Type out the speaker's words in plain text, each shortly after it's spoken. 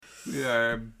We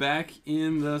are back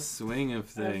in the swing of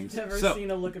things. I've never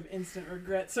seen a look of instant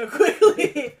regret so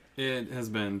quickly. It has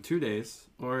been 2 days,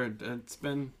 or it's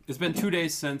been 2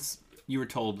 days since you were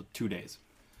told 2 days.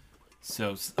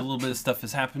 So a little bit of stuff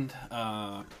has happened.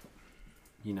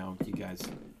 You know, you guys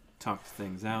talked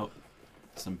things out.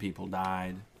 Some people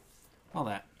died, all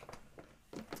that.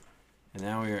 And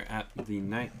now we are at the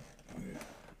night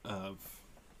of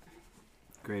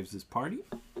Graves' party.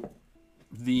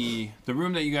 The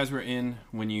room that you guys were in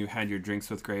when you had your drinks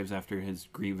with Graves after his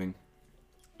grieving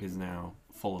is now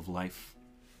full of life,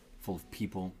 full of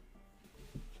people.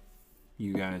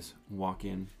 You guys walk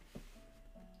in.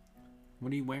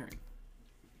 What are you wearing?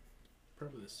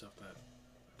 Probably the stuff that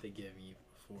they gave you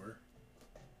before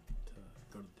to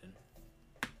go to dinner.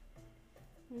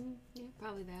 Yeah,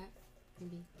 probably that.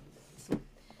 Maybe some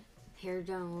hair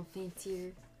done a little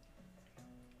fancier.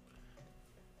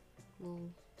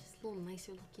 Just a little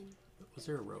nicer looking. Was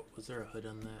there a rope? Was there a hood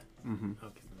on that? Mm-hmm.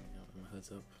 Okay, my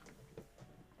hood's up.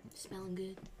 Smelling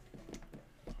good.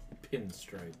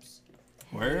 Pinstripes.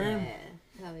 Where? Yeah.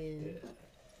 Hell yeah.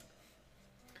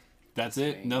 That's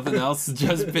it? Nothing else?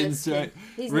 Just pinstripe?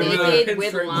 He's Ruben naked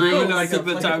with Ruben lines. took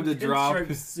the time to drop.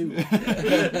 Pinstripe suit.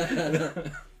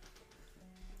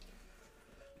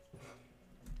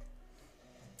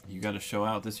 You gotta show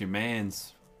out. This your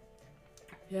man's.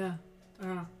 Yeah.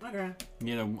 Okay.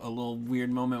 You had a little weird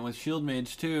moment with Shield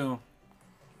Mage, too.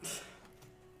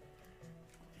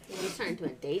 He's turned into a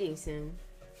dating sim.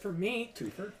 For me,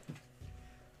 Twofer.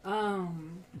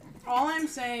 all I'm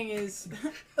saying is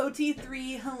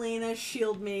OT3, Helena,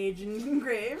 Shield Mage, and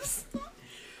Graves.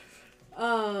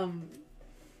 I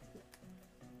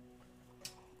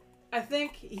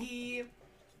think he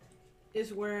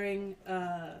is wearing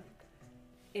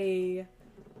a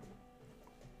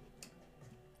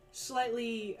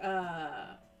slightly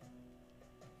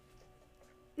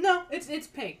no, it's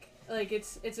pink. Like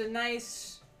it's a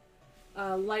nice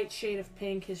light shade of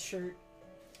pink. His shirt,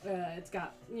 it's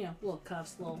got, you know, little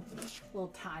cuffs, little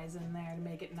ties in there to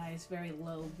make it nice, very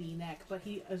low V-neck. But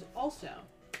he is also,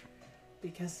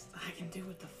 because I can do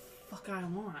what the fuck I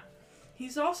want,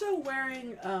 he's also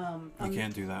wearing You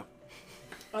can't do that.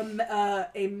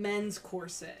 a men's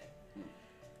corset.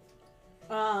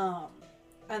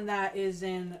 And that is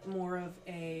in more of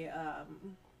a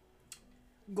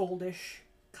goldish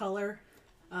color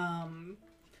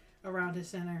around his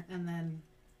center, and then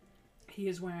he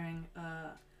is wearing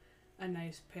a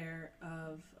nice pair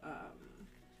of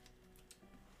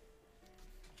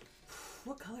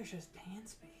what color should his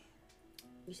pants be?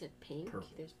 You said pink? Purple.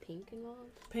 There's pink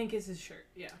involved? Pink is his shirt,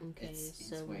 yeah. Okay, He's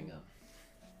so... wearing a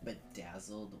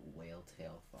bedazzled whale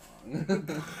tail thong.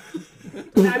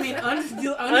 I mean, under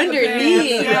the Underneath!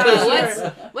 pants, yeah, But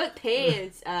sure. what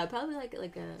pants? Probably like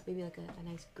maybe like a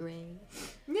nice gray.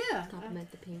 Yeah. Complement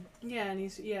the pink. Yeah, and he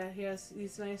has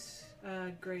these nice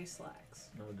gray slacks.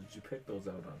 No, did you pick those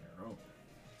out on your own?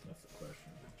 That's the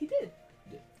question. He did.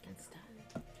 Good stuff.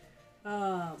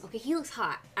 Okay, he looks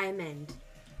hot. I amend.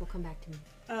 We'll come back to me.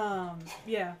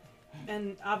 Yeah.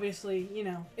 And obviously, you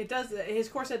know, it does. His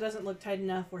corset doesn't look tight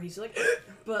enough where he's like,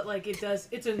 but like it does.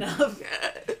 It's enough.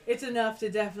 It's enough to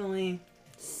definitely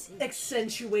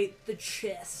accentuate the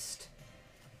chest.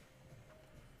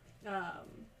 Yeah,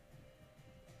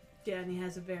 and he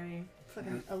has a very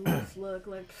fucking aloof look,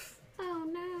 like, Oh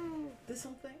no! this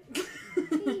whole thing.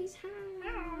 He's hot.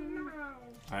 Oh no.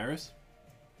 Iris?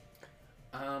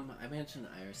 I mentioned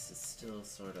Iris is still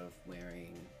sort of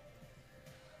wearing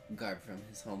garb from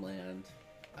his homeland,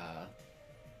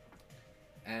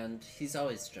 and he's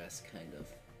always dressed kind of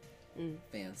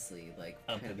fancy, like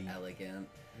kind Uppity. of elegant.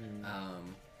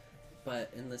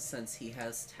 But in this sense, he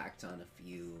has tacked on a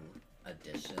few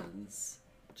additions,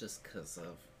 just because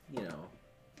of, you know,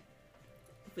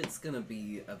 if it's gonna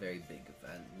be a very big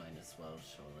event, might as well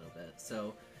show a little bit.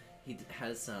 So he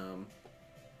has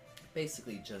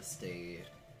basically just a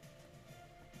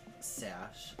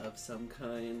sash of some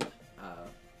kind,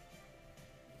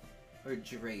 or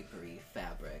drapery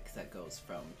fabric that goes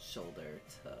from shoulder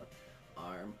to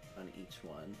arm on each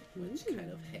one, which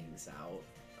kind of hangs out.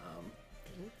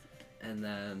 And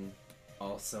then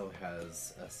also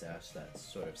has a sash that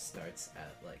sort of starts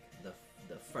at like the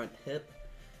front hip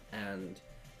and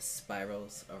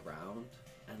spirals around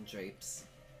and drapes,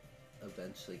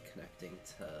 eventually connecting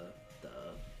to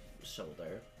the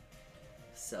shoulder.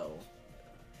 So,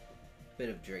 bit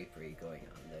of drapery going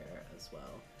on there as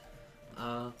well.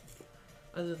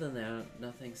 Other than that,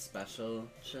 nothing special.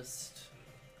 Just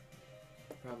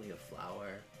probably a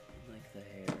flower, like the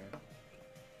hair,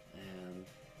 and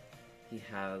he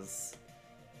has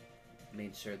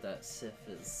made sure that Sif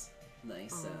is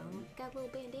nice and Got a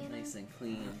little bandana. nice and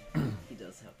clean. He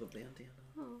does have a bandana.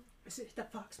 Oh. Is it the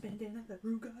fox bandana that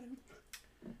Rue got him?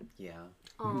 Yeah.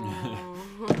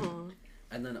 Oh.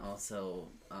 And then also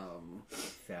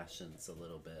fashions a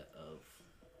little bit of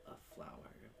a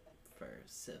flower for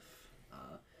Sif.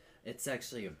 It's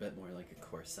actually a bit more like a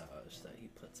corsage that he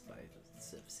puts by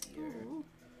Sif's ear. Oh.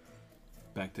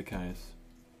 Back to Caius.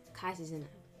 Caius is in a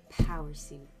power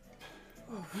suit.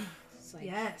 It's like,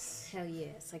 Yes. hell yeah.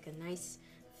 It's like a nice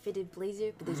fitted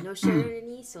blazer, but there's no shirt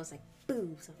underneath, so it's like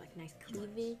boobs, so like nice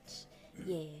cleavage.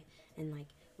 Yeah. And like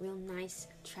real nice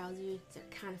trousers that are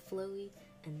kind of flowy,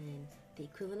 and then the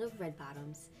equivalent of red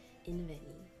bottoms in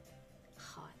Veni.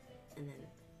 Hot. And then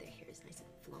their hair is nice and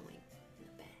flowing in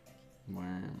the back.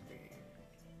 Wow.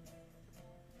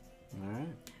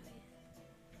 Alright.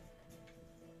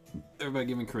 Everybody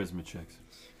give me charisma checks.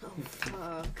 Oh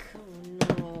fuck. Oh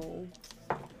no.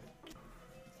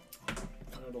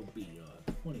 That'll be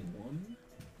 21.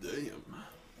 Damn.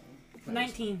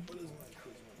 19.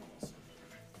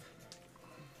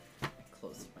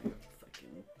 Close my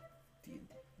fucking deed.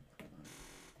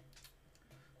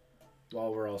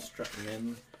 While we're all strutting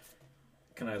in,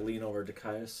 can I lean over to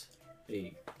Caius?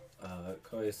 Hey,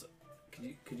 Caius, could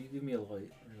you give me a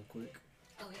light real quick?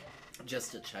 Oh yeah.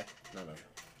 Just to check. No.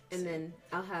 And then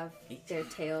I'll have their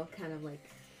tail kind of like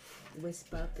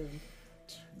wisp up and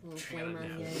a little flame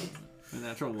on the end. A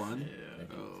natural 1? Yeah.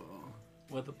 Oh.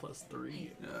 With a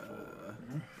 +3.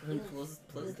 Plus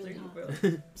 3, bro.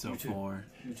 So You too. 4.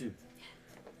 You too.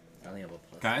 I only have a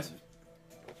plus. Guys?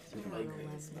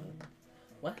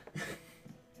 What?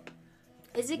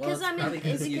 Is it Well, because it's probably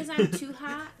 'cause is it you- because I'm too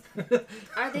hot?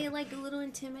 Are they like a little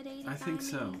intimidated? I think by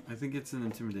so. me? I think it's an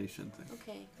intimidation thing.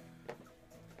 Okay.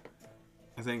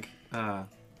 I think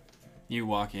you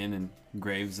walk in and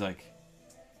Graves like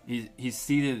he's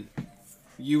seated.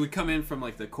 You would come in from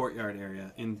like the courtyard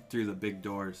area in through the big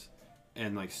doors,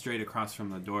 and like straight across from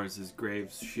the doors is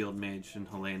Graves, Shield Mage, and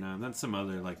Helena, and then some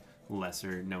other like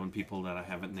lesser known people that I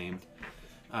haven't named.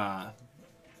 Are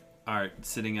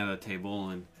sitting at a table,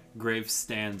 and Graves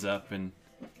stands up, and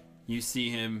you see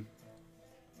him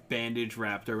bandage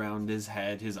wrapped around his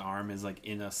head. His arm is like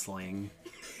in a sling.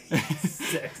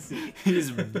 Sexy.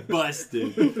 He's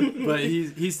busted, but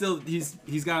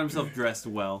he's got himself dressed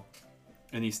well,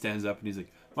 and he stands up and he's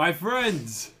like, "My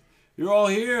friends, you're all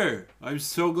here. I'm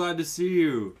so glad to see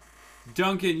you.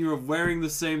 Duncan, you are wearing the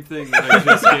same thing that I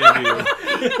just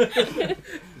gave you.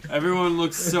 Everyone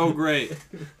looks so great.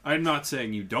 I'm not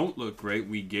saying you don't look great.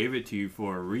 We gave it to you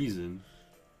for a reason."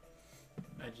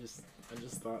 I just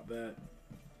thought that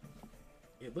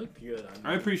it looked good on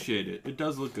I you. appreciate it. It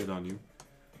does look good on you.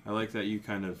 I like that you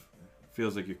kind of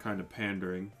feels like you're kind of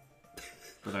pandering,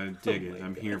 but I dig it.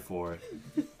 I'm here for it.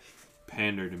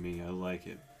 Pander to me. I like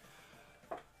it.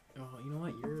 Oh, you know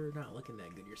what? You're not looking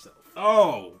that good yourself.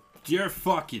 Oh, you're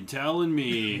fucking telling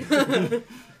me.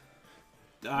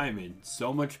 I'm in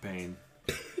so much pain,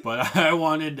 but I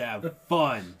wanted to have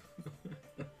fun.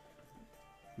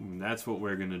 And that's what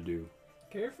we're gonna do.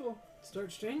 Careful.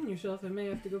 Start straining yourself. I may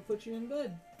have to go put you in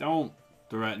bed. Don't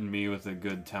threaten me with a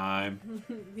good time.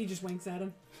 He just winks at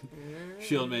him.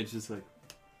 Shield Mage's just like,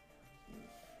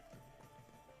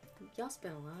 Y'all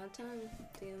spend a lot of time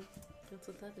together. That's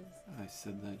what that is. I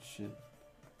said that shit.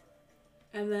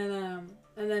 And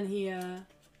then he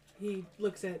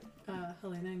looks at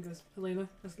Helena and goes, "Helena,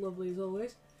 as lovely as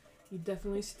always. You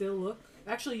definitely still look.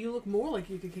 Actually, you look more like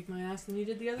you could kick my ass than you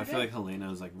did the other I day." feel like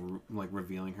Helena is like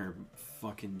revealing her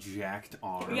fucking jacked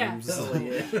arms. Yeah. Oh,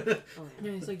 yeah. Oh, yeah.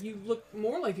 Yeah, it's like you look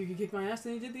more like you could kick my ass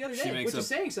than you did the other She day, makes which is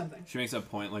saying something. She makes a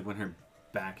point like when her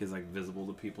back is like visible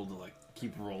to people to like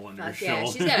keep rolling her Fuck yeah,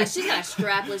 shoulder. she's got a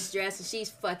strapless dress and she's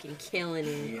fucking killing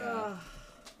it.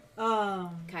 Yeah.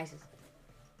 Kaiser.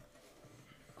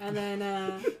 And then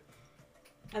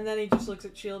he just looks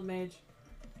at Shield Mage,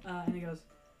 and he goes,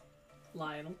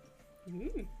 "Lionel."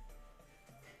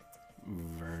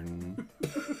 Vernon.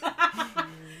 Does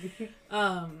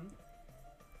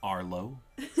Arlo.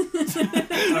 he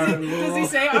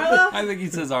say Arlo? I think he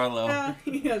says Arlo.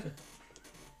 He goes, "The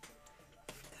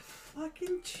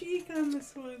fucking cheek on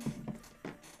this one."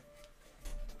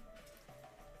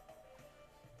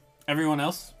 Everyone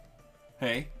else?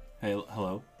 Hey,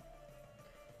 hello.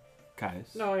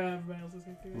 Caius. No, yeah, everybody else is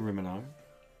confused. Riminar.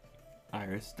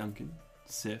 Iris. Duncan.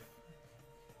 Sif.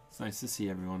 It's nice to see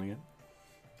everyone again.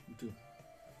 You too.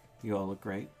 You all look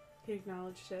great. He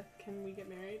acknowledged it. Can we get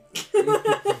married?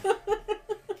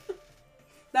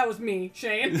 That was me,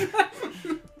 Shane.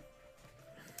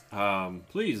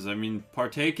 Please, I mean,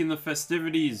 partake in the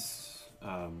festivities.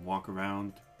 Walk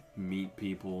around, meet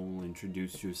people,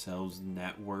 introduce yourselves,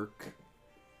 network.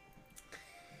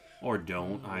 Or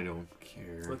don't. I don't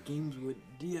care. What games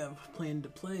do you have planned to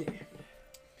play?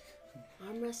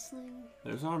 Arm wrestling,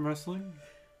 There's arm wrestling.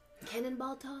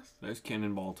 cannonball toss. There's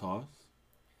cannonball toss.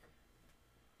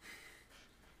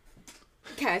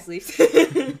 Cass leaves.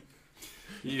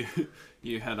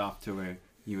 You head off to where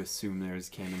you assume there's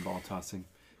cannonball tossing,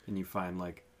 and you find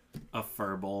like a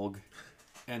Furbolg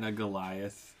and a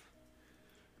Goliath.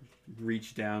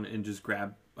 Reach down and just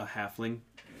grab a halfling.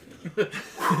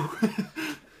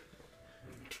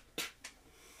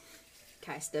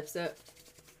 Kai steps up.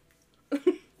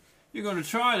 You're gonna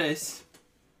try this.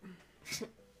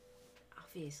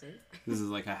 Obviously. This is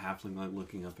like a halfling like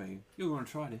looking up at you. You're gonna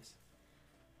try this.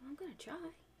 I'm gonna try.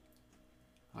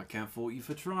 I can't fault you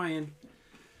for trying.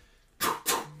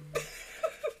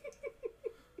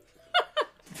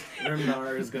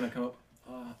 Rimnar is gonna come up.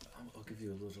 I'll give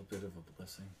you a little bit of a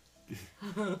blessing.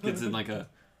 Gets in like a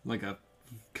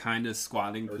kind of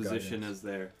squatting Or position guidance. as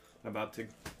they're about to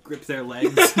grip their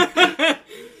legs.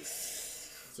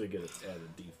 So you get it add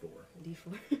a D4.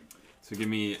 D4. So give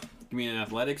me an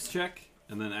athletics check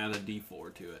and then add a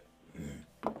D4 to it.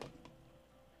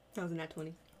 That was a nat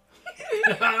 20.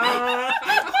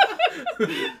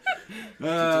 Do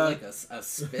like a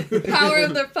spin. Power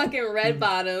of the fucking red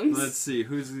bottoms. Let's see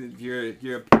who's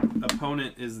your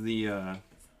opponent is the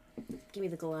Give me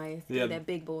the Goliath. Yeah. That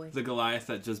big boy. the Goliath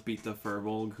that just beat the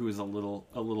Furbolg, who is a little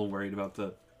worried about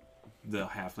the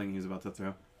halfling he's about to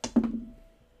throw.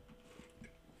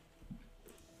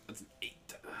 That's an 8.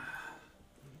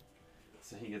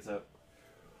 So he gets up.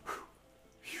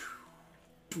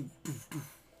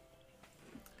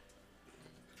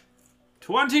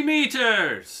 20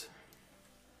 meters.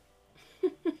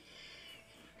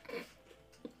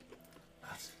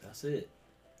 That's it.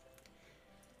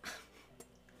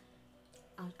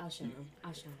 I'll show him.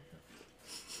 I'll show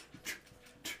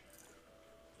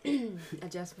him.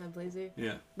 Adjust my blazer.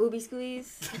 Yeah. Booby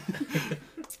squeeze.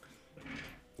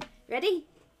 Ready?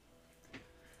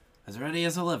 As ready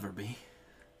as I'll ever be.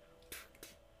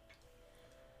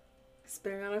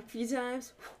 Spin around a few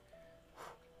times.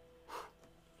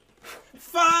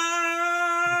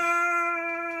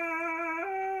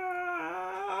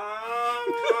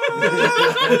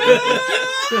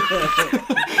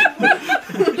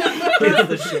 Hits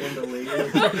the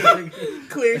chandelier.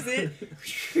 Clears it.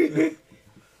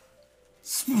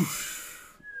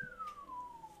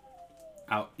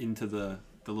 Out into the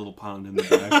little pond in the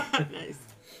back. Nice.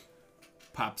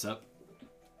 Pops up.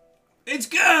 It's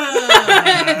good!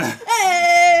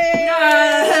 Hey!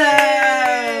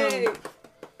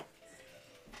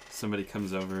 Somebody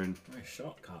comes over and Nice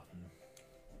shot, Cotton.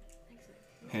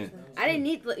 hand, I didn't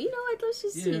need. You know what? Let's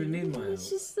just You see. didn't need my let's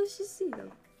help. just see though.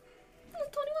 21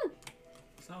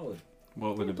 Solid.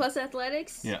 what would it plus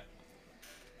athletics. Yeah.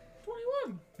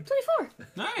 21. 24.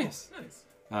 Nice. Nice.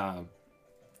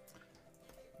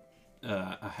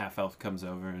 A half elf comes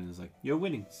over and is like, "Your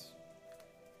winnings.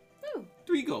 Oh.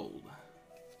 3 gold."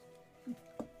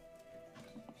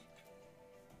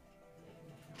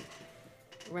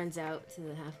 Runs out to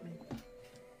the halfway.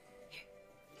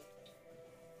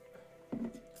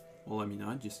 Well, I mean,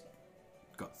 I just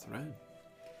got thrown.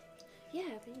 Yeah,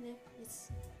 but you know,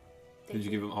 it's. Did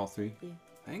you give him all 3? Yeah.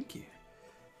 Thank you.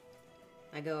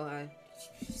 I go.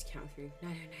 Just count through.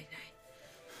 9,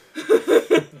 9, 9,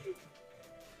 9.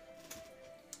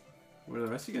 What are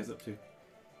the rest of you guys up to?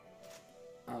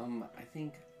 I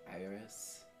think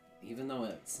Iris, even though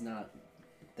it's not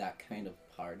that kind of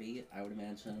party, I would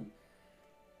imagine,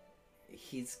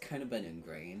 he's kind of been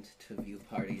ingrained to view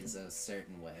parties a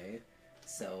certain way.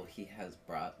 So he has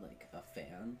brought like a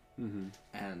fan Mm-hmm.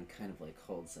 and kind of like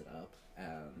holds it up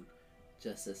and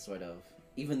just as sort of,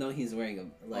 even though he's wearing a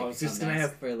I was a just gonna mask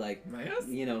have- for like, Nice.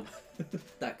 you know,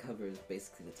 that covers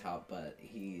basically the top, but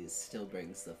he still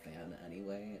brings the fan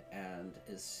anyway and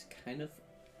is kind of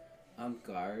on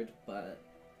guard, but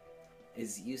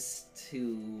is used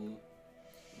to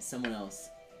someone else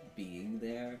being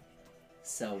there,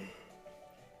 so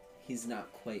he's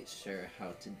not quite sure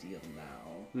how to deal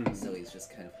now. Mhm. So he's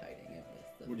just kind of hiding it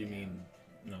with the What do you fan. mean,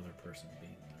 another person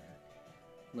being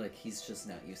there? Like, he's just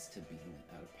not used to being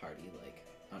at a party, like,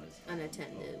 on his own.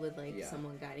 Unattended with like Yeah.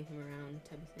 someone guiding him around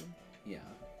type of thing. Yeah.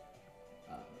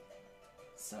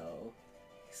 So,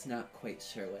 he's not quite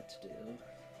sure what to do.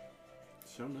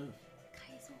 Sure enough.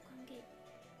 Guys, will come get.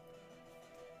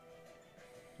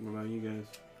 What about you guys?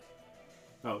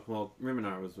 Oh, well,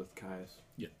 Riminar was with Caius.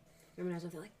 Remember, I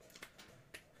was like,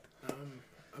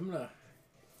 I'm gonna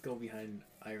go behind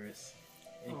Iris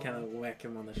and Aw. kind of whack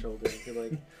him on the shoulder and be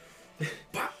like,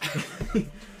 "Do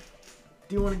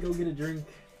you want to go get a drink?"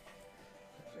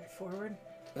 Straightforward.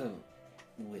 Oh,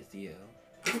 with you.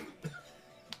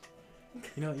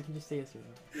 You know, you can just say yes or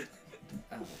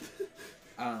no.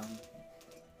 Oh.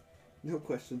 No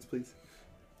questions, please.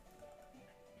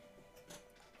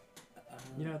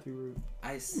 You don't have to be rude.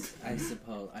 I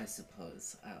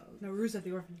suppose. No, Rue's at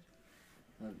the orphanage.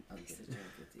 I'll get a drink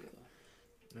with you.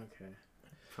 Okay.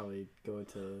 Probably go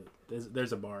to...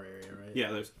 There's a bar area, right?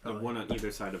 Yeah, there's Oh, one on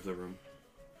either side of the room.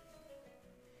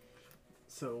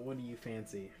 So, what do you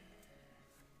fancy?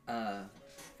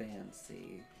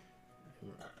 Fancy.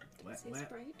 Say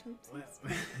Sprite, don't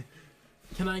say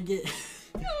Can I get...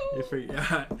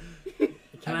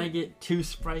 Can I get 2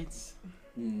 Sprites?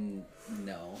 No.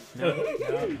 No? No?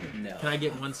 No. Can I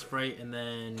get 1 Sprite and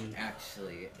then...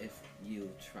 Actually, if you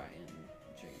try and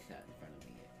drink that in front of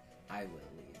me, I will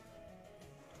leave.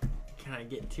 Can I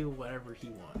get 2 whatever he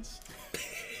wants?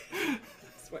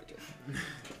 Sprite.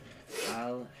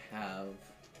 I'll have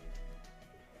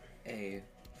a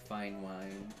fine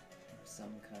wine of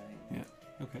some kind. Yeah.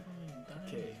 Okay.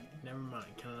 Okay, never mind.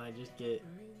 Can I just get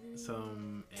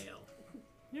some ale?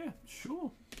 Yeah,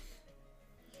 sure.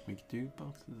 We could do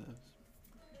both of those.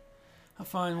 A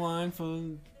fine wine for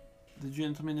the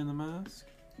gentleman in the mask,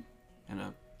 and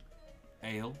a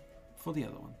ale for the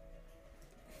other one.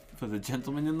 For the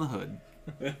gentleman in the hood.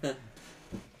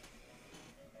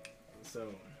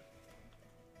 So...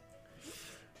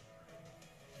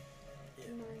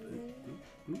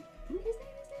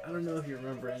 I don't know if you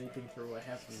remember anything for what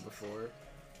happened before,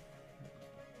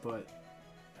 but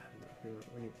I don't know,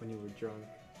 when you were drunk.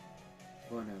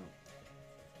 Oh no.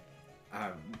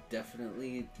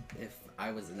 Definitely, if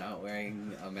I was not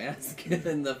wearing a mask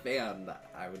in the fan,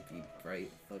 I would be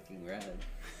bright fucking red.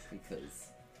 Because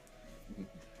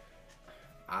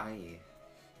I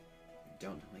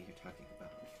don't know what you're talking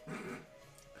about.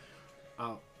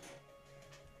 Oh.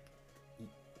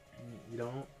 You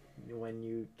don't? When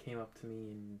you came up to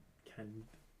me and kind of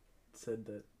said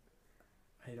that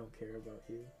I don't care about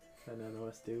you, and none of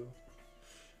us do.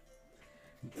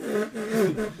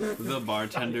 The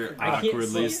bartender I can't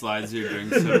awkwardly say- slides your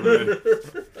drinks over.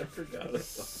 I forgot about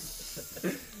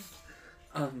that.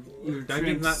 Your Duncan's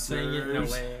drink, not saying it in a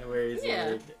sirs. way where he's Yeah.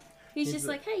 like... He's He's just a-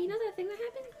 like, hey, you know that thing that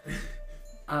happened?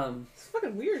 It's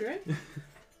fucking weird, right?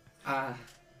 I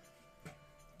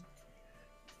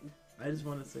just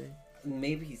want to say,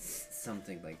 Maybe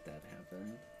something like that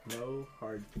happened. no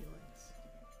hard feelings.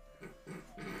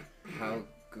 How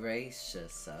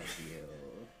gracious of you.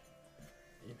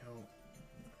 You know,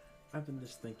 I've been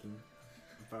just thinking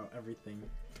about everything,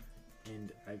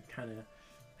 and I kind of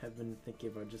have been thinking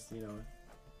about just, you know,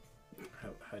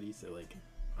 how do you say, like,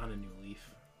 on a new leaf?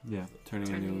 Yeah, turning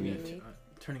a Turning new a new leaf. leaf.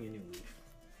 Turning a new leaf.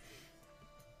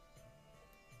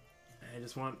 I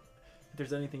just want, if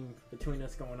there's anything between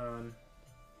us going on,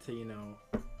 to, you know,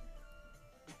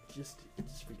 just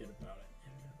forget about it.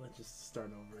 And let's just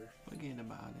start over. Forget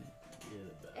about it.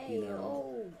 Yeah, Hey,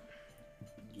 know,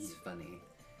 It's funny.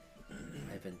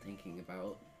 I've been thinking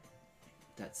about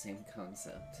that same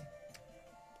concept.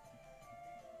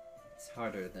 It's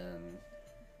harder than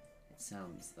it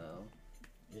sounds, though.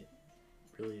 it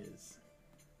really is.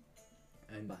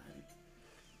 And But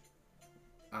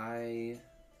I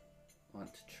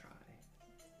want to try.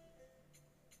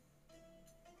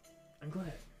 I'm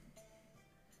glad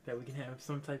that we can have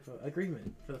some type of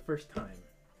agreement for the first time.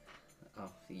 Oh,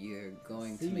 you're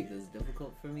going See? to make this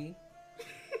difficult for me?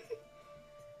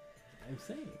 I'm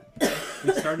saying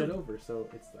we started over, so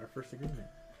it's our first agreement.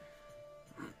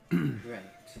 Right.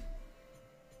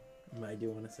 But I do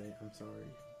want to say I'm sorry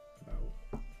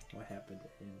about what happened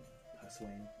in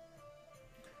Wayne.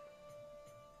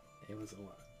 It was a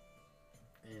lot,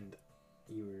 and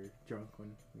you were drunk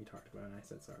when we talked about it, and I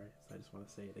said sorry. So I just want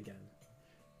to say it again,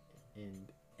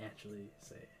 and actually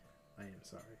say I am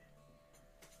sorry.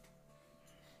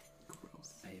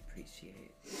 Gross. I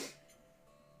appreciate.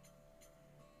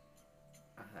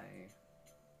 I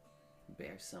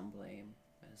bear some blame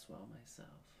as well myself.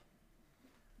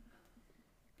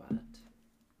 But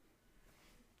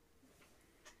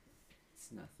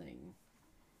it's nothing.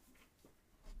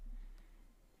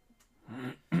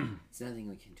 It's nothing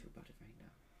we can do about it right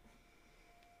now.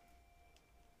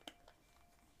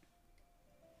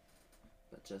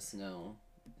 But just know,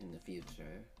 in the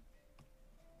future,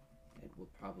 it will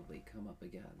probably come up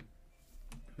again.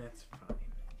 That's fine.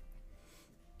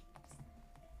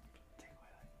 Take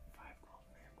away like 5 gold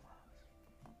for your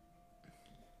clothes.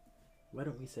 Why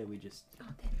don't we say we just Oh,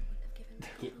 then I wouldn't have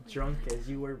given get drunk as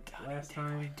you were last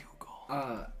time? 2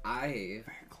 gold I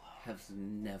for your clothes. have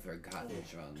never gotten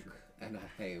drunk, and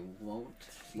I won't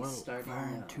be Well, starting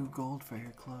Burn now. 2 gold for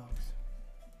your clothes.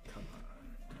 Come on.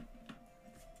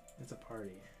 It's a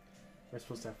party. We're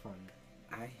supposed to have fun.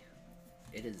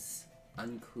 It is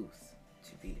uncouth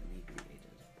to be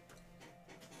inebriated,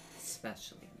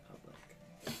 especially in public.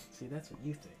 See, that's what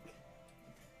you think.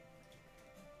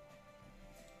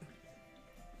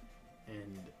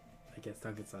 And I guess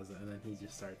Duncan says it, and then he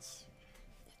just starts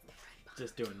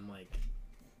just doing like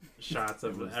shots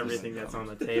of everything that's on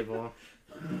the table.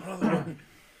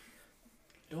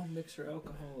 Don't mix your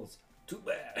alcohols. Too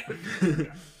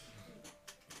bad.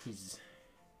 He's,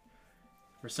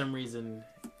 for some reason,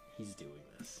 he's doing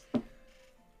this.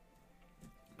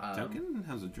 Duncan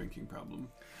has a drinking problem.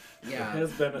 Yeah, It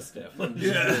has been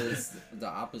established. the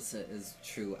opposite is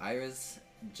true. Iris,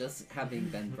 just having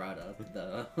been brought up,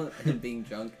 him being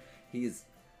drunk, he's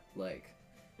like,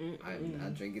 I'm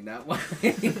not drinking that wine.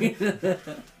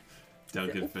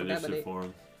 Duncan finished it for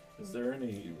him. Is there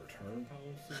any return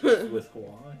policies with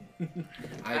Hawaii?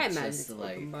 I imagine just it's an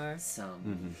like open bar.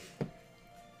 some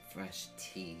fresh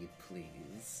tea,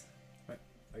 please.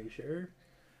 Are you sure?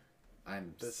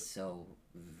 I'm This- so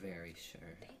very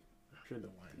sure. I'm sure the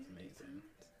wine's amazing.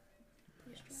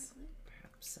 Yes,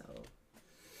 perhaps so.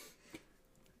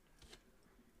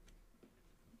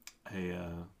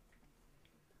 A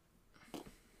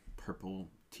purple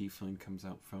tiefling comes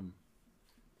out from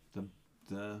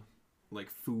the like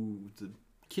food, the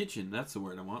kitchen. That's the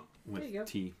word I want with There you go.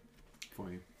 tea for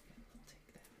you. Take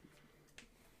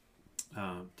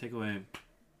that. Take away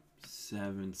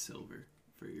 7 silver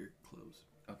for your clothes.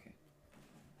 Okay.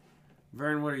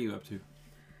 Vern, what are you up to?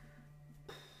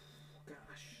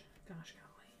 Gosh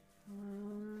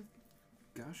golly.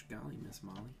 Gosh golly, Miss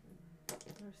Molly. I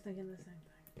was thinking the same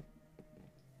thing.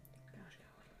 Gosh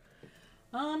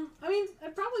golly. I mean,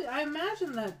 I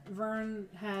imagine that Vern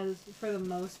has, for the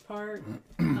most part,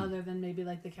 other than maybe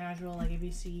like the casual, like if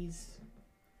he sees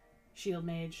Shield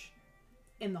Mage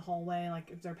in the hallway, like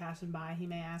if they're passing by, he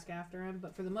may ask after him.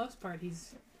 But for the most part,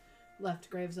 he's left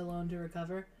Graves alone to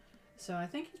recover. So I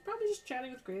think he's probably just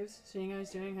chatting with Graves, seeing how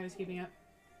he's doing, how he's keeping up.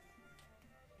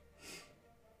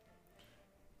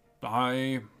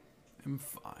 I am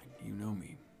fine. You know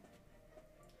me.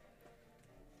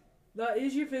 That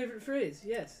is your favorite phrase,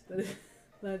 yes.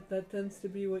 That tends to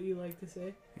be what you like to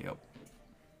say. Yep.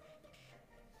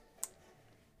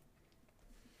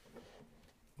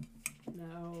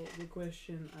 Now, the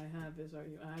question I have is, are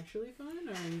you actually fine,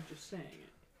 or are you just saying it?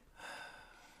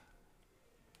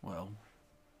 Well,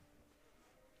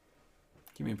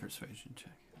 give me a persuasion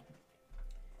check.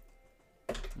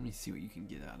 Let me see what you can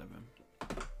get out of him.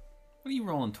 What are you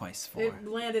rolling twice for? It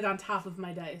landed on top of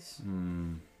my dice.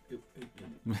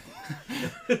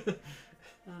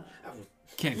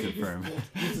 Can't confirm.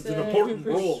 This is So, an important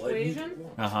role. I need persuasion?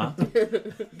 Uh huh.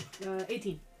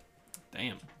 18.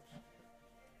 Damn.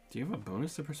 Do you have a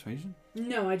bonus to persuasion?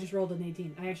 No, I just rolled an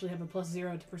 18. I actually have a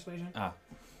 +0 to persuasion. Ah.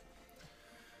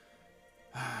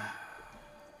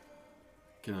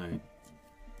 Can I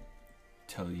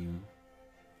tell you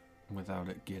without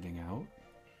it getting out?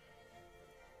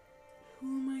 Who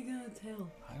am I gonna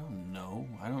tell? I don't know.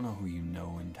 I don't know who you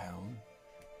know in town.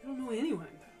 I don't know anyone.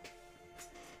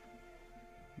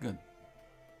 Good.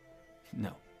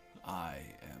 No, I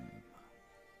am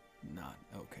not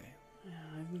okay. Yeah,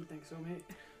 I didn't think so, mate.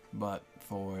 But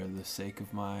for the sake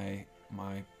of my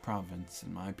province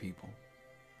and my people,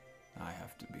 I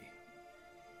have to be.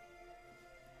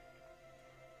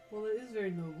 Well, it is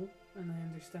very noble, and I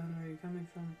understand where you're coming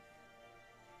from.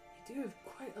 You do have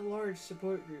quite a large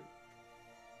support group.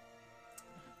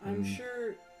 I'm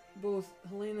sure both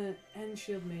Helena and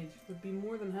Shield Mage would be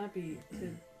more than happy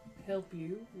to help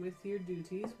you with your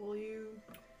duties while you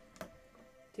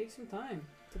take some time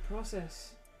to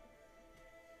process.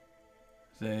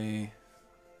 They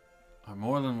are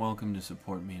more than welcome to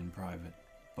support me in private,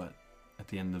 but at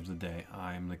the end of the day,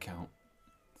 I am the Count.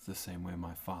 It's the same way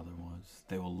my father was.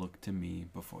 They will look to me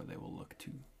before they will look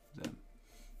to them.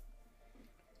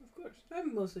 Of course. I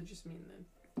mostly just mean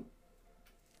the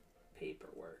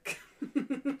paperwork.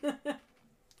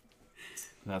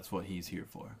 That's what he's here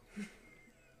for.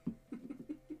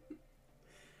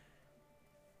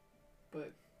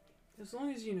 But as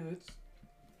long as you know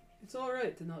it's all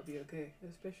right to not be okay,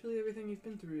 especially everything you've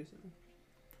been through recently.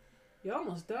 You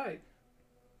almost died.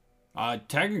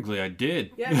 Technically I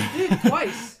did. Yeah, you did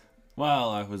twice. Well,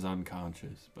 I was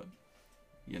unconscious, but,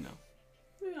 you know.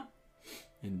 Yeah.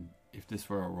 And if this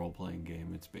were a role-playing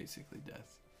game, it's basically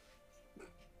death.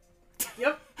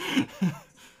 Yep.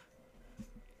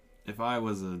 If I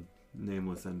was a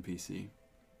nameless NPC.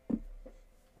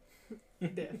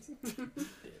 Death.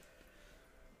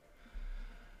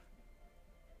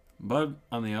 But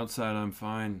on the outside, I'm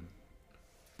fine.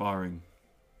 Barring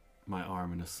my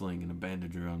arm in a sling and a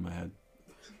bandage around my head.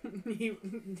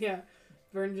 Yeah.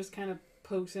 Vern just kind of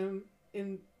pokes him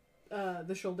in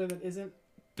the shoulder that isn't?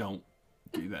 Don't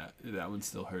do that. That one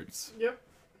still hurts. Yep.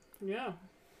 Yeah.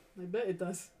 I bet it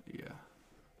does. Yeah.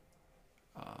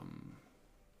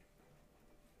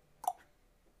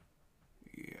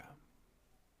 Yeah.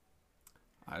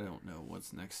 I don't know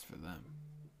what's next for them.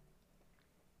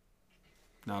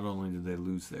 Not only did they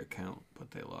lose their count,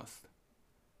 but they lost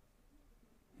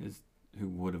who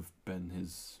would have been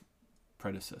his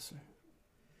predecessor.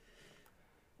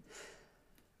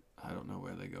 I don't know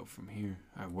where they go from here.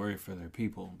 I worry for their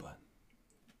people, but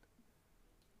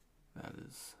that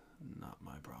is not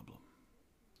my problem.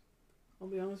 I'll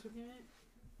be honest with you, mate.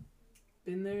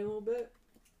 Been there a little bit.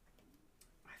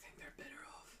 I think they're better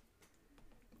off.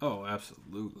 Oh,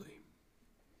 absolutely.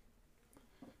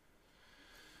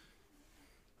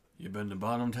 You been to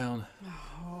Bottomtown?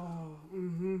 Oh,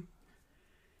 mm-hmm.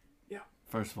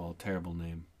 First of all, terrible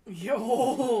name.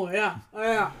 Yo, yeah.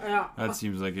 That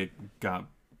seems like it got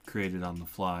created on the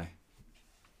fly.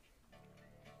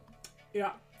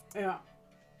 Yeah.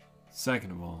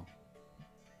 Second of all,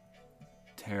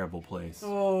 terrible place.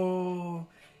 Oh,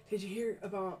 did you hear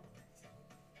about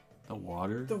The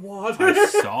water? the water? I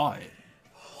saw it.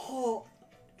 Oh,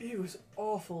 it was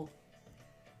awful.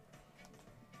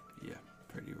 Yeah,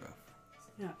 pretty rough.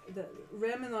 Yeah,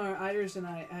 Rem and our Iders and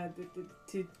I had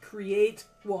to create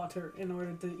water in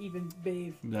order to even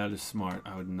bathe. That is smart.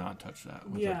 I would not touch that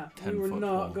with Yeah, a 10-foot we were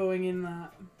not pole. going in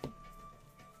that.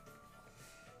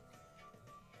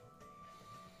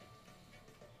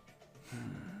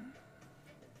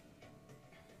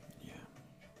 Yeah.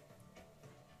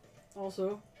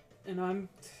 Also, and I'm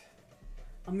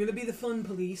gonna be the fun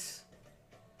police.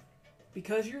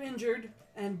 Because you're injured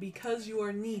and because you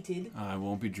are neated, I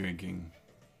won't be drinking.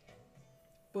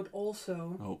 but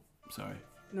also Oh, sorry.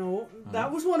 no,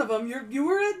 that was one of them. You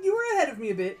were ahead of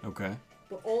me a bit. Okay.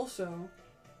 But also,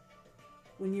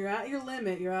 when you're at your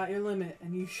limit, you're at your limit,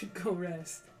 and you should go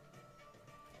rest.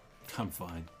 I'm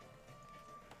fine.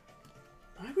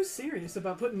 I was serious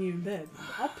about putting you in bed.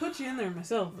 I'll put you in there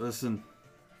myself. Listen,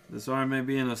 this arm may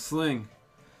be in a sling,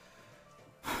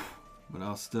 but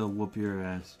I'll still whoop your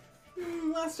ass.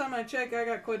 Last time I checked, I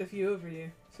got quite a few over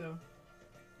you, so.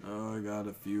 Oh, I got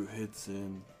a few hits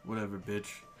in. Whatever,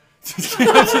 bitch.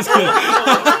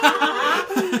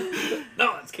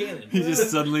 No, it's canon. He just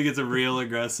suddenly gets real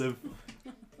aggressive.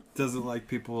 Doesn't like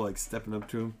people like stepping up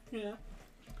to him. Yeah.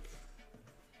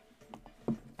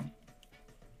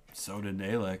 So did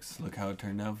Alex. Look how it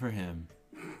turned out for him.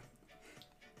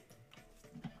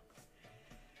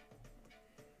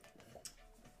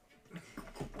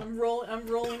 I'm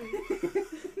rolling.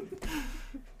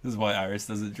 This is why Iris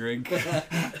doesn't drink.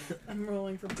 I'm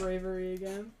rolling for bravery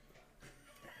again.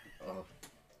 Oh.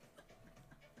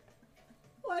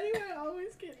 Why do I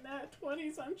always get nat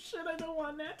 20s on shit I don't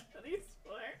want nat 20s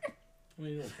for? Well,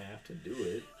 you don't have to do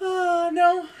it.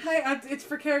 No. It's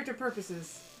for character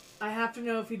purposes. I have to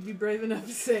know if he'd be brave enough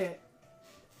to say it.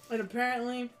 And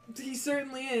apparently, he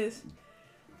certainly is.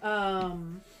 That's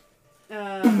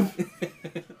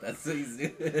what he's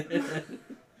doing.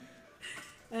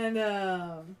 And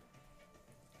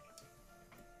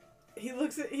he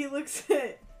looks at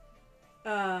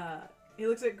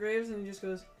Graves and he just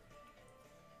goes,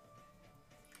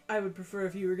 I would prefer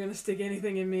if you were gonna stick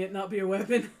anything in me, it not be a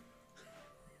weapon.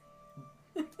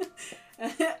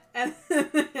 and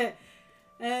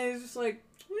he's just like,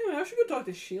 anyway, I should go talk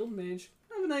to Shield Mage.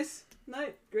 Have a nice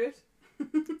night, Graves.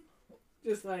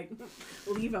 Just like,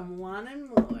 leave him wanting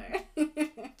more.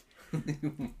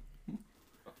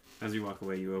 As you walk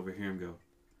away, you overhear him go,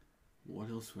 what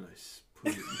else would I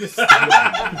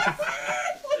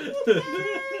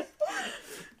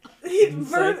put in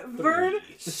Vern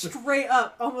straight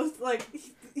up, almost like,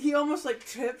 he almost like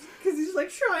trips, because he's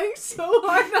like trying so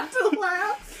hard not to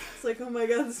laugh. It's like, oh my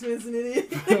god, this man's an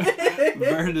idiot.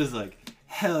 Vern is like,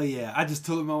 hell yeah, I just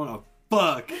told him I want to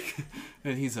fuck.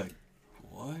 And he's like,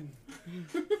 what?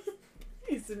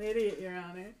 He's an idiot, Your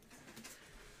Honor.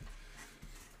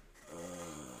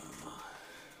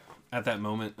 At that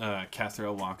moment,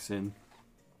 Catherine walks in,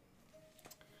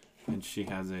 and she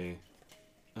has a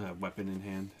weapon in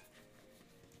hand,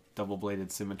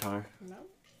 double-bladed scimitar. No.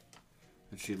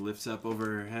 And she lifts up over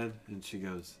her head, and she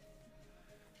goes,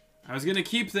 I was gonna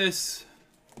keep this,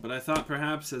 but I thought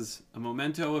perhaps as a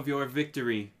memento of your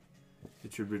victory,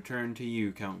 it should return to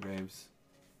you, Count Graves.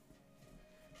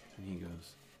 And he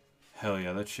goes, hell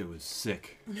yeah, that shit was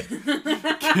sick. Bring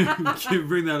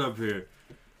that up here.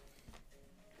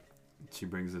 She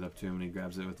brings it up to him and he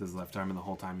grabs it with his left arm, and the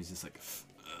whole time he's just like,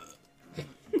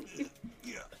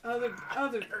 yeah. Other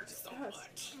hurts so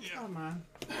much. Yeah. Come on.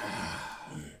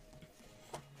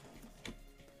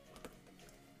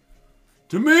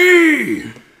 To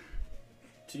me!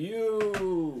 To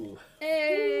you.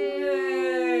 Yeah!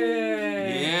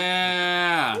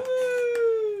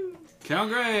 Count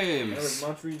There Graves! was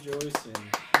much rejoicing.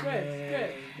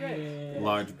 Great.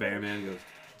 Large bear man goes,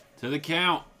 to the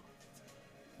count!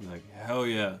 He's like, hell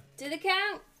yeah. To the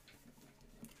count.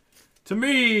 To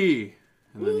me!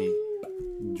 And then he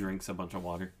drinks a bunch of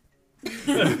water.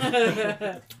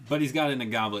 But he's got it in a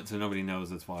goblet so nobody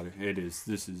knows it's water. It is.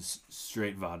 This is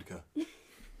straight vodka.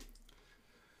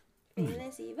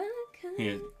 Fantasy vodka.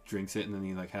 He drinks it and then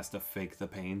he like has to fake the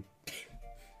pain.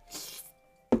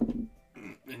 And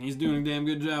he's doing a damn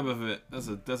good job of it. That's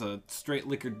a straight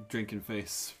liquor drinking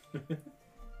face.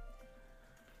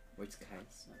 Where's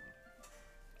Kai's?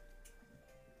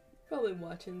 Probably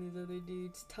watching these other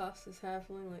dudes toss this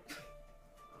halfling like.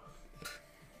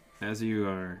 As you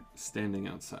are standing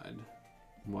outside,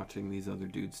 watching these other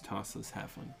dudes toss this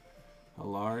halfling, a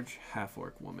large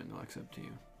half-orc woman walks up to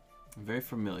you. A very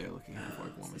familiar looking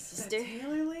half-orc woman. Sister.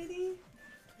 Taylor lady?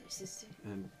 Your sister.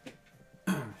 And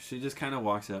she just kind of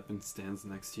walks up and stands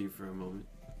next to you for a moment.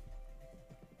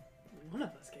 One of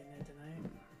us getting it tonight.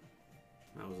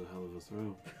 That was a hell of a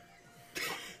throw.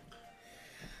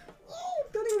 Oh,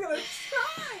 don't even gonna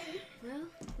try. Well,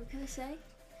 what can I say?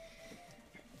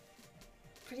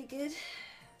 Pretty good.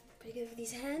 Pretty good with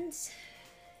these hands.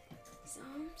 These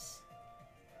arms.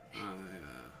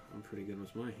 I'm pretty good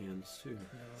with my hands too.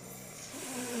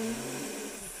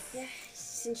 Yeah,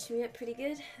 cinched me up pretty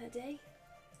good that day.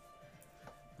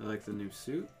 I like the new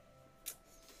suit.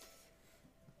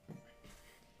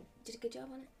 Did a good job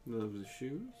on it. Love the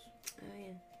shoes. Oh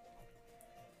yeah.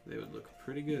 They would look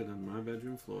pretty good on my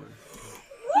bedroom floor.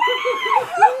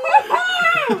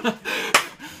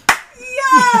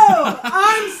 Yo!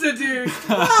 I'm seduced.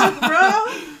 Fuck, bro.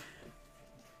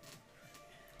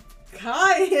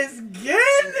 Kai is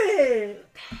getting it.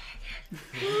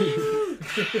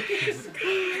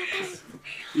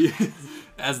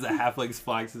 As the halflings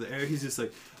fly to the air, he's just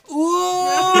like,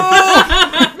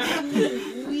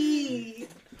 Wee.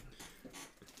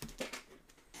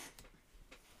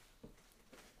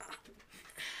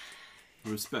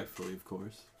 respectfully, of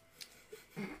course.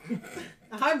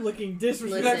 I'm looking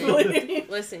disrespectfully.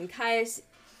 Listen, Caius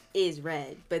is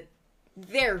red, but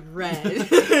they're red.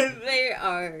 They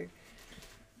are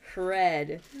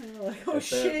red. Like, oh Like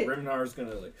shit. Rimnar's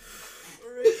gonna like.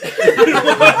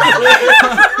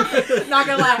 Not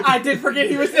gonna lie, I did forget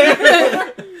he was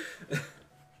there.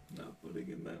 Not putting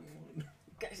in that one.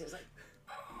 Caius is like,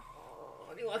 oh,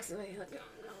 and he walks away like, oh,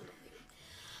 no.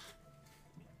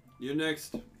 You're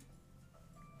next.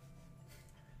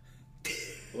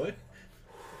 What?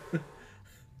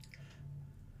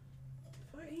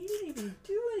 He didn't even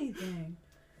do anything.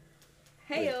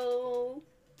 Heyo.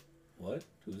 What?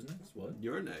 Who's next? What?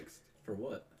 You're next. For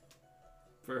what?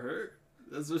 For her.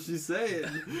 That's what she's saying.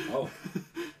 Oh.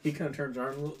 He kind of turns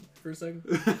around a little for a second.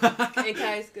 And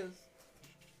Caius goes,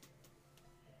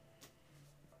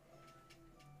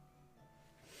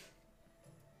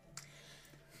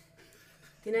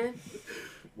 you know,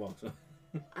 Walks up.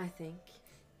 I think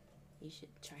you should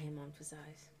try him on for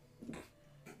size.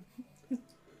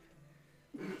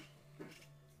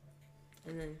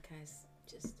 And then Caius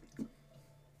just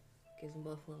gives them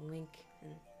both a little wink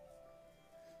and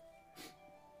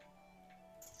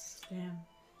Damn.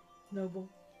 Noble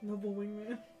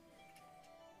wingman.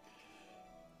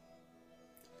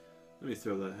 Let me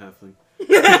throw that halfling.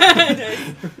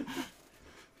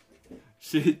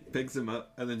 She picks him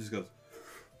up and then just goes.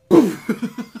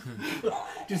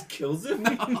 Just kills him?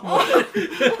 Like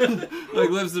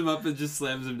lifts him up and just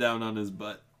slams him down on his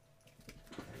butt.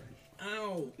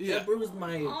 Ow. Yeah. That bruised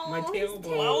my tailbone.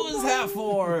 What was that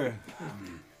for?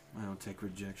 I don't take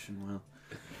rejection well.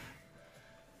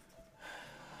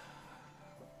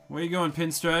 Where you going,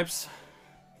 Pinstripes?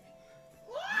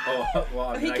 Oh, well,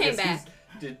 I mean, he I came guess back.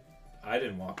 I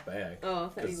didn't walk back. Oh, I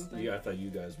thought he 'Cause was back. I thought you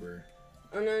guys were.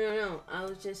 Oh no! I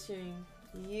was gesturing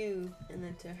you and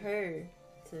then to her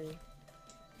to.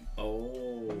 Oh.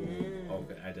 Mm.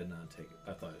 Okay, I did not take it.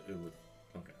 I thought it would.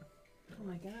 Okay. Oh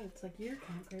my god, it's like your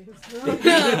count, Graves.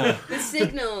 The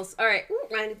signals. All right,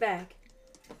 wind it back.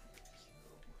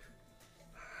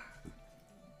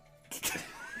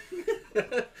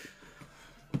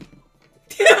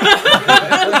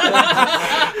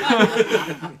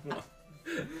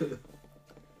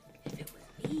 If it was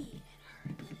me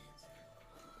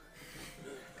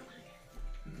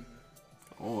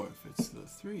Or if it's the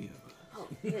three of us. oh,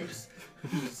 yes.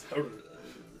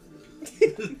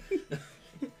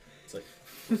 It's like.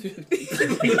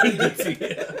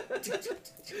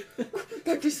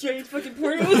 Doctor Strange fucking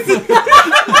portals.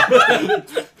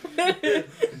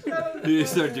 You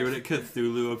start doing it,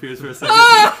 Cthulhu appears for a second.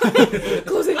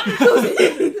 Close it. Close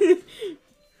it.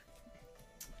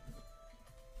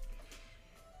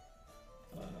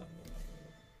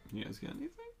 You guys got anything?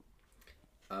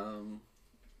 I'm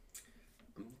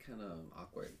kind of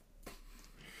awkward.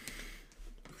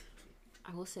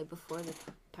 I will say before the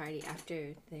party,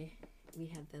 after we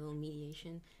had the little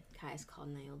mediation, Kai's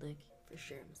called Nieldic for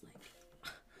sure. I was like,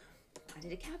 I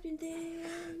did a captain thing.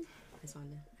 I just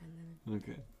wanted to add that in.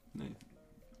 Okay, nice.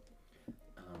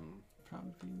 Proud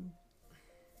of you.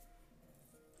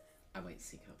 I might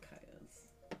seek out Kaya's.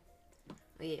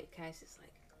 Oh yeah, Kai's just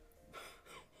like,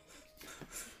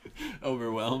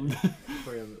 Overwhelmed.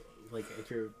 For him, like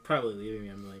if you're probably leaving me,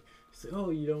 I'm like, oh,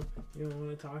 you don't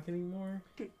want to talk anymore?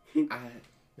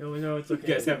 No, it's okay.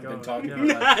 You guys haven't Go. been talking No.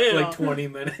 for like 20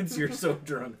 minutes. You're so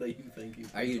drunk that you think you.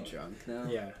 Are you drunk now?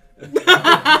 Yeah.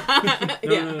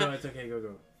 yeah. No, it's okay. Go.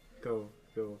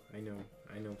 I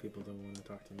know people don't want to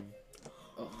talk to me.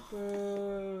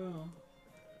 Oh.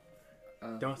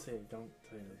 Don't say it. Just go.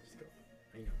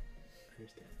 I know. I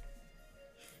understand.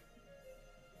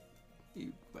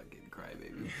 You fucking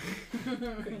crybaby.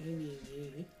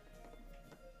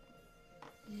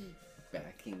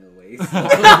 Backing away.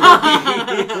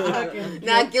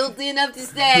 Not guilty enough to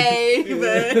stay,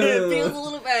 but it feels a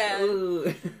little bad.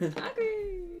 Ooh.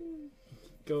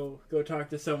 Go talk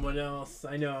to someone else.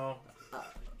 I know.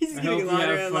 He's I getting hope you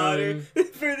louder have and louder fun. the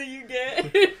further you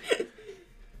get.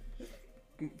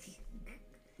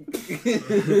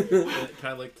 Can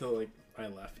I look to like my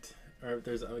left? Or if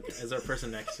there's is there a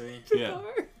person next to me? Yeah.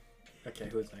 Okay,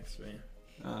 who's next to me?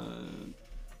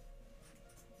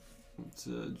 It's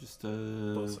just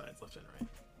Both sides, left and right.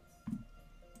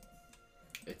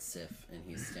 It's Sif, and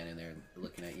he's standing there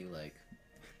looking at you like,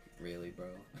 really, bro?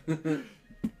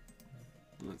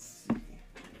 Let's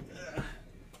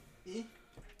see.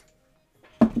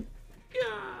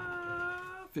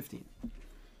 15.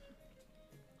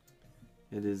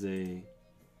 It is a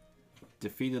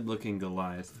defeated-looking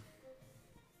Goliath.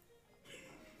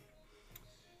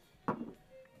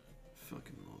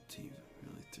 Fucking little teeth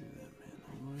really threw that man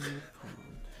all over the pond.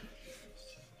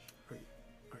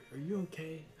 Are you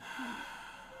okay?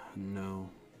 No.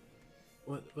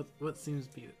 What seems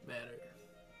to be better?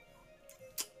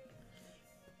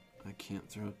 I can't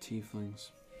throw tieflings.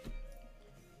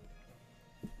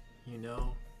 You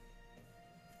know,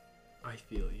 I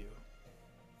feel you.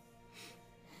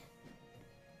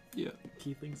 Yeah,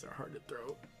 Tieflings are hard to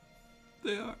throw.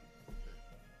 they are.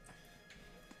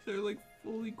 They're like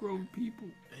fully grown people,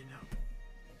 I know.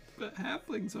 but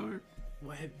halflings aren't.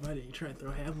 Why didn't you try to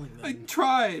throw Hamling I then?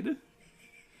 tried.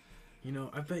 You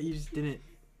know, I bet you just didn't.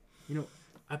 You know,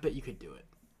 I bet you could do it.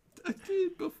 I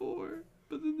did before,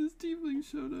 but then this tiefling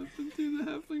showed up and threw the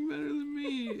halfling better than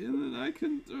me, and then I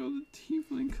couldn't throw the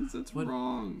tiefling because that's What?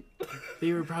 wrong.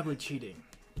 They were probably cheating.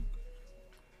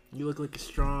 You look like a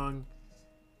strong,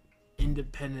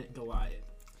 independent Goliath.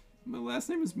 My last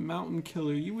name is Mountain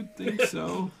Killer. You would think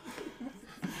so.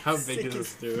 How big is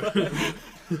this dude?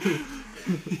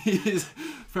 He's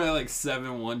probably like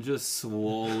 7'1", just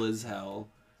swole as hell.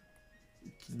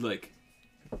 Like,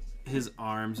 his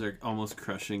arms are almost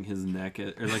crushing his neck,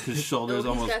 or like his shoulders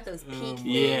Oh, he's almost. got those peak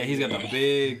Yeah, he's got the things.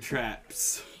 big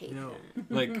traps. Hate You know, them.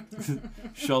 Like,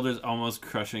 shoulders almost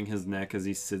crushing his neck as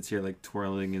he sits here, like,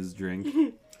 twirling his drink.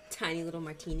 Tiny little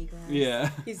martini glass. Yeah.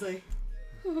 He's like,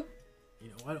 you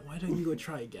know, why don't you go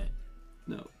try again?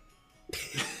 No,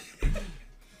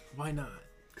 Why not?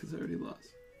 because I already lost.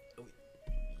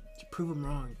 Prove them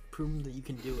wrong. Prove them that you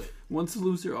can do it. Once a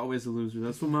loser, always a loser.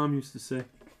 That's what Mom used to say.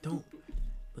 Don't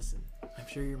listen. I'm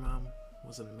sure your mom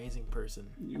was an amazing person.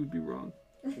 You would be wrong.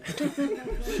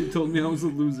 She told me I was a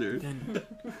loser. Then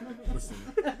listen.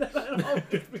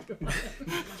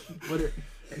 What are?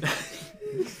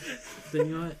 Then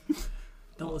you know what?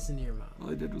 Don't listen to your mom. All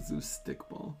I did was do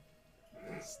stickball.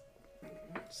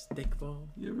 Stickball.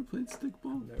 You ever played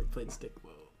stickball? Never played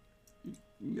stickball.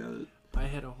 You got it. I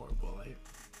had a horrible life.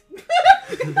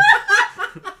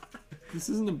 This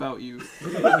isn't about you.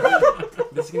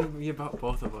 This is gonna be about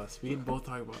both of us. We can both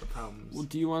talk about the problems. Well,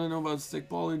 do you want to know about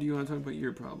stickball or do you want to talk about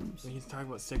your problems? We can talk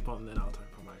about stickball and then I'll talk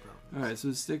about my problems. All right, so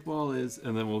stickball is,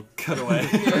 and then we'll cut away.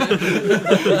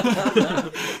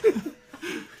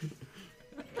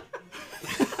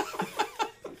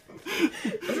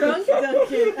 Drunk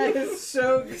Duncan, that is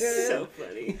so good. So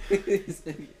funny.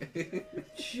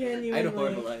 Genuinely. I had a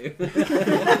horrible life.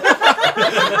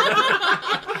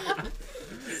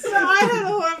 So I had a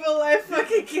horrible life.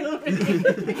 Fucking kill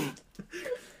me.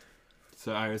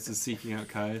 So Iris is seeking out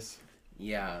Kai's.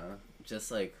 Yeah,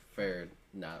 just like for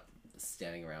not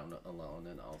standing around alone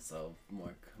and also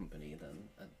more company than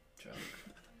a drunk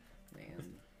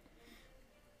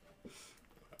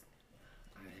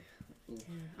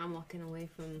I'm walking away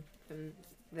from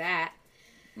that.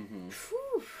 Mm-hmm.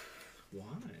 Whew.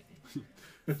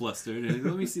 Why? Flustered.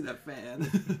 Let me see that fan.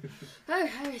 Oh,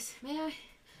 Harris, may I?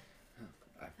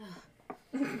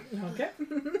 Okay.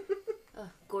 Oh,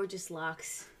 gorgeous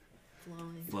locks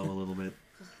flowing. Flow a little bit.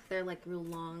 They're like real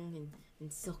long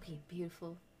and silky and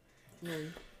beautiful. You know,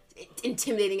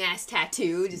 intimidating ass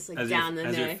tattoo just like down the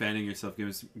as you're neck. fanning yourself,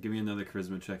 give me another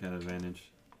charisma check at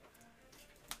advantage.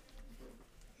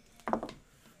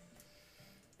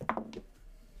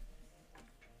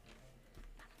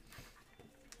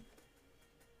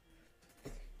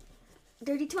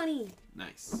 Dirty 20.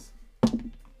 Nice.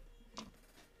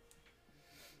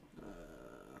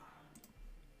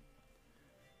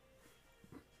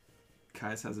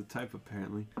 Kais has a type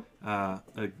apparently.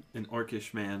 An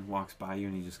orcish man walks by you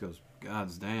and he just goes,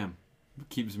 "God's damn!"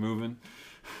 Keeps moving.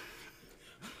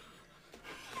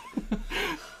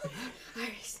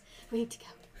 Iris, we need to go.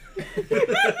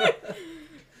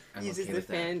 I'm Uses okay the with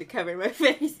fan to cover my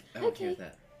face. that. I'm okay with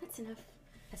that. That's enough.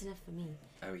 That's enough for me.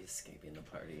 Are we escaping the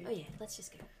party? Oh yeah, let's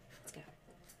just go. Let's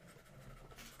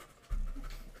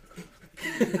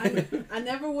go. I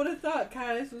never would have thought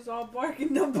Caius was all bark and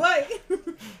no bite. Oh,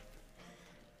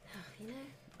 you know.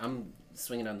 I'm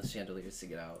swinging on the chandeliers to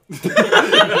get out.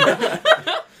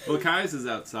 Well, Kais is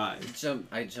outside.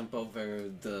 I jump over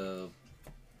the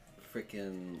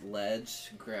freaking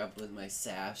ledge, grab with my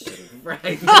sash, and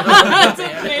right. That's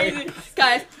amazing.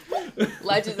 Guys,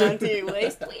 ledges onto your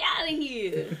waist. We out of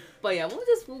here. But yeah,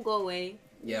 we'll go away.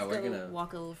 Yeah, we're gonna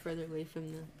walk a little further away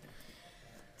from the.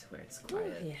 to where it's Oh,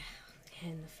 quiet. yeah.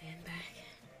 Hand the fan back.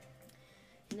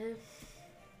 You know,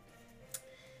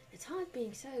 it's hard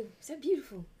being so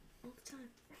beautiful all the time.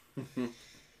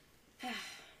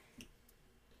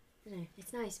 You know,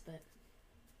 it's nice, but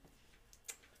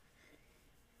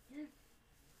yeah,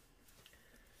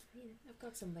 I've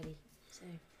got somebody, so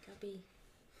can't be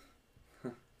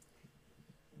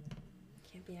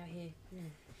out here,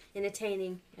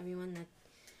 entertaining everyone that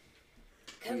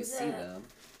Do you comes see them?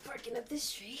 barking up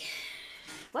this tree.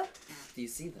 What? Do you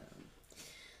see them?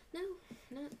 No.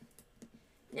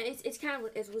 It's kind of,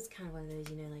 it was kind of one of those,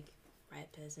 like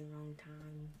right person, wrong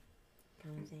time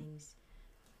kind of things.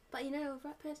 But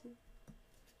right person.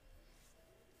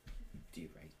 Do you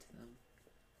write to them?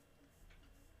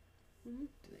 Mm-hmm.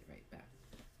 Do they write back?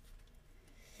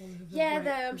 Yeah,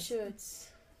 though I'm sure it's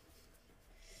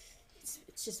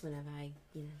just whenever I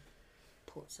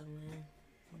port somewhere.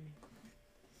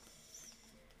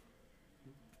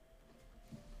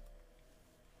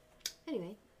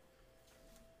 Anyway.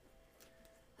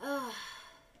 Are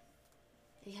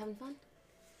you having fun?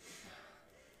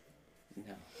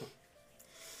 No.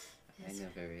 I Yes.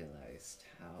 never realized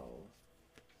how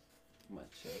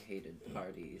much I hated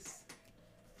parties.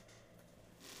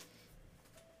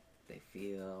 They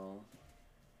feel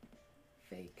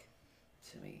fake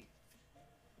to me.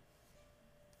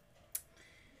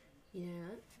 You know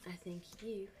what? I think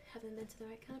you haven't been to the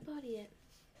right kind of party yet.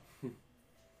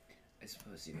 I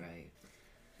suppose you're right.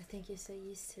 I think you're so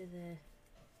used to the,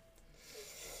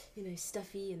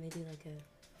 stuffy, and they do like a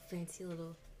fancy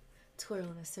little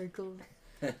twirl in a circle.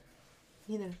 A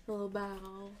little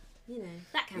bow.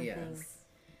 That kind of thing.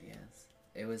 Yes.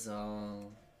 It was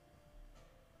all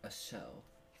a show.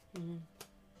 Mm-hmm.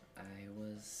 I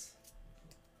was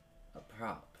a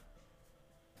prop.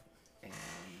 And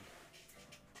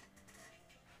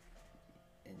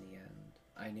in the end,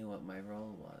 I knew what my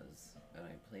role was, and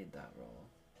I played that role.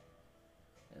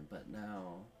 But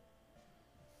now,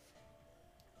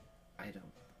 I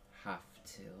don't have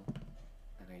to,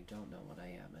 and I don't know what I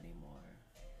am anymore.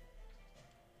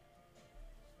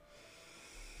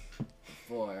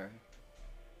 Before,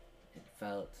 it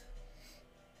felt,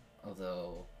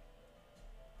 although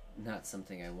not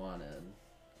something I wanted,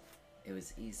 it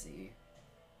was easy.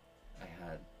 I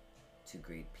had to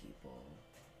greet people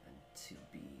and to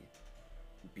be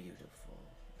beautiful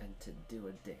and to do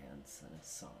a dance and a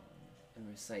song and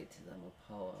recite to them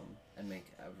a poem and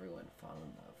make everyone fall in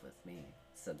love with me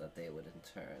so that they would in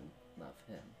turn love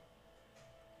him.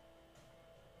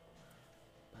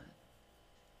 But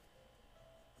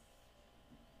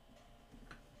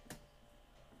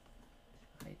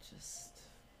I just...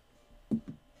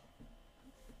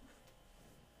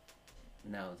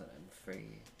 Now that I'm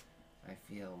free, I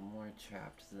feel more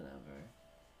trapped than ever.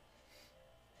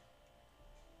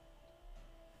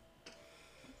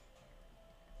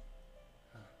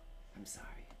 I'm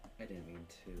sorry. I didn't mean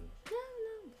to.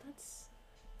 No, that's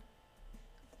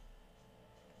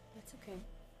okay.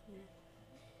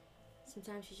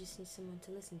 Sometimes you just need someone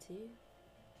to listen to you.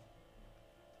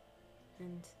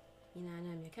 And, I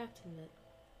know I'm your captain, but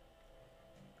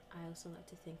I also like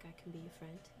to think I can be your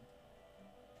friend.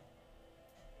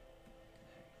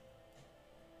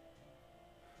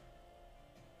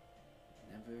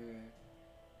 Never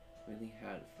really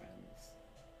had friends.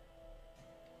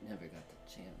 Never got the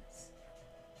chance.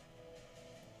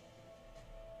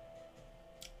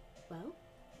 Well,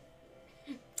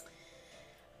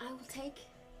 I will take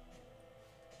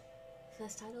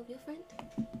first title of your friend.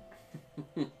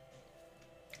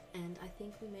 And I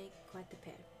think we make quite the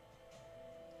pair.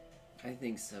 I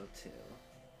think so too.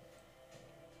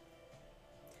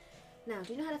 Now,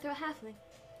 do you know how to throw a halfling?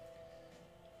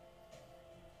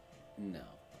 No.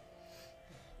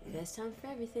 First time for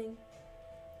everything.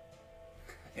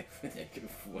 I have a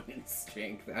 -1 in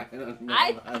strength. I don't know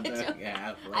I how don't- to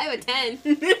have I have a 10.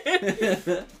 We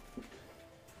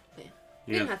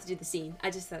You don't guys, have to do the scene. I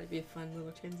just thought it'd be a fun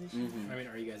little transition. Mhm. I mean,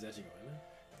 are you guys actually going there?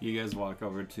 you guys walk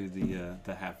over to the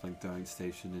halfling throwing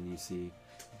station, and you see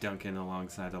Duncan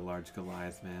alongside a large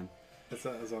Goliath man. That's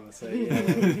what I was on to say.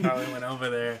 Yeah, probably went over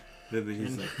there. And then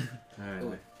he's like, "All Oh,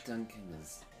 right, Duncan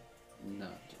is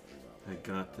not doing well. I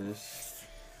got this."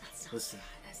 That's not Listen.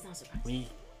 That's not surprising.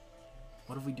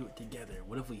 What if we do it together?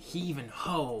 What if we heave and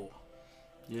hoe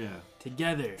Yeah.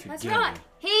 together? That's Together. right.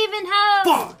 Heave and ho!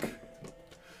 Fuck!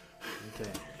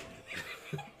 Okay.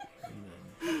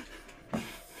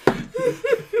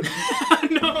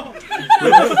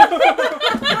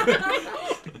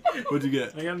 What'd you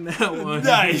get? I got that one.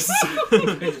 Nice.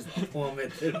 I just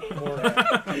plummeted.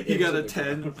 You got a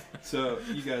 10. So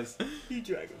you guys.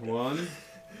 One,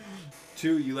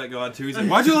 two. You let go on two. He's like,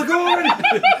 "Why'd you let go on?"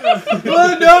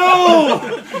 Oh,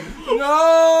 no!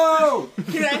 No!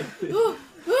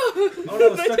 Oh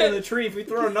no, it's stuck in the tree. If we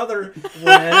throw another one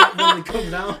at it, then it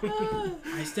comes down.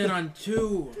 I stood on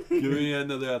 2. Give me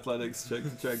another athletics check to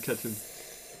try and catch him.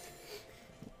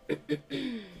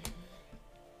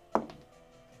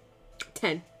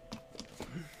 10.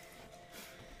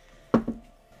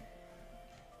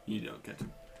 You don't catch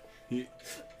him. He,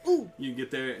 Ooh. you get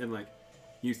there and like,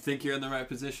 you think you're in the right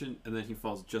position, and then he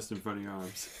falls just in front of your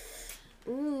arms.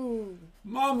 Ooh.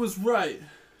 Mom was right.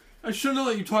 I shouldn't have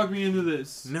let you talk me into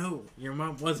this. No, your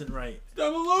mom wasn't right.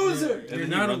 I'm a loser. And You're then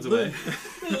not he runs a away.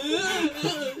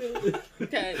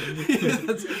 Okay.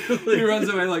 He runs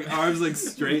away like arms like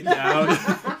straight down.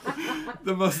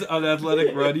 The most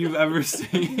unathletic run you've ever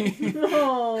seen.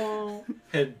 Oh.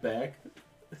 Head back.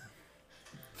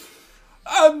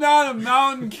 I'm not a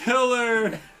mountain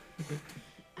killer.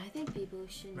 I think people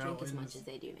shouldn't drink as much Mountains as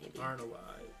they do, maybe. Aren't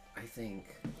alive. I think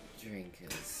drink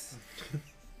is.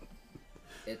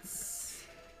 It's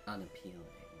unappealing.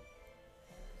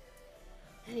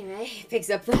 Anyway, he picks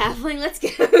up the halfling. Let's go.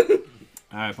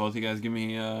 All right, both you guys give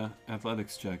me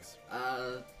athletics checks.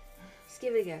 Just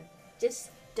give it a go.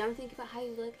 Just don't think about how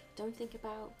you look. Don't think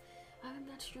about, I'm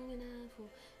not strong enough.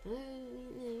 Or,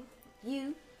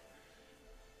 you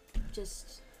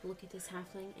just look at this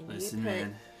halfling and Listen,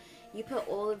 man. you put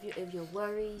all of your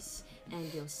worries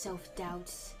and your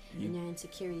self-doubts and your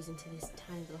insecurities into this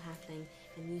tiny little halfling,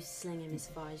 and you sling him as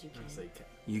far as you can. It's like,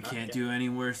 You can't Okay. do any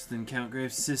worse than Count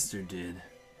Graves' sister did.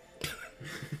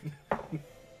 I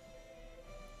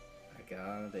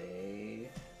got a.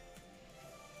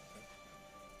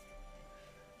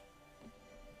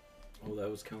 Oh, that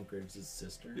was Count Graves'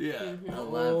 sister. Yeah. Mhm.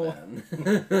 11. you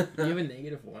have a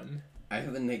 -1. I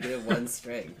have a -1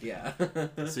 strength, yeah.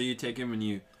 So you take him and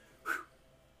you.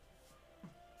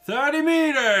 30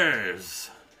 meters!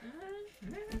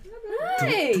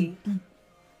 Hey!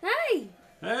 Hey!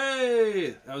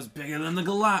 Hey! That was bigger than the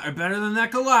Goliath, or better than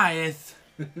that Goliath.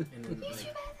 And then You like, should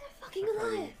have that fucking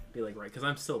Goliath. be like, right, because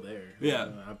I'm still there. Yeah.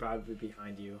 I'll probably be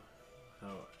behind you.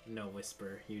 Oh, no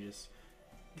whisper. You just,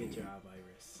 good job,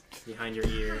 Iris. Behind your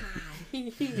ear.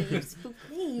 You spooked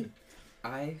me.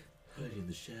 I. Hide in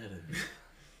the shadow.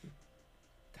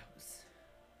 That was.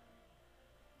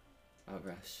 A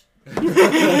rush.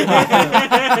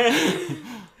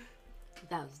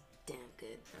 That was damn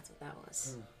good. That's what that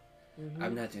was. Mhm.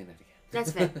 I'm not doing that again.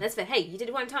 That's fair. That's fair. Hey, you did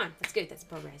it one time. That's good. That's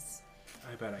progress.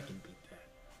 I bet I can beat that.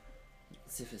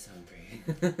 Sif is hungry.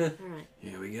 All right.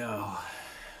 Here we go.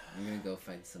 I'm gonna go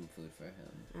find some food for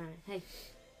him. All right. Hey.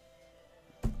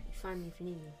 You find me if you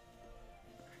need me.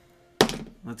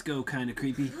 Let's go, kind of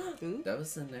creepy. That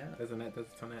was a nap. That's on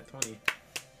that 20.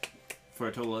 For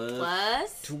a total of.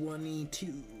 Plus. 22.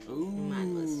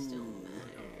 Mine was still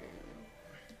better.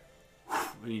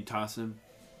 When you toss him.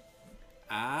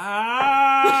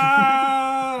 Ah!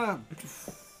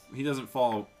 He doesn't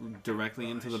fall directly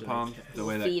into the palm the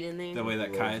way Feet in there.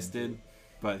 that Caius did,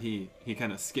 but he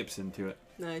kind of skips into it.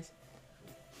 Nice.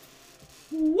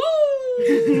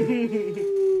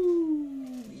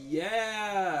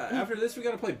 Yeah! after this, we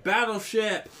gotta play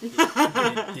Battleship.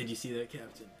 Did you see that,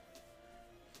 Captain?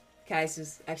 Kais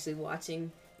is actually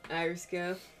watching Iris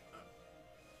go.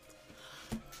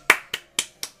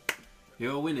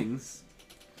 Your winnings.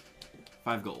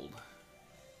 5 gold.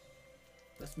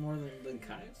 That's more than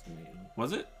Kai's made.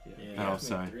 Was it? Yeah. Oh, Kai's made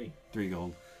sorry. 3. 3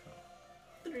 gold.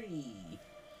 3.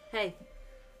 Hey.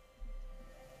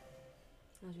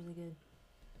 That was really good.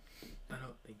 I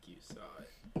don't think you saw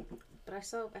it. But I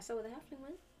saw what the halfling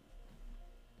went.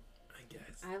 I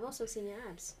guess. I've also seen your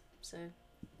abs, so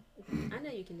I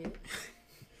know you can do it.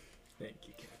 Thank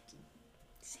you, Captain.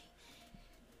 See,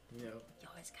 You know, you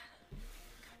always gotta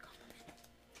compliment.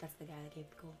 That's the guy that gave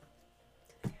the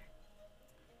gold.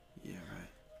 Yeah, right.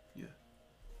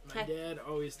 my Hey. dad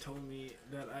always told me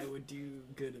that I would do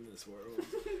good in this world.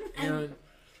 And,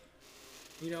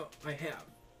 you know, I have.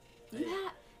 You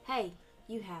have. Hey,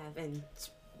 you have, and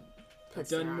puts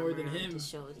done their more arm than around him. his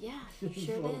shoulder. Yeah, you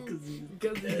sure Well, did.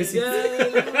 'cause Because he's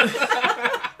good.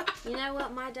 You know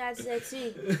what my dad said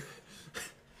too.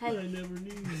 Hey, never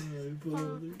knew my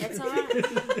brother. it's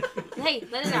alright. Hey,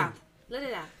 let it out. Let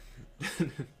it out.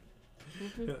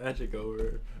 He'll edge it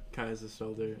over Kai's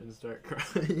shoulder and start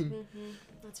crying.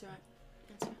 That's right.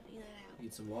 That's right. You let it out.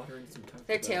 Need some water and some Taco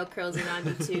Their Bell. tail curls in on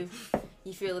you too.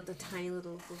 You feel like the tiny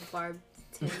little barbed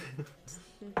tail.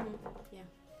 Yeah.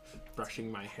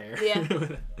 Brushing my hair. Yeah.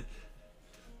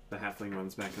 The halfling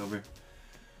runs back over.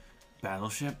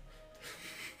 Battleship?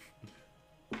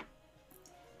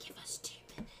 Give us 2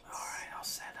 minutes. Alright, I'll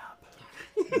set up.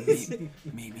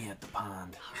 meet me at the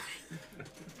pond.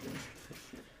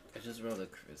 I just rolled a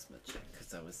charisma check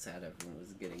because I was sad everyone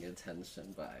was getting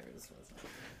attention, but Iris wasn't.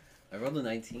 I rolled a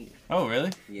 19. Oh,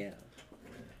 really? Yeah.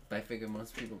 But I figure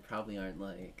most people probably aren't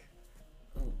like,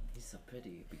 oh, he's so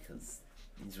pretty because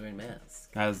he's wearing a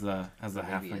mask. As the Maybe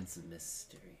halfling it's a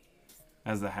mystery.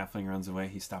 as the halfling runs away,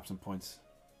 he stops and points.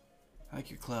 I like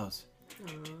your clothes.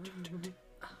 Nice,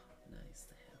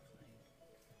 the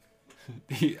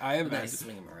halfling. I And I imagine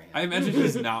swing him around. I imagine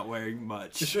he's not wearing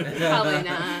much. Probably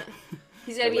not.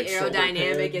 He's gotta be Like shoulder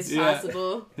aerodynamic pads. as Yeah.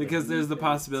 possible. Because there's the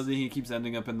possibility he keeps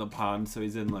ending up in the pond, so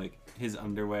he's in like his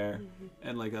underwear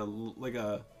and like a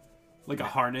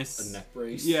harness. A neck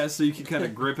brace. Yeah, so you can kind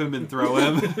of grip him and throw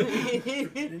him.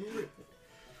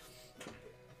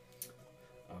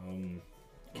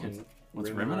 Can What's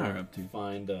Riminar up to?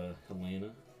 Find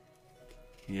Helena.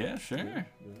 Yeah, sure.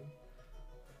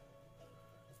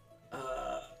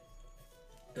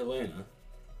 Helena,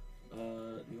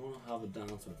 you want to have a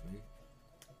dance with me?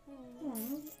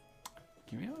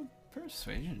 Give me a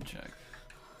persuasion check. If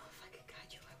I could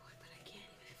guide you, I would, but I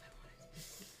can't even if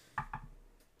I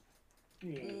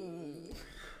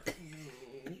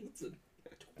wanted. It's a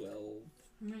 12.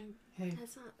 Hey,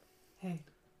 That's not. hey.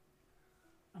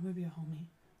 I'm gonna be a homie.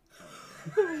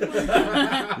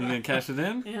 You gonna cash it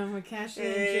in? Yeah, I'm gonna cash it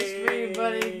in just for you,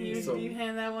 buddy. You, So- you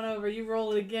hand that one over. You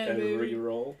roll it again, And baby.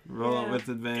 re-roll. Roll Yeah. it with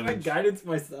Can I advantage. guidance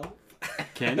myself?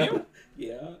 Can you?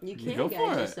 Yeah. You You can go guide for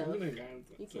it. I'm yourself. gonna guidance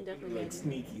You can myself. definitely like guide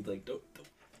sneaky, like don't.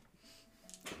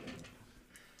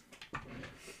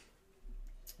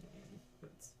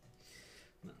 That's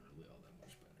not really all that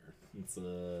much better. It's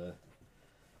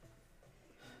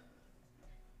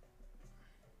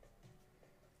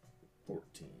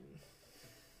 14.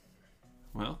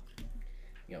 Well,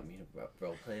 You want me to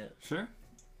role play it? sure.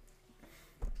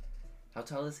 How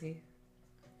tall is he?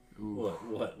 Ooh.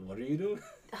 What are you doing?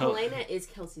 Helena is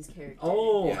Kelsey's character.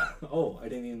 Oh, Yeah. oh, I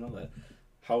didn't even know that.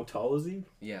 How tall is he?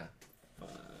 Yeah.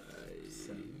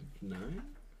 5'9"?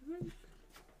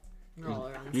 We're all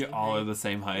around the You same all height. are the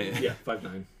same height. Yeah,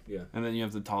 5'9". Yeah. And then you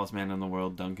have the tallest man in the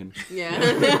world, Duncan. Yeah.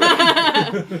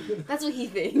 That's what he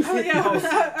thinks. Oh yeah, Tallest-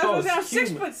 I was now tallest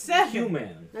 6'7".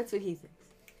 Human. That's what he thinks.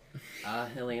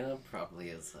 Helena probably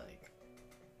is like,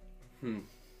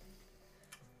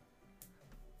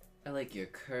 I like your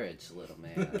courage, little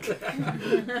man.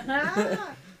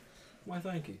 Why,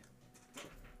 thank you.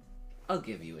 I'll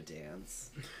give you a dance.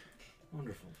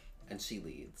 Wonderful. And she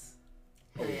leads.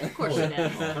 Oh, yeah, of course she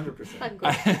does. 100%. Of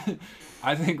course.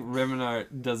 I think Riminar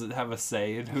doesn't have a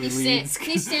say in who He leads.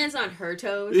 stands on her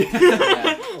toes.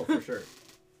 Yeah. Oh, for sure.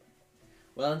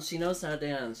 Well, and she knows how to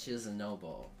dance. She is a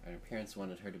noble. And her parents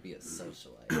wanted her to be a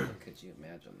socialite. Could you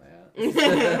imagine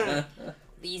that?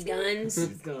 These guns.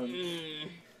 He's gonna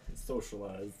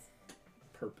socialize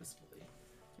purposefully.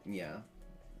 Yeah.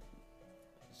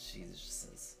 She just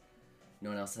says, no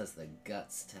one else has the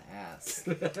guts to ask.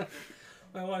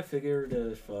 Well, I figured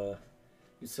if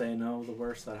you say no, the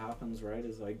worst that happens, right,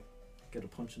 is I get a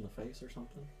punch in the face or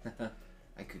something.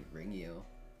 I could ring you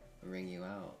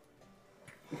out.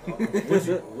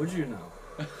 Would you know?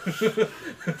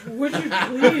 Would you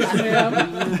please,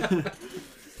 ma'am?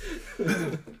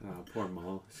 Oh, poor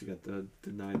Maul. She got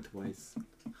denied twice.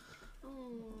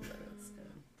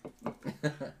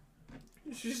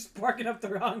 She's just barking up the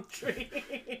wrong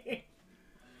tree.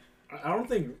 I don't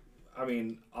think. I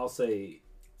mean, I'll say,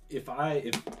 if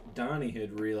Donnie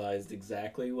had realized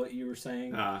exactly what you were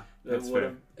saying, that that's would fair.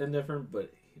 have been different.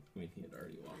 But he had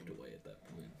already walked away at that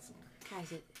point. So.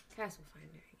 Kaz will find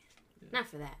her again. Not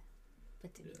for that,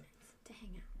 but to be Yeah. nice, to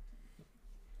hang out.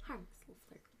 Harmless little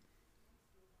flirt.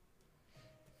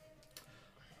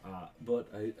 But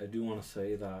I do want to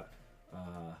say that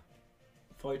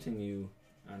fighting you,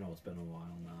 I know it's been a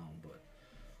while now, but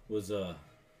was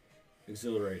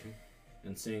exhilarating,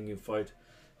 and seeing you fight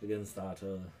against that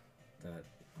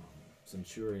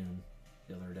Centurion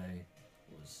the other day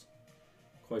was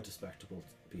quite a spectacle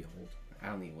to behold. I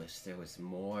only wish there was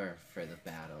more for the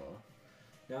battle.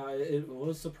 Yeah, it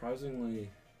was surprisingly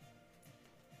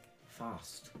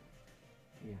fast.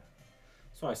 Yeah,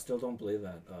 so I still don't believe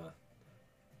that that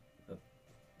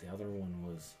the other one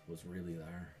was really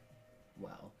there.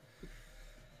 Well,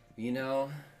 you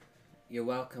know, you're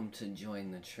welcome to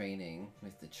join the training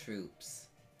with the troops.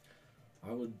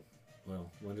 I would.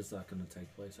 Well, when is that going to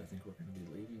take place? I think we're going to be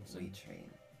leaving We soon. train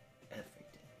every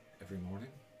day, Every morning?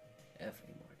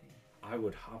 every morning. I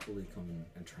would happily come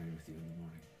and train with you in the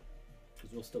morning.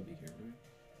 Because we'll still be here, right?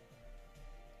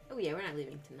 Oh yeah, we're not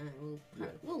leaving tonight.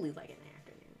 We'll leave like in the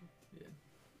afternoon.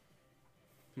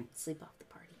 Yeah. Sleep off the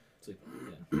party. Sleep,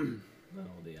 yeah. Let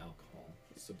all the alcohol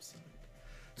subside.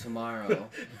 Tomorrow,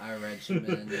 our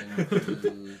regimen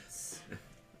includes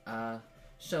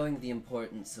showing the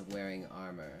importance of wearing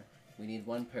armor. We need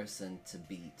one person to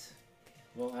beat.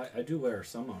 Well, I do wear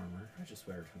some armor. I just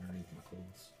wear it underneath my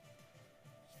clothes.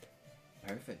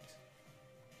 Perfect.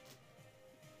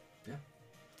 Yeah.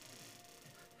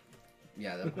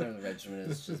 Yeah, that part of the regiment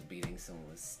is just beating someone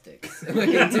with sticks. Like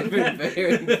different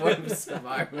varying forms of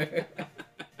armor.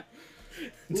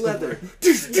 Leather.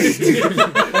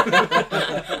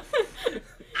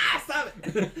 Stop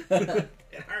it!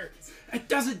 It hurts. It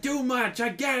doesn't do much. I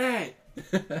get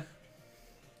it.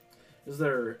 Is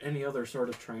there any other sort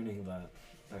of training that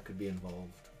could be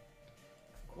involved?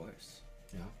 Of course.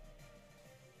 Yeah.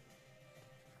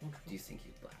 Do you think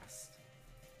you'd last?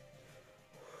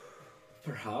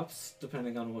 Perhaps,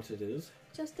 depending on what it is.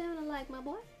 Just down to like my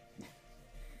boy.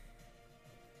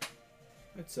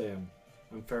 I'd say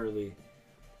I'm fairly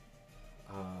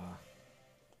I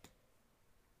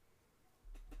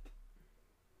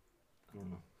don't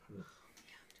know.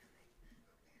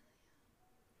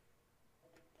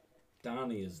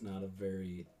 Donnie is not a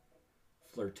very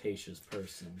flirtatious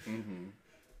person, Mm-hmm.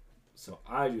 so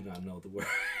I do not know the word.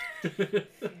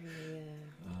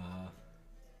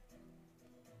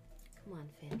 Come on,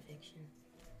 fan fiction.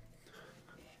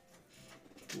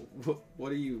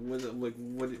 What are you? What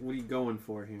are you going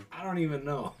for here? I don't even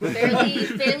know.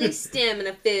 Fairly stem and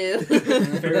a fib.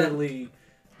 Fairly,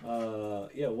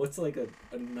 yeah. What's like a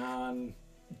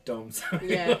non-dumb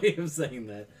Yeah. way of saying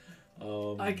that?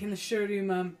 I can assure you,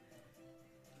 ma'am,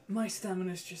 my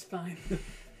stamina's just fine.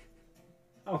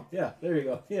 Oh yeah, there you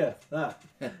go. Yeah, that.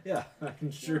 Yeah, I can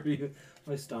assure you,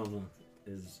 my stamina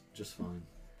is just fine.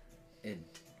 It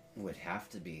would have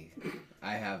to be.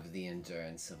 I have the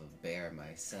endurance of a bear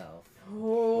myself.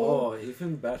 Oh,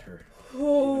 even better.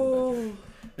 Oh.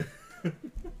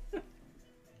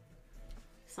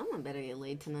 Someone better get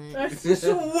laid tonight. I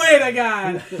swear to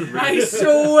God. I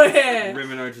swear.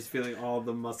 Women are just feeling all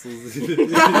the muscles.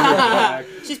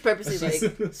 She's purposely like,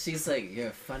 She's like, you're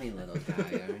a funny little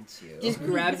guy, aren't you? just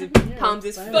grabs it, palms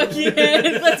his fine. fucking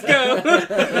head. Let's go.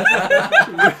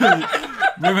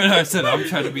 Women are said, I'm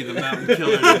trying to be the mountain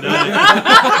killer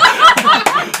tonight.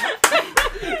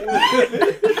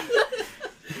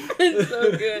 It's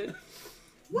so good.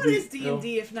 What is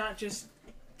D&D if not just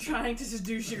trying to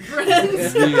seduce your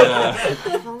friends?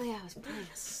 If only I was playing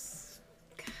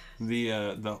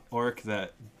The orc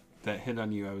that hit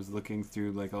on you, I was looking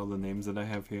through like all the names that I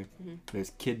have here. Mhm.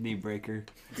 There's Kidney Breaker.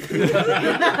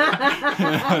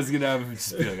 I was gonna have him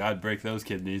just be like, I'd break those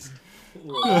kidneys.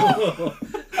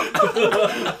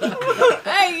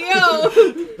 Hey, yo!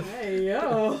 Hey,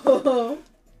 yo.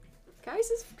 Guys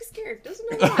is scared. Doesn't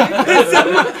know why.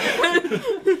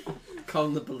 Call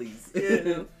the police.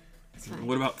 It's fine.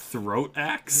 What about Throat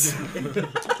Axe?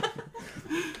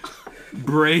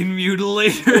 Brain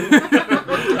Mutilator?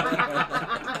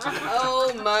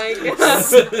 Oh my god.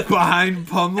 Spine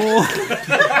Pummel? These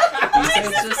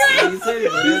are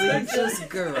literally just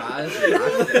garage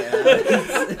rock bands.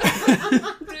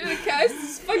 Dude, guys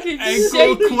is fucking Ankle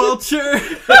shaking. Quelcher?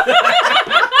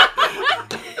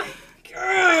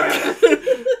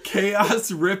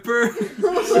 Chaos Ripper.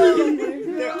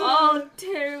 They're all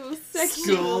terrible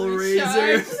sexual Skull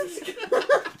Razor.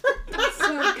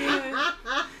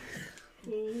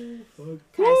 So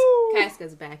good. Cass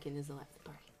goes back and is the life of the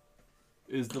party.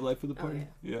 Is the life of the Oh, party.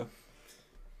 Yeah.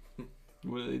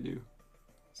 What do they do?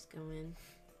 Just go in.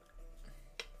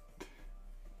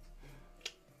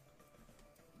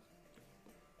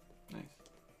 Nice.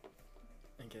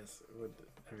 I guess would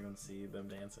everyone see them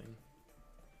dancing?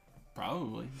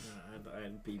 Probably.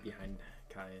 I'd be behind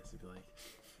Caius and be like,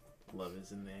 "Love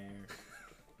is in there."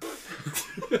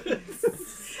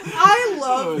 I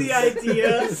love the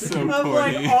idea So of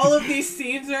corny. like all of these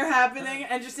scenes are happening,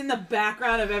 and just in the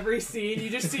background of every scene, you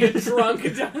just see a drunk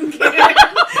Duncan.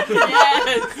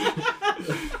 Yes!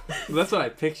 That's what I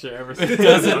picture ever It since.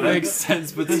 doesn't make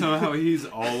sense, but somehow he's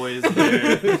always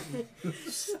there.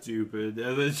 Stupid.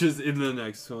 And then just in the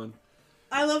next one.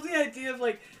 I love the idea of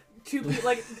like two people,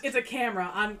 like it's a camera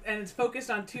on, and it's focused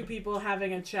on two people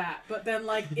having a chat, but then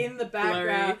like in the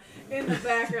background,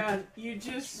 you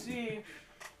just see.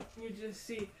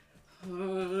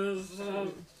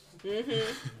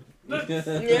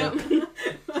 Yep.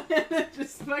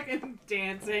 Just fucking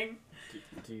dancing.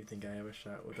 Do you think I have a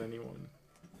shot with anyone?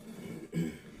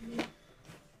 You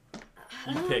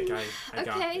pick. I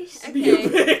got Okay, this. You okay,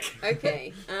 pick.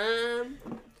 okay. Anyone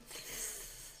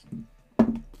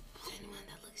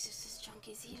that looks just as drunk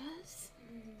as he does?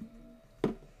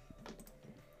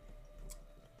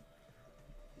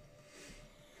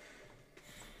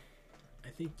 I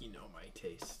think you know my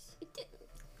tastes.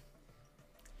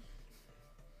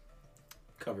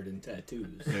 Covered in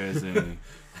tattoos. There's a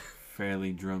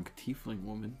fairly drunk tiefling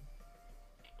woman.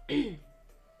 See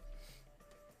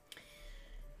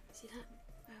that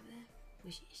over there?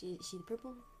 Was she the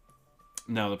purple?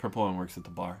 No, the purple one works at the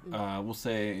bar. We'll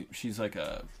say she's like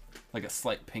a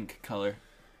slight pink color.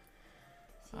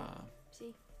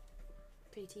 See?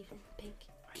 Pretty tiefling, pink.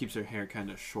 Keeps her hair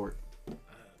kind of short.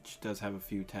 She does have a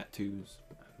few tattoos.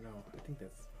 No, I think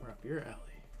that's more up your alley.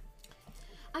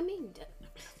 I mean,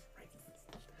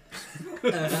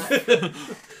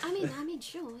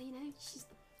 sure, you know, she's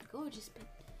gorgeous, but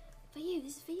for you,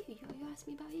 this is for you. You asked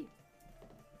me about you.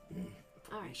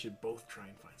 All We right, should both try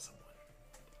and find someone.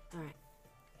 all right.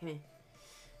 Come here.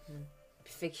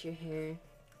 Fix your hair.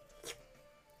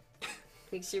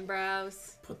 Fix your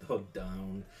brows. Put the hood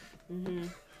down. Mm-hmm.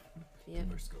 Yep.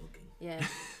 We're skulking. Yeah.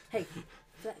 Hey,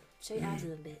 show your eyes a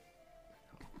little bit.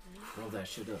 Roll that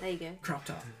shit up. There you go. Crop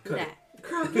top. Do Cut that. it.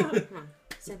 Crop top. Come on.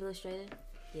 Step illustrator.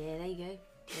 Yeah, there you go.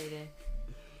 There you go.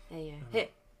 There you go.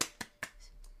 Hit.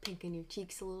 Pinken your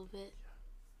cheeks a little bit.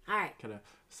 All right. Kind of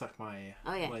suck my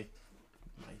Oh, yeah. my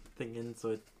thing in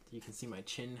so you can see my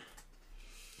chin.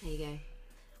 There you go.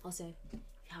 Also, you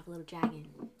have a little dragon.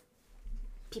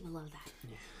 People love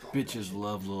that. Bitches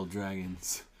love little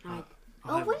dragons. All right.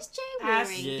 I'll Oh, have- what is Jay Ask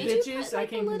wearing? Yeah. Did you bitches, put I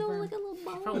like a can little, confirm. like a little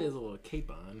bow? Probably has a little cape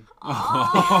on.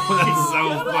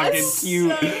 Oh, that's so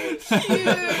fucking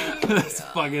cute. That's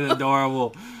fucking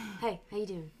adorable. Hey, how you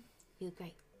doing? You look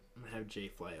great. I'm gonna have Jay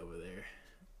fly over there.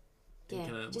 Yeah,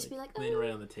 Kinda, just be like, laying oh,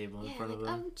 right on the table in yeah, front of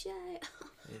like, them. oh, Jay.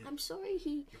 Yeah. I'm sorry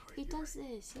he does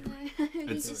this, you know. he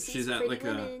It's, just she's sees at pretty like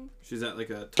women. she's at like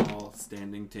a tall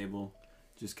standing table,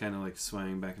 just kind of like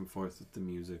swaying back and forth with the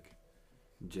music.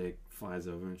 Jake flies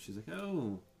over and she's like,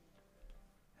 "Oh,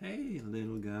 hey,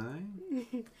 little guy,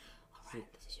 Alright,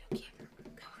 this is your cue.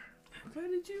 where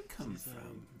did you come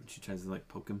from?" And she tries to like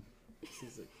poke him.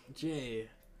 She's like, Jay,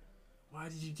 why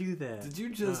did you do that? Did you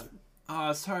just?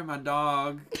 Oh, sorry, my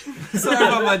dog. Sorry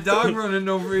about my dog running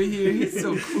over here. He's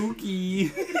so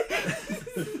kooky.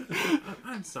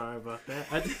 I'm sorry about that.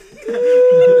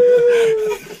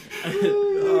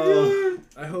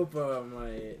 I hope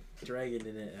my dragon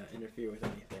didn't interfere with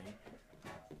anything.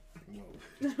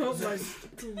 Whoa. Oh my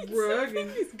dragon.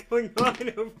 What's going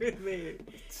on over there?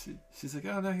 She's like,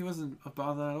 "Oh no, he wasn't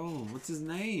about that at all. What's his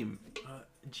name?"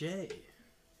 Jay.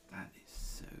 That is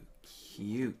so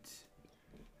cute.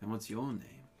 And what's your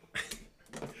name?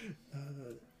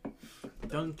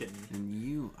 Duncan. And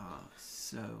you are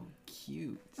so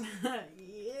cute.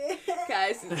 Yeah.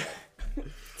 Guys,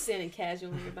 standing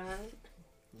casual nearby.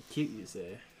 Cute, you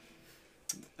say?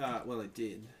 Well, I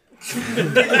did.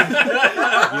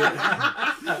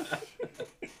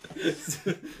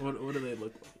 What do they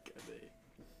look like?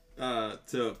 Are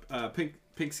they?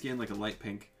 Pink skin, like a light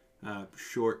pink.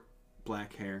 Short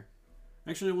black hair.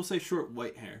 Actually, we'll say short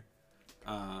white hair.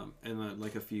 And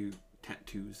like a few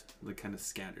tattoos, like kind of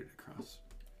scattered across.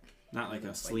 Not like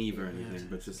a sleeve or anything,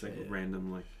 but just like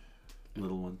random, like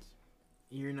little ones.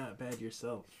 You're not bad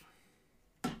yourself.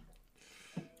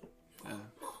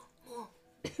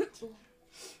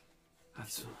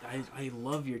 I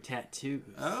love your tattoos.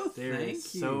 Oh, They're thank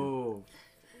so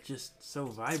just so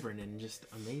vibrant and just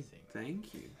amazing.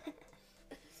 Thank you.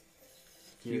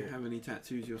 Do you have any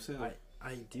tattoos yourself?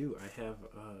 I do. I have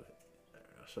I'll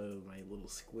show you my little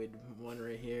squid one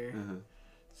right here. Uh-huh.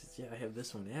 Yeah, I have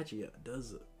this one. It actually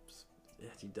does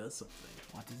something.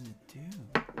 What does it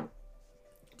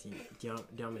do? Do you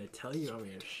want me to tell you or want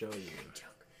me to show you?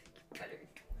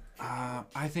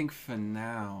 I think for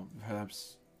now,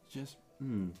 perhaps just.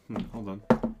 Hold on.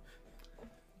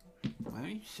 Why don't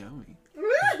you show me?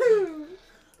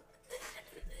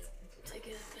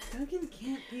 Duncan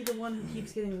can't be the one who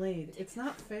keeps getting laid. It's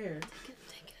not fair.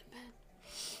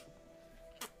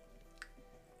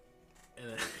 And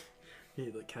then he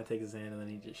like, kind of takes his hand and then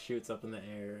he just shoots up in the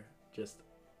air, just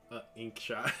ink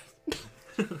shot.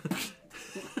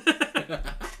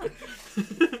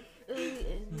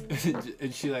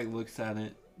 And she like looks at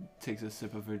it, takes a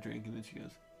sip of her drink, and then she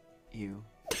goes, "Ew."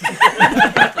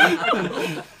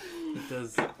 It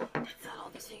does. That's not all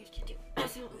these fingers can do. That's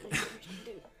not all these fingers can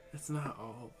do. That's not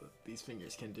all that these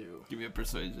fingers can do. Give me a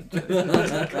persuasion check.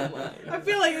 Come on. I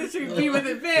feel like this should be with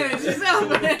advantage. He's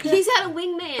out. He's had a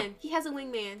wingman. He has a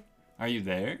wingman. Are you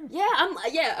there? Yeah,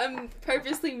 I'm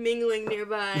purposely mingling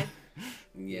nearby.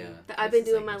 Yeah. But I've been it's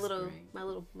doing like my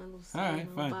little All singing right,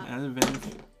 fine. robot. At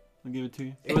advantage, I'll give it to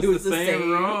you. It was, It was the the same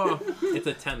same. roll. It's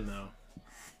a 10 though.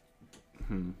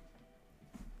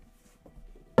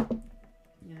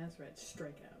 Yeah, that's right.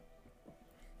 Strike out.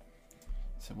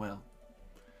 So well,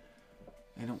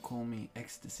 they don't call me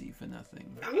ecstasy for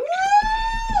nothing.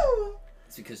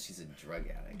 It's because she's a drug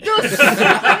addict.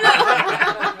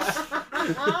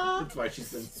 That's why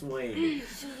she's been swaying.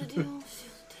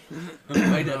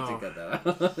 Might have to cut that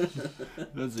out.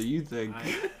 That's what you think.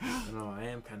 I know. I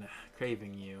am kind of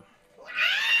craving you.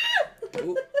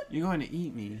 You're going to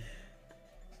eat me.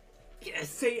 Yes,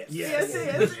 say it. Yes.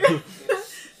 Yes.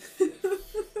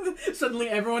 Suddenly,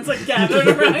 everyone's like gathered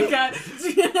around God.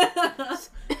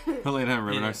 Helena and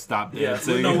Revenar stopped Yeah,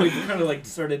 dancing. no, we kind of like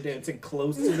started dancing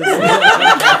close to the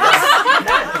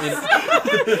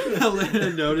Helena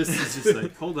notices, just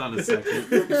like, hold on a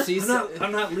second. She's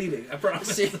I'm not leading, I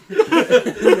promise. I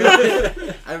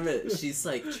admit, she's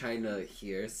like trying to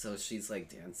hear, so she's like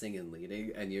dancing and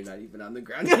leading, and you're not even on the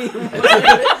ground anymore.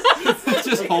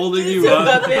 Just holding you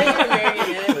up.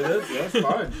 That's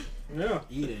fine. Yeah.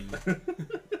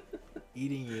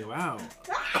 Eating you out.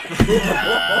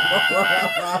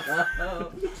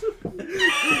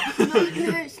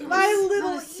 My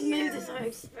little Not as smooth as I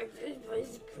expected.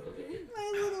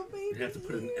 My little baby. You have to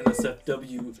put an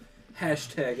NSFW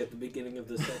hashtag at the beginning of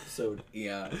this episode.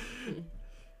 Yeah.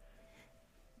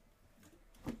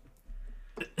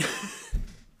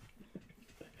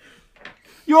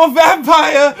 You're a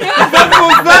vampire! You're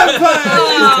vampire!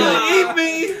 He's gonna eat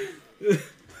me!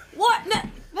 What?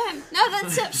 No,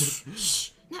 that's it. Shh.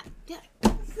 No, yeah.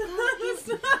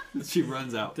 She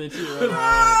runs out. Did you run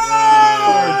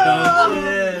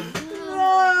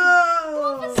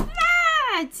What was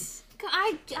that?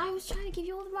 I was trying to give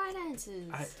you all the right answers.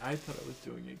 I thought I was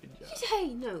doing a good job. Hey,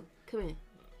 no, come here.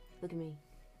 Look at me. You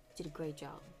did a great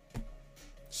job.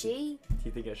 She? Do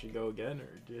you think I should go again or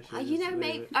should I You just never leave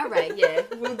made. it? Alright, yeah.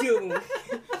 We'll do it.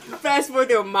 Fast forward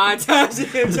through a montage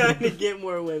of him trying to get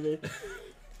more women.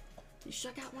 You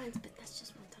struck out once, but that's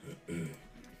just one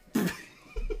time.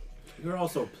 You're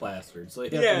also plastered, so you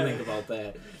have Yeah. to think about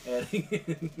that. Adding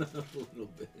in a little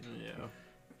bit. Yeah.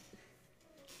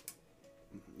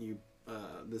 You,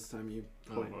 this time you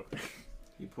Oh, point, okay.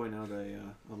 you point out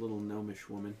a little gnomish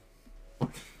woman.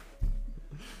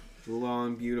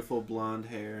 Long, beautiful blonde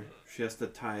hair. She has to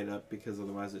tie it up because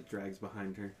otherwise it drags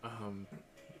behind her.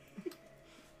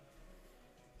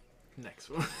 Next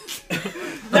one.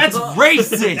 That's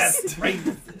racist! That's right.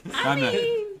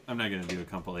 I'm not gonna do a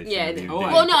compilation. Yeah, of you Oh,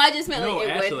 dating. well, no, I just meant No, like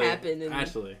it actually, would happen. And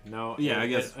Actually, no. Yeah, I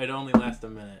guess- It only lasts a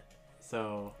minute.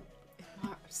 So.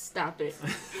 Stop it.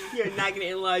 You're not gonna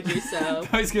enlarge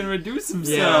yourself. Now he's gonna reduce Yeah,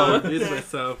 himself. it's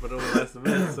myself, but it only lasts a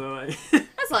minute, so I.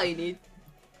 That's all you need.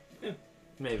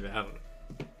 Maybe, I don't know.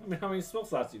 I mean, how many spell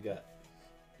slots you got?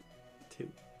 2.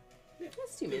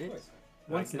 That's 2 minutes.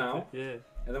 Once I can- now, Yeah.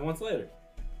 and then once later.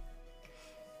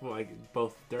 Well, I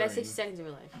both during. That's 60 seconds of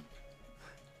your life.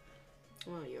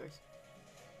 Well, yours.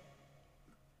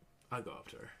 I'll go up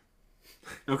to her.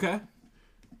 Okay.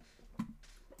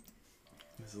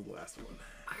 This is the last one.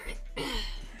 Alright.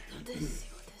 This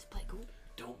play cool.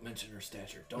 Don't mention her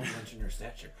stature. Don't mention her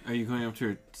stature. Are you going up to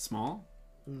her small?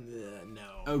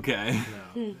 No. Okay.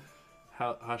 No.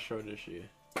 How short is she?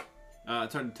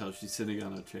 It's hard to tell. She's sitting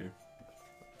on a chair.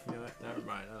 You know what? Never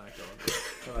mind. I'm not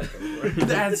going for it.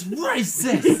 That's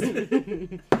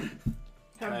racist!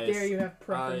 How Guys, dare you have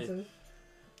preferences?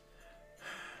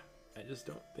 I just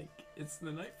don't think it's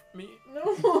the night for me.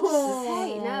 No.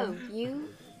 Hey, no, you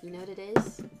know what it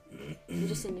is? You're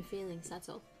just in your feelings, that's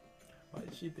all. Why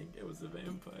did she think it was a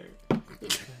vampire?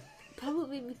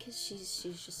 Probably because she's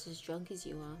just as drunk as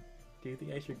you are. Do you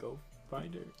think I should go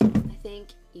find her? I think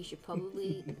you should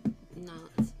probably not.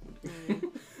 No.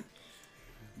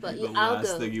 But The I'll last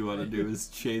go. thing you want to do is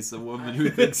chase a woman who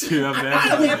thinks you're a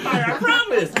vampire. I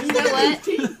promise. You know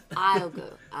what? I'll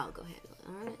go handle it.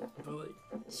 All right. But like,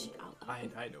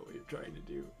 I know what you're trying to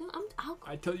do. No, I'll go.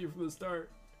 I told you from the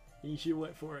start. You should have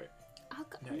went for it. I'll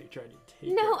go. Now you're trying to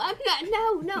take No, her. I'm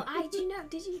not. No. I do know.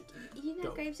 Did you know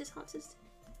Don't. Graves' hot sister?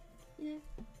 You know.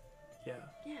 Yeah.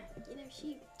 Yeah. You know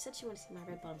she said she wanted to see my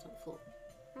red bottoms on the floor.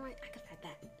 I'm like, I could have had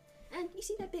that. And you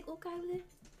see that big old guy over there?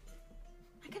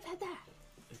 I could have had that.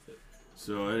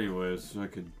 So, anyways, I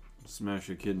could smash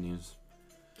your kidneys.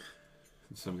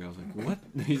 And some guy was like, "What?"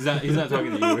 He's not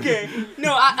talking to you. Okay.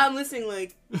 No, I'm listening.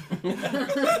 Like.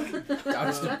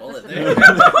 Dodged a bullet there.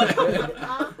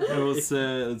 I will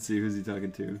say, let's see, who's he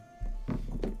talking to?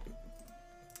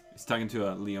 He's talking to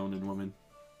a Leonin woman.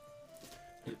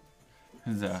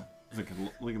 Who's like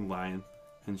a looking lion,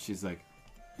 and she's like,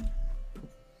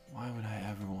 "Why would I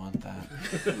ever want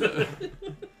that?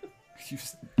 You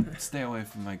stay away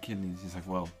from my kidneys." He's like,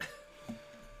 "Well,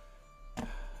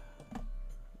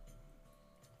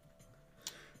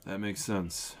 that makes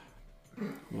sense.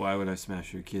 Why would I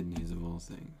smash your kidneys of all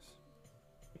things?"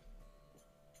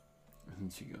 And then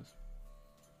she goes,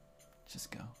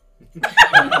 "Just go."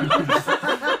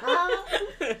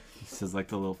 He says like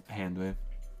the little hand wave.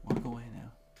 "Walk away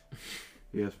now."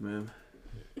 "Yes, ma'am."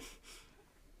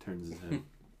 Turns his head.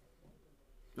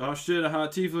 "Oh shit, a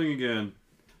hot tiefling again."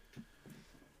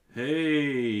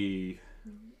 "Hey."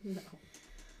 No.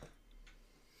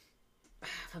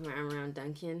 Put my arm around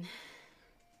Duncan.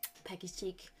 Peck his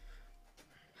cheek.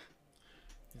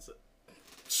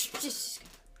 Just.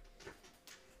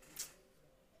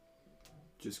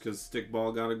 Just because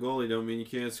Stickball got a goalie don't mean you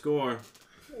can't score.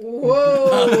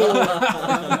 Whoa!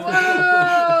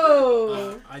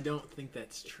 Whoa! I don't think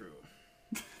that's true.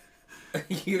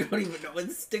 You don't even know what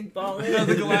stickball No,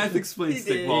 the is. Goliath explains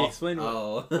Hey, Stickball. explain what.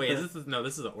 Oh. Wait, this is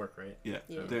an orc, right? Yeah,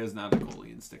 Yeah. there's not a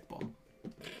goalie in Stickball.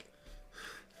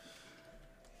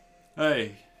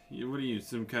 Hey, what are you,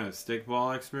 some kind of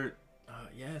Stickball expert?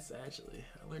 Yes, actually,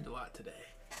 I learned a lot today.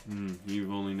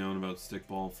 You've only known about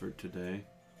Stickball for today.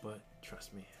 But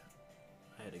trust me,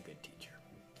 I had a good teacher.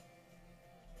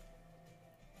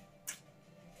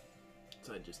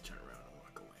 So I just turn around and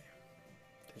walk away.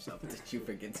 There's nothing. Did you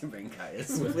forget to bring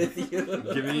Caius with you?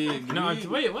 Give me. No,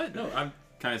 wait, what? No, I'm.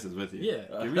 Caius is with you.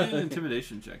 Yeah. Give me an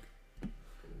intimidation check.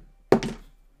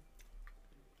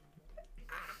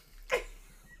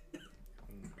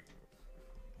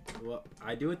 Well,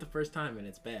 I do it the first time and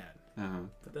it's bad. Uh-huh.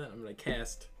 But then I'm gonna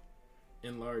cast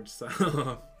enlarge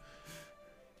self.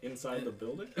 Inside the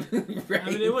building? Right. I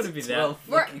mean, it wouldn't be that. 12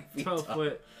 fucking feet 12 tall.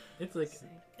 foot. It's like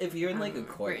If you're in like a We're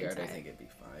courtyard, I inside. think it'd be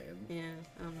fine. Yeah.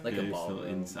 I don't know. Like Yeah, a you're still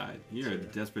ballroom. inside. You're Sure.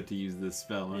 desperate to use this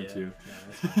spell, aren't yeah, you? Yeah,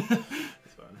 that's fine.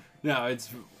 That's fine. No, it's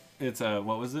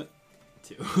what was it?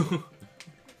 2.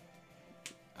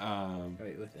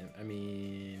 Wait, with him. I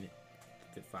mean,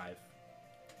 5.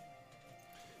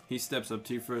 He steps up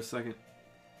to you for a second,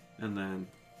 and then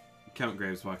Count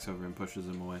Graves walks over and pushes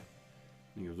him away.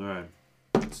 He goes, "All right,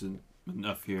 it's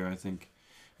enough here, I think.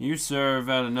 You, sir, have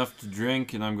had enough to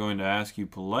drink, and I'm going to ask you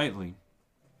politely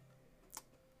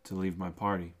to leave my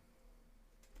party."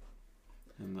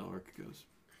 And the orc goes,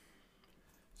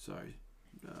 sorry,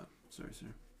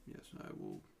 sir. Yes, I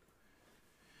will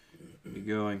be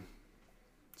going.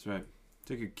 That's right.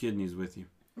 Take your kidneys with you."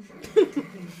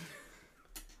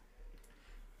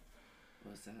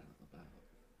 What's that all about?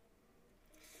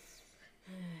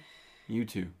 You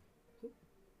two.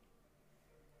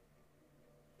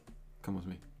 Come with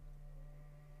me.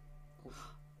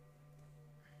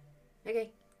 Okay.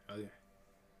 Okay.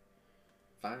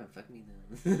 Fine, fuck me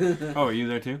then. Oh, are you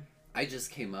there too? I just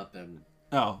came up and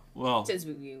Oh, well, Says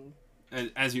you.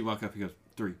 as you walk up, he goes,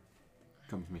 3.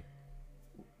 Come with me.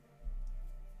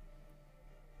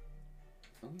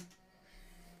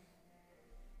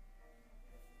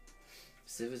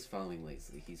 Civ is following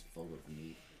Lazily. He's full of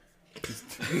meat.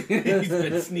 He's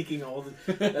been sneaking all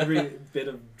every bit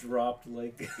of dropped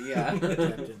Yeah.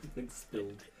 Captain, like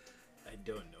spilled. I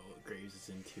don't know what Graves is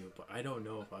into, but I don't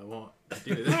know if I want to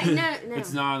do Hey, this. no.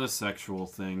 It's not a sexual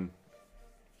thing.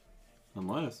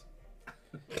 Unless.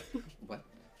 What?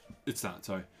 It's not,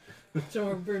 sorry.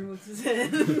 Jordan moves his head.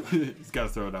 He's got to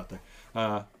throw it out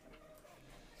there.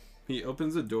 He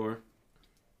opens the door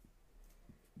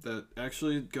that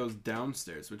actually goes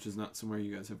downstairs, which is not somewhere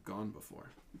you guys have gone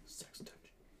before. Sex dungeon.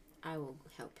 I will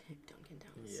help Duncan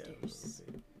downstairs.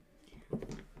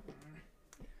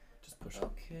 Just push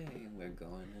up. Okay, we're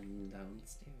going in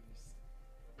downstairs.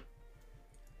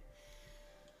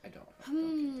 I don't have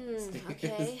Duncan downstairs.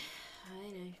 Okay. I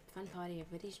know. Fun party,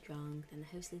 everybody's drunk, then the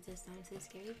host leads us down to the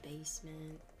scary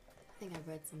basement. I think I've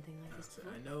read something like this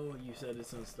before. I know you said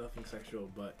it's nothing sexual,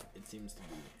 but it seems to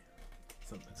be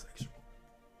something sexual.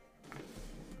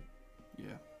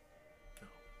 Yeah.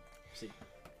 See,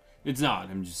 It's not.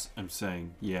 I'm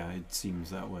saying, yeah, it seems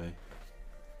that way.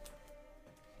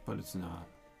 But it's not.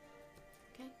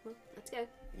 Okay, well, let's go.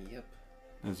 Yep.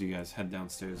 As you guys head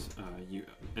downstairs, you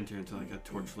enter into like a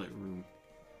torchlit room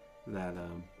that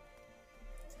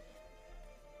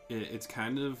it's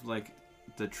kind of like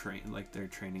their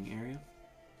training area.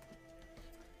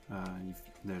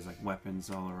 There's like weapons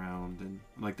all around and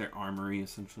like their armory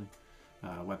essentially,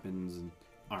 weapons and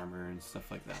armor and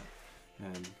stuff like that.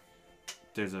 And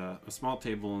there's a small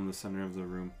table in the center of the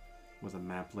room with a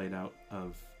map laid out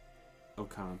of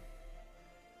Okan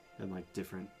and like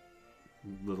different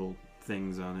little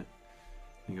things on it.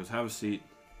 He goes, "Have a seat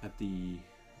at the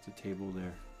table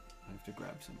there. I have to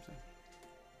grab something."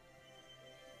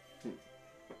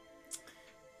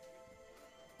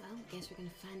 Well, I guess we're gonna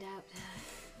find out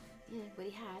what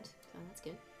he had, so that's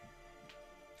good.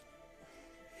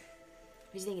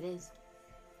 What do you think it is?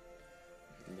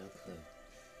 No clue.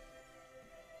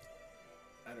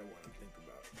 I don't want to think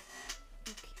about it.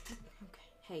 Okay.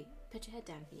 Hey, put your head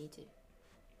down if you need to.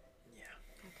 Yeah.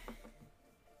 Okay.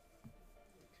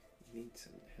 You need to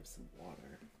have some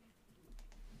water.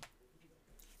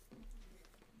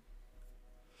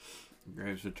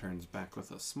 Graves returns back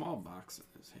with a small box in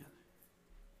his hand.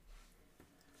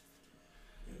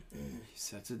 He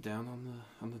sets it down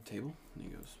on the table and he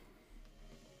goes,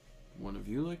 "One of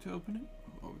you like to open it,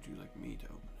 or would you like me to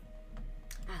open it?"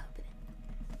 I'll open it.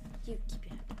 You keep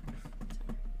your head down.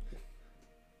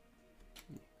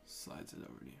 Slides it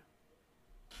over to you.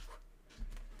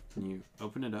 And you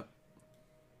open it up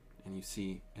and you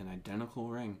see an identical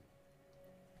ring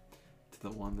to the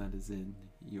one that is in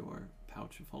your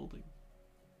pouch of holding.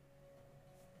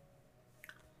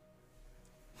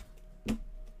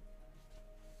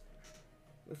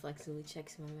 Reflexively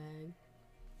checks my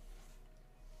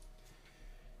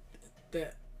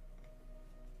bag.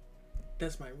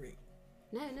 That's my ring.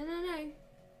 No.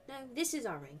 No, this is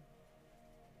our ring.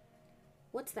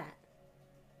 What's that?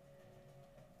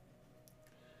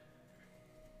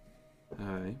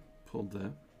 I pulled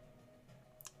that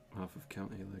off of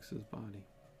Count Alex's body.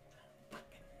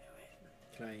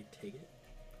 Can I take it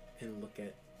and look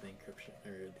at the encryption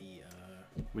or the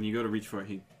When you go to reach for it,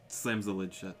 he slams the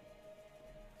lid shut.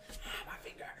 my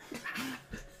finger.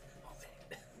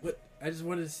 What? I just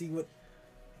wanted to see what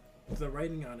the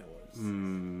writing on it was.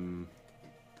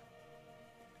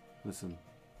 Listen.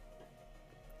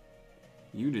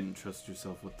 You didn't trust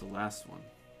yourself with the last one,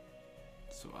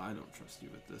 so I don't trust you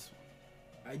with this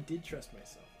one. I did trust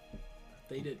myself.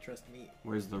 They didn't trust me.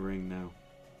 Where's the ring now?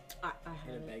 I In a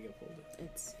have it. bag of holding.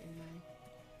 It's in my...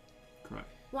 Correct.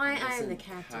 Why I am Listen, the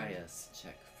captain. Caius,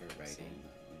 check for writing.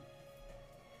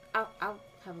 I'll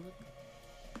have a look.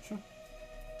 Sure.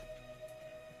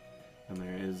 And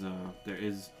there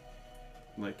is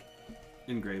like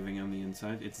engraving on the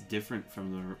inside. It's different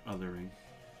from the other ring.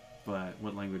 But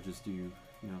what languages do you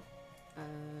know?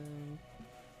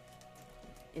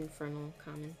 Infernal,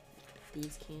 common.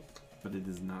 These can't. But it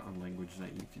is not a language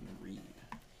that you can read.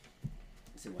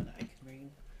 Is it one I can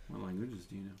read? What languages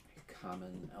do you know?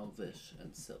 Common, Elvish,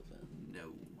 and Sylvan.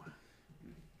 No.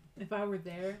 If I were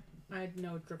there, I'd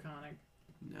know Draconic.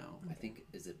 No. I think,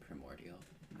 is it Primordial?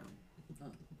 No.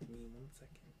 Give me 1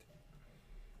 second.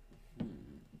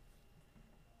 Hmm.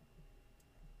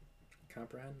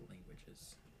 Comprehend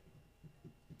languages.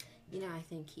 You know, I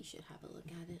think he should have a look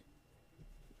at it.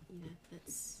 You know,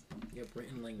 that's... Yep,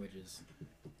 written languages.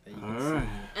 That you All can right.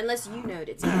 Unless you know it,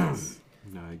 it's us.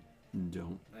 No, I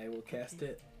don't. see. I will cast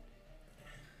it.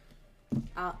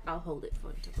 I'll hold it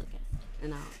for him to look at.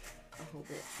 And I'll hold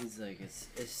it. He's like,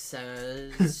 it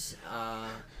says,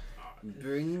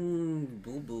 bring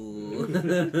boo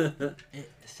boo.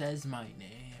 It says my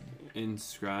name.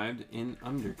 Inscribed in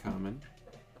Undercommon,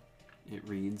 it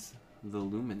reads the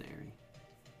Luminary.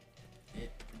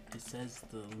 It says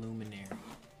the luminary.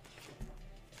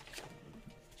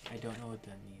 I don't know what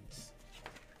that means.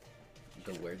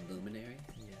 The word luminary?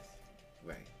 Yes.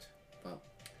 Right. Well,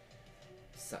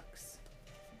 sucks.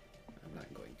 I'm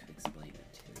not going to explain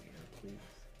it to you, please.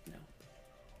 No.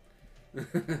 Bring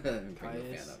the fan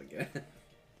Caius. out again.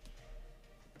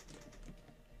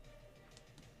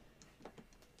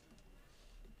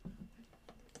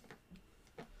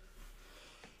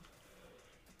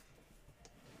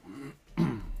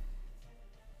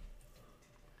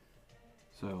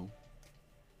 So,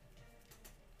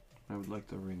 I would like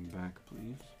the ring back,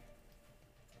 please.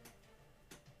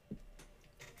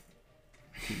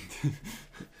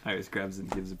 Iris grabs it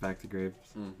and gives it back to Graves.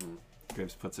 Mm-hmm.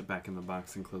 Graves puts it back in the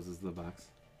box and closes the box.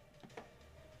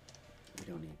 We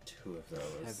don't need 2 of those.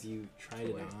 Have you tried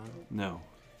it Wait. on? No.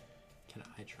 Can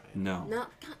I try it? No. No,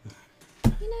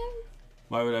 you know.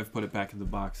 Why would I have put it back in the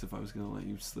box if I was going to let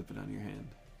you slip it on your hand?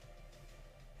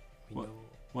 We What? know.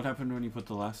 What happened when you put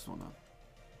the last one on?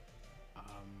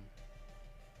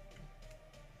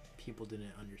 People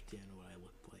didn't understand what I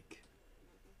looked like.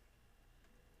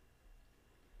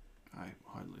 I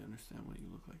hardly understand what you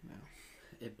look like now.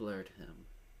 It blurred him.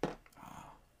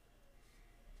 Ah.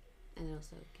 And it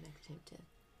also connected him to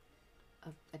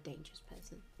a dangerous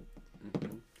person.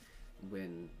 Mm-hmm.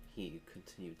 When he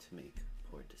continued to make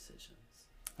poor decisions,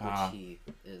 which Ah. he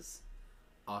is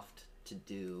oft to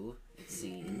do, it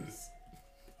seems.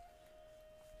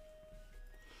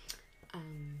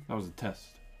 That was a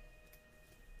test.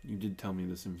 You did tell me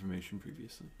this information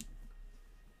previously.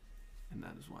 And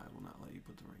that is why I will not let you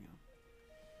put the ring on.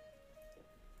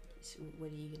 So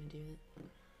what are you gonna do with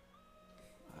it?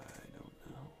 I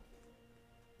don't know.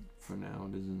 For now,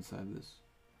 it is inside this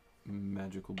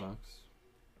magical box.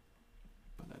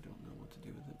 But I don't know what to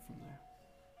do with it from there.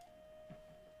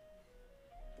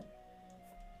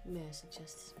 May I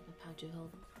suggest a pouch of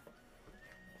hold?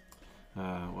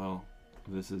 Well,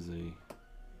 this is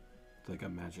like a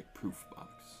magic proof box.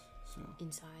 So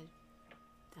Inside.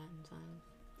 That inside.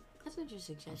 That's what your that's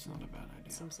suggestion. not a bad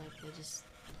idea. Seems like they just.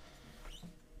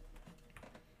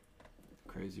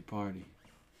 Crazy party.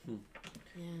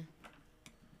 Yeah.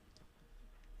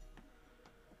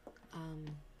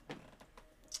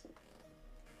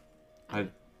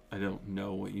 I don't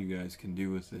know what you guys can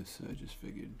do with this. So I just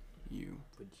figured you.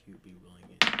 Would you be willing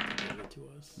to give it to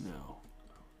us? No.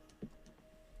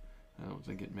 I don't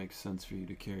think it makes sense for you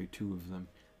to carry 2 of them.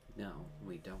 No,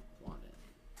 we don't want it.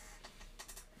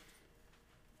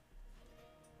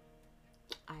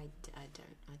 I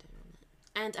don't want it.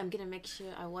 And I'm gonna make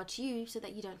sure I watch you so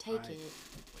that you don't take it.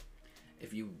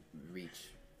 If you reach,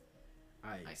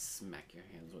 I I smack your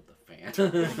hands with the fan.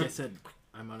 like I said,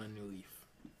 I'm on a new leaf.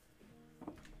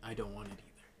 I don't want it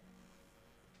either.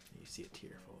 You see a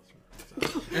tear falls from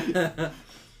her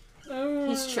eyes.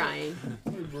 He's trying.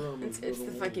 It's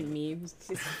the fucking memes.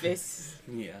 His fists.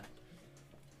 Yeah.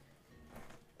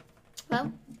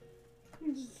 Well,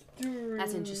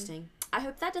 that's interesting. I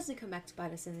hope that doesn't come back to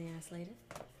bite us in the ass later.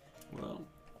 Well,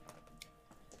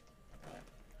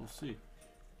 we'll see.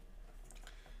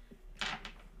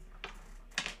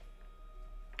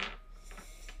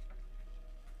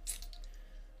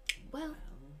 Well,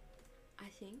 I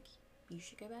think you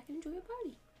should go back and enjoy your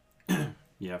party.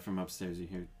 Yeah, from upstairs you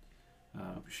hear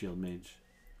Shield Mage.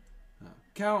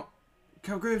 Count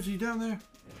Graves, are you down there?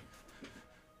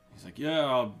 He's like,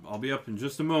 yeah, I'll be up in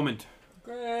just a moment.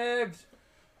 Graves!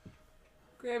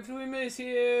 Graves, we miss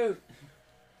you!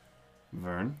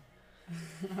 Vern?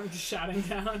 I'm just shouting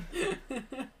down.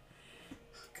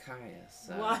 Caius.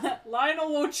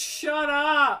 Lionel won't shut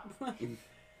up!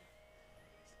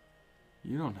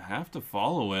 You don't have to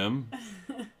follow him.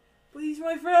 But he's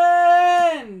my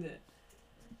friend!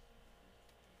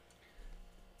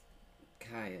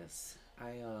 Caius,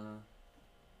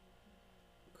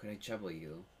 could I trouble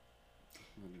you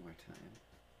one more time?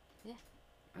 Yeah.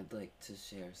 I'd like to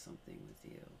share something with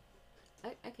you.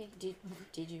 Oh, okay. Did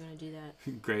you want to do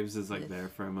that? Graves is like there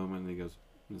for a moment and he goes,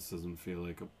 this doesn't feel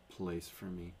like a place for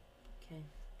me. Okay.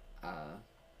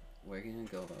 We're gonna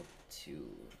go up to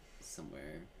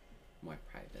somewhere more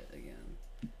private again.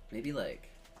 Maybe like,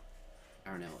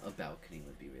 I don't know, a balcony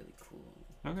would be really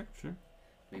cool. Okay, sure.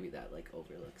 Maybe that like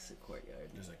overlooks the courtyard.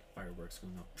 There's like fireworks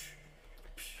going up.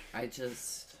 I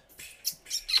just...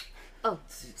 Oh,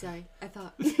 sorry. I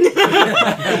thought.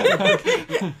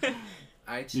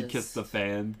 I just... You kissed the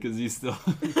fan because you still...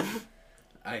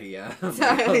 Yeah.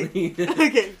 Sorry.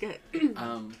 Okay, good.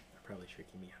 I'm probably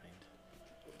shrinking behind.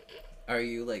 Are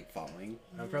you like following?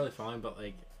 I'm probably falling, but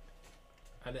like,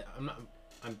 I'm not.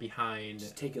 I'm behind.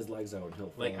 Just take his legs out and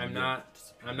he'll Like fall I'm and not.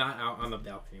 disappear. I'm not out on the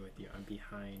balcony with you. I'm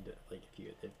behind. Like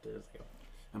if there's like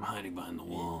I'm hiding behind the a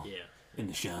wall. Yeah. In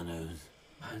the shadows.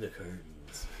 Behind the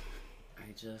curtains.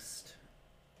 I just...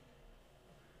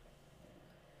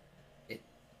 It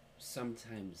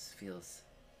sometimes feels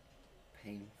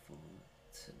painful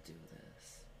to do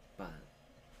this, but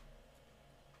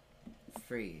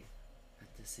free at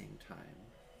the same time.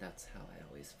 That's how I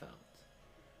always felt.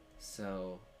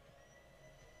 So,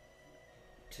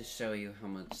 to show you how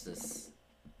much this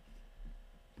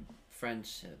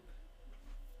friendship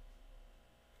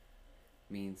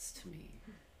means to me,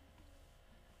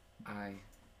 I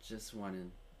just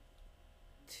wanted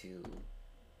to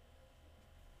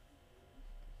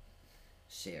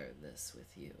share this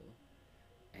with you.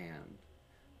 And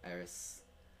Iris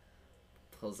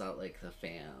pulls out like the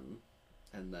fan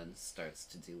and then starts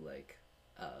to do like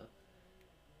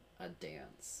a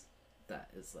dance that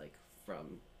is like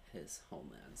from his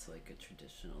homeland, so like a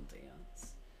traditional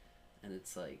dance. And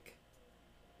it's like,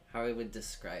 how I would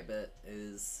describe it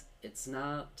is, it's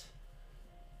not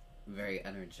very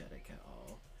energetic at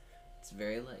all. It's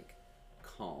very like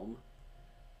calm,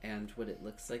 and what it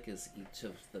looks like is each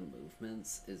of the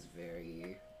movements is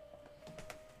very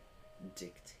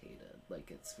dictated.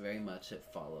 Like it's very much, it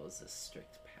follows a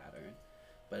strict pattern,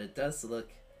 but it does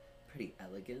look pretty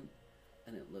elegant,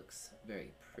 and it looks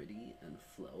very pretty and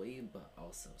flowy, but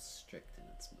also strict in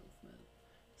its movement.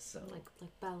 So Like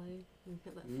ballet. You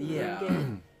put that yeah.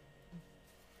 feeling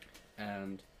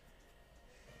And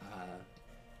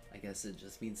I guess it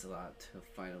just means a lot to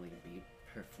finally be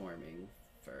performing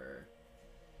for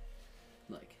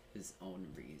like his own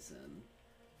reason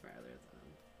rather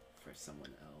than for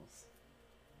someone else.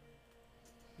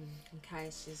 good. And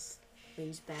Caius just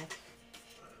leans back,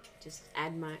 just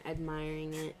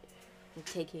admiring it, and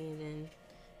taking it in,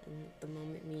 and what the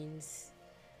moment means,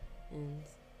 and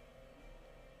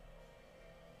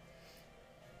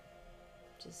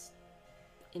just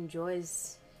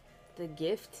enjoys the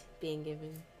gift being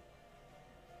given.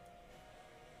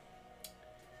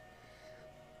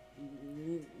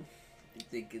 I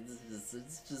think it's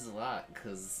just a lot,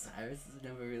 because Iris has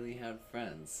never really had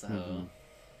friends, so... Mhm.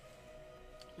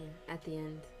 Yeah, at the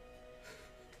end,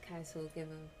 Caius will give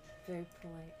a very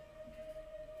polite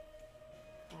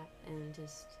clap and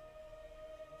just,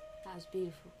 that was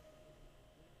beautiful.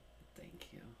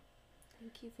 Thank you.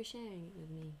 Thank you for sharing it with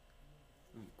me.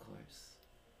 Of course.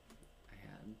 I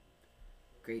had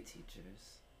great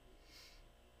teachers.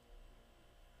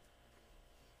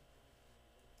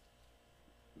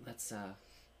 Let's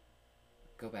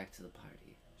go back to the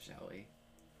party, shall we?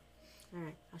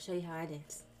 Alright, I'll show you how I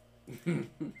dance.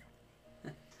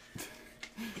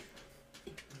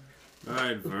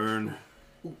 Alright, Vern.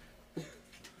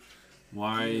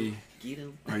 Why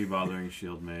Guido. are you bothering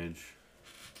Shield Mage?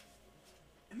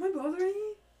 Am I bothering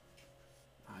you?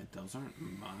 Those aren't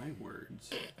my words.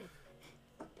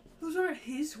 Those aren't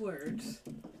his words.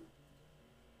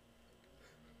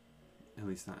 At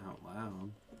least not out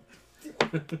loud.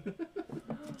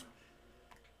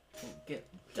 Don't get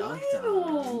dunked on.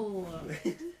 Lionel!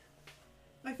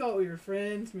 I thought we were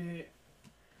friends, mate.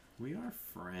 We are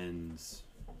friends.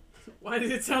 Why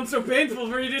did it sound so painful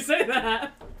for you to say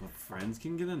that? But friends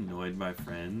can get annoyed by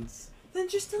friends. Then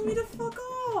just tell me to fuck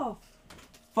off.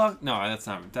 Fuck no,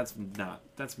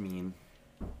 that's mean.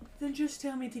 Then just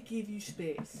tell me to give you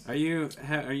space. Are you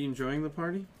enjoying the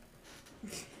party?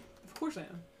 Of course I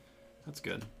am. That's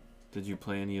good. Did you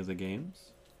play any of the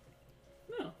games?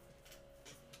 No.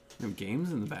 No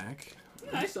games in the back.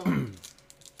 Yeah, I saw.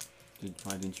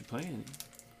 Why didn't you play any?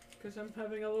 Because I'm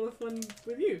having a lot of fun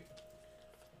with you.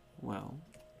 Well,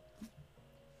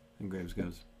 and Graves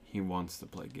goes, he wants to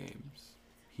play games.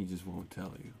 He just won't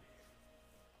tell you.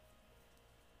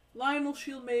 Lionel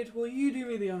Shieldmage, will you do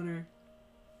me the honor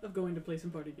of going to play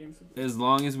some party games with me? As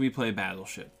long as we play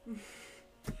Battleship.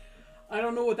 I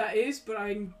don't know what that is, but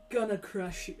I'm gonna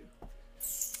crush you.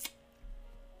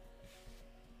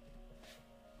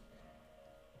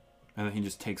 And then he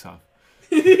just takes off.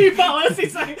 He follows.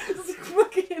 He's like,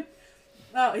 fucking.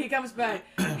 Oh, he comes back.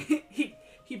 he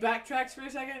backtracks for a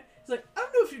second. He's like, I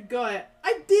don't know if you got it.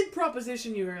 I did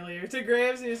proposition you earlier to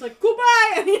Graves, and he's like,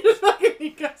 goodbye, and he just fucking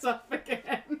he cuts off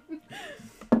again.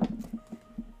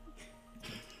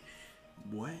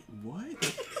 What?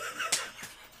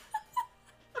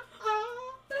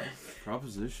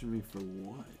 Proposition me for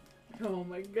what? Oh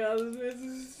my god, this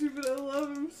man is stupid. I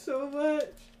love him so much.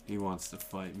 He wants to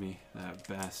fight me, that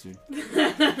bastard.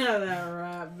 That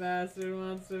rat bastard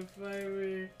wants to fight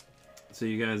me. So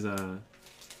you guys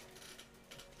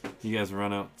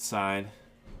run outside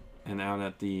and out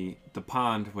at the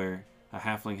pond where a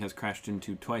halfling has crashed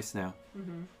into twice now.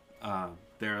 Mm-hmm.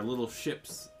 There are little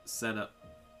ships set up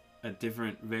at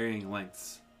different varying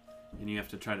lengths, and you have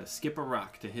to try to skip a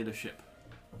rock to hit a ship.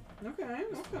 Okay.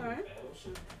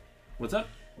 What's up?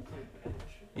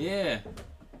 Yeah.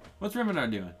 What's Riminar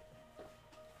doing?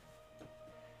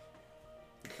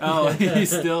 Oh, he's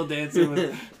still dancing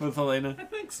with Helena. I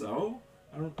think so.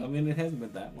 I mean, it hasn't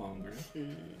been that long,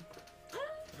 right?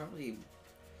 Probably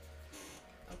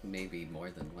maybe more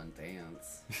than one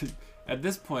dance. At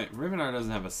this point, Riminar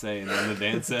doesn't have a say in when the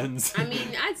dance ends. I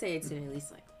mean, I'd say it's in at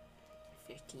least like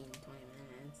 15, 20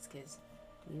 minutes, because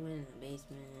we went in the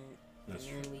basement, That's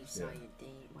and then true. we saw Yeah. you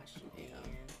watch you Yeah.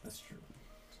 dance. That's true.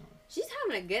 So, She's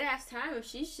having a good ass time. If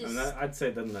she's just I'd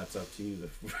say then that's up to you.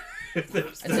 If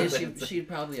there's I'd say she'd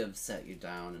probably have set you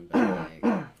down and been like,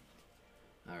 all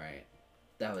right,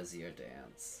 that was your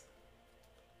dance.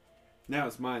 Now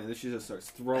it's mine, and then she just starts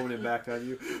throwing it back on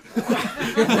you.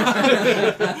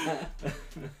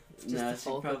 No, a she'd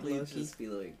Hulk probably Loki. just be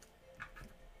like,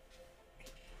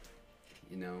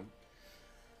 you know,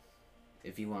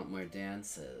 if you want more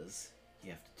dances, you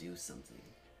have to do something.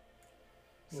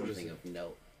 What is Something it? of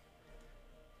note.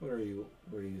 What are you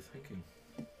thinking?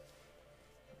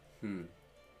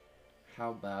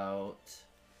 How about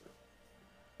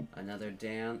another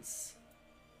dance?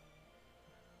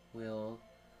 We'll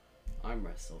arm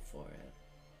wrestle for it.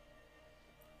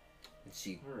 And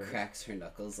she All right. cracks her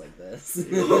knuckles like this.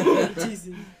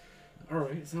 All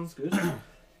right, sounds good. I'm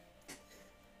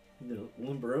gonna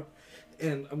limber up,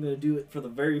 and I'm gonna do it for the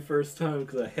very first time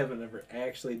because I haven't ever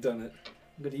actually done it.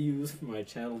 I'm gonna use my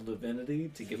channel divinity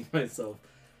to give myself.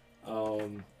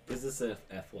 Is this an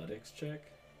athletics check?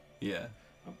 Yeah.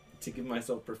 To give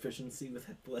myself proficiency with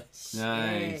athletics.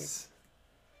 Nice.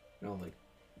 And I'll like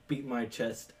beat my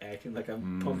chest, acting like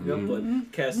I'm Mm. pumping up, but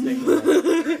casting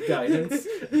guidance.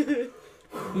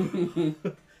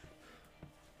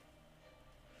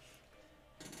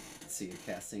 So you're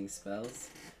casting spells?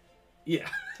 Yeah.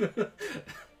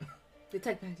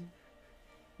 detect magic.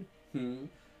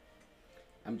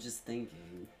 I'm just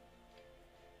thinking.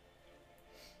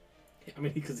 I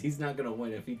mean, because he's not gonna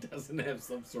win if he doesn't have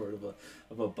some sort of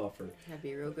a buffer. That'd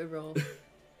be a real good roll.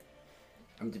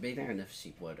 I'm debating on if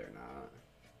she would or not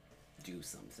do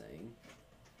something.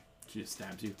 She just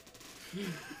stabs you.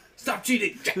 Stop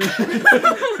cheating!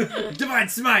 Divine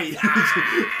smite!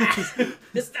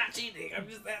 It's not cheating. I'm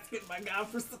just asking my God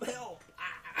for some help.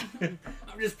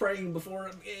 I'm just praying before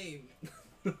a game.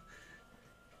 Flip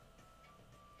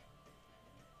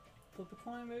a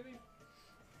coin, maybe.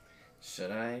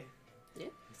 Should I? Yeah.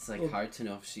 It's like Well- hard to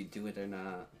know if she'd do it or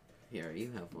not. Here,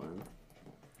 you have one.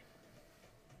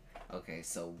 Okay,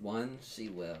 so one she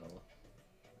will.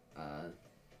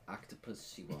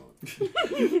 Octopus she won't.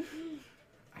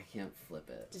 I can't flip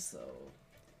it, Just- so.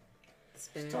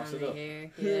 Spin it toss on it the up.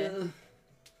 hair. Yeah.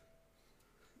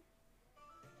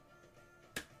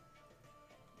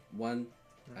 One,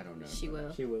 I don't know. She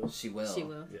will. She will. She will. She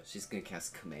will. Yeah. She's gonna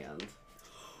cast command.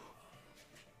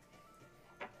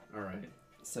 All right.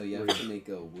 So you have to make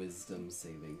a wisdom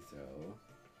saving throw.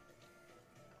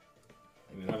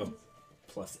 I mean, I have a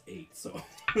 +8, so.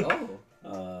 Oh,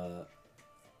 No,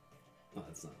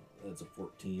 that's not. That's a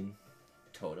 14.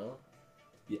 total?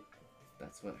 Yeah.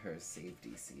 That's what her save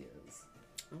DC is.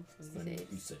 Oh, Then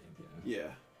saves. you save, yeah. Yeah.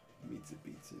 Meets it,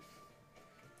 beats it.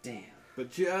 Damn.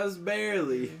 But just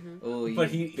barely. Mhm. Oh, you But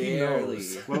he barely.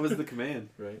 knows. What was the command?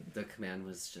 Right. The command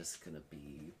was just gonna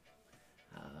be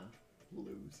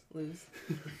Lose. Lose.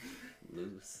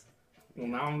 loose. Well,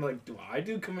 now I'm like, do I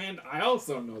do command? I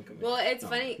also know command. Well, it's No,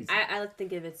 funny. he's- I like to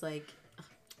think of it's like,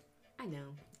 I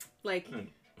know, like, I know.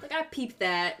 like I peeped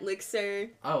that, like, sir.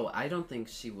 Oh, I don't think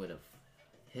she would have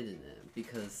hidden it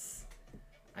because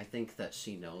I think that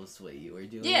she knows what you were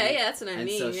doing. Yeah, yeah, that's what I And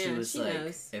mean. so yeah, she was like,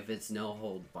 knows. if it's no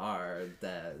hold barred,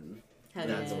 then Hell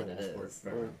that's yeah. what it is.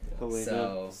 Or Helena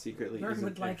So- secretly Vern isn't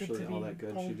would like it to actually all be that good.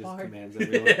 She hold just barred. commands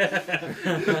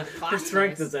everyone. Her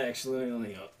strength is actually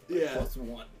only a Yeah.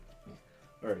 +1.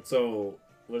 All right. So,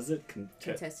 what is it?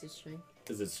 Contested strength.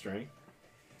 Is it strength?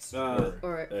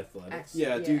 Or athletics?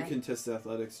 Yeah, do Yeah. contest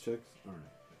athletics checks. All right.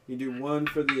 You do one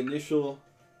for the initial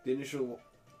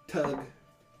tug.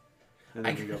 And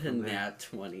I then you go got a from there. nat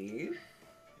 20.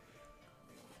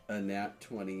 A nat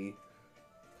 20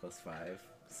 +5.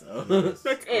 So. That's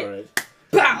it. All right.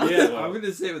 Pow! Yeah, I'm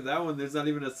gonna say with that one, there's not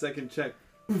even a second check.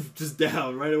 Just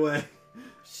down right away.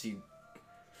 She.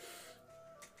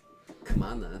 Come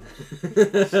on then.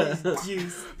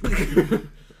 Juice.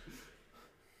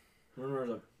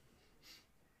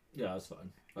 Yeah, that's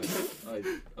fine.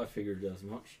 I figured as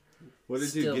much. What did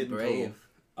Still you get in brave.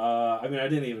 I mean, I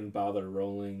didn't even bother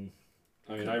rolling.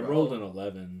 I mean, Good I roll. rolled an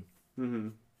 11.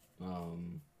 total?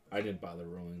 Mm-hmm. I didn't bother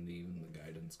rolling even the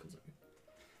guidance because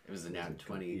It was a nat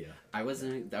 20. Yeah. I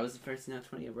wasn't. That was the first nat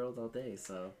 20 I rolled all day,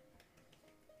 so.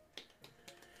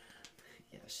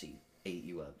 Yeah, she ate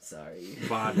you up. Sorry.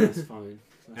 Bodied. That's fine.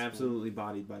 That's Absolutely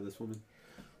bodied by this woman.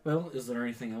 fine. Well, is there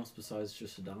anything else besides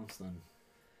just a dance then?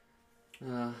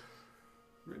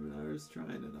 Raymond, I was trying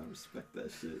and I respect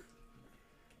that shit.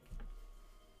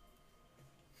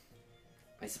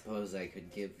 I suppose I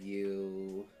could give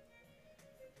you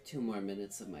 2 more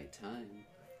minutes of my time.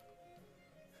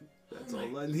 That's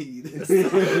all I need.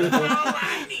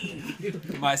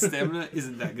 My stamina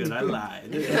isn't that good. I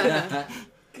lied.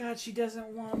 God, she doesn't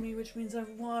want me, which means I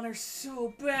want her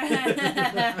so bad.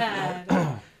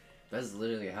 That's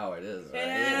literally how it is, right?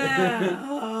 Yeah.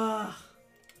 Ugh.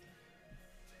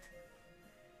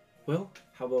 Well,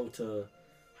 how about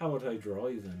I draw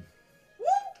you then?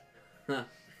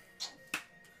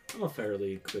 I'm a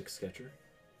fairly quick sketcher.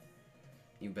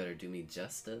 You better do me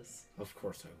justice. Of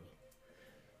course I will.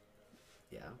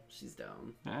 Yeah, she's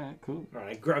down. Alright, cool. All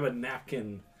right, grab a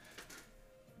napkin.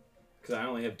 Because I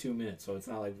only have 2 minutes, so it's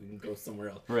not like we can go somewhere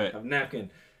else. Right. I have a napkin,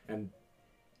 and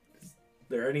is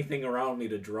there anything around me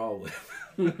to draw with?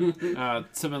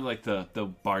 Some of like the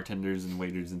bartenders and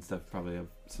waiters and stuff probably have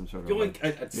some sort of.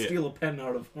 I'd steal a pen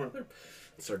out of one of them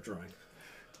and start drawing.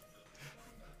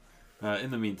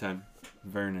 In the meantime,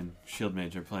 Vern and Shield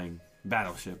Mage are playing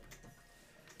Battleship.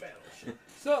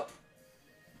 So,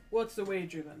 what's the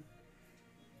wager then?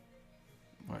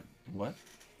 What?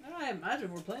 I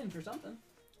imagine we're playing for something.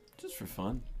 Just for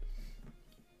fun.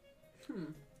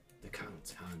 The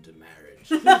Count's hand to marriage.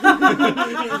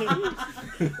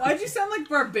 Why'd you sound like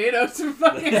Barbados from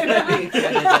fucking...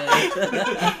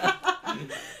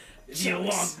 If you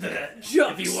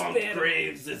want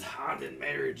Graves' hand in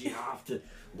marriage, you have to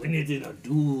win it in a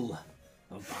duel,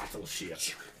 a battleship.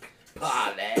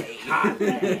 Parley!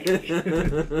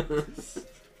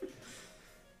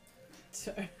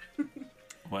 Sorry.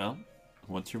 Well,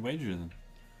 what's your wager then?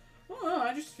 Oh, no,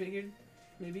 I just figured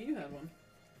maybe you had one.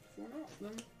 If we're not,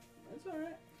 then that's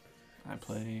alright. I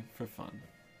play for fun.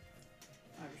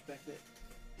 I respect it.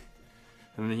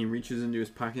 And then he reaches into his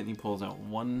pocket and he pulls out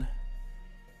 1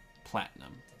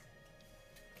 platinum.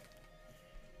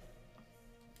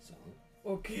 So,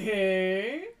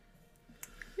 Okay.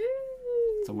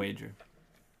 It's a wager.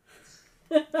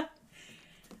 Fucking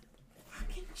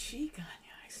cheek on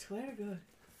you, I swear to God.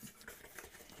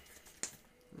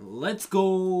 Let's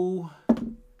go.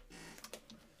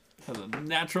 That's a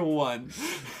natural 1.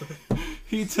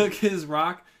 He took his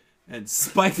rock and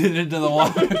spiked it into the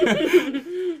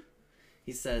water.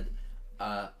 He said,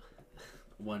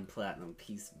 1 platinum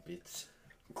piece, bitch.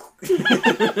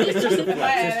 it's just a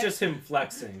flex. It's just him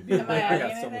flexing. Am I I adding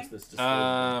got so much anything? this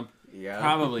to Yeah.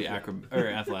 Probably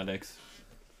athletics.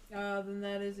 Then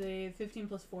that is a 15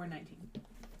 plus 4, 19.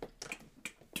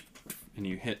 And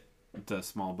you hit the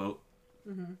small boat.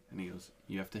 Mm-hmm. And he goes,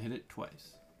 you have to hit it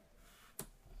twice.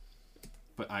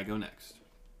 But I go next.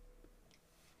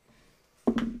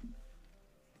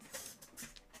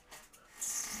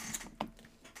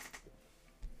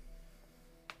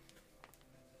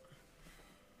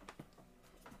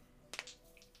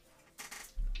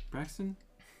 Braxton,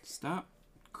 stop.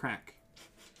 Crack.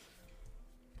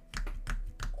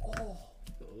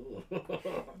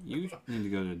 You need to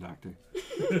go to a doctor.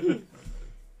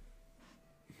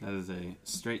 That is a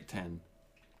straight 10.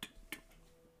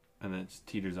 And then it just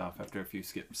teeters off after a few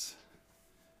skips.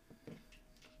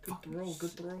 Good throw,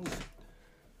 good throw.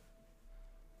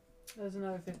 That is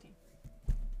another 15.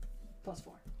 Plus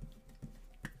 4.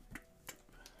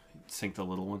 Sink the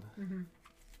little one. Mm-hmm.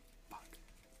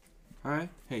 Alright,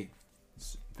 hey.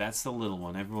 That's the little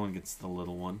one. Everyone gets the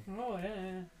little one. Oh,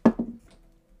 yeah.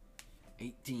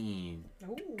 18.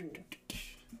 Ooh.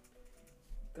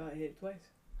 Got hit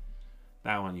twice.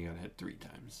 That one you gotta hit 3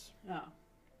 times. Oh.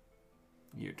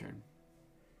 Your turn.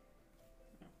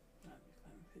 I'm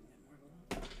hitting it more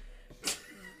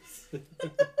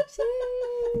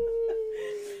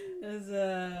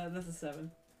that's a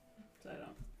 7. So I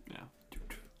don't. Yeah.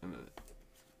 And then it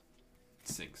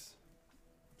sinks.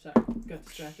 Sorry. Got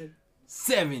distracted.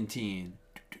 17.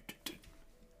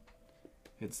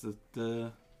 Hits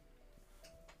the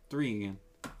 3 again.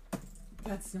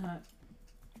 That's not.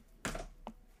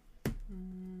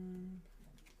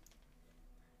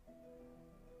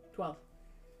 12.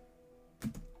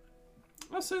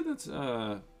 I'll say that's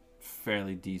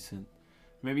fairly decent.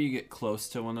 Maybe you get close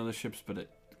to one of the ships, but it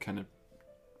kind of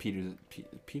peters.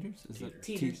 Peters? Is that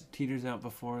Teeters. teeters out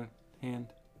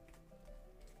beforehand?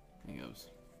 He goes,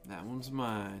 that one's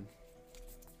mine.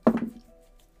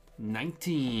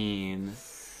 19.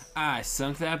 I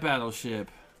sunk that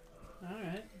battleship.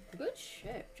 Alright. Good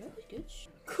shit. Really good shit.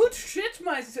 Good shit,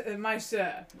 my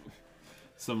sir.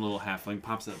 Some little halfling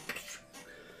pops up.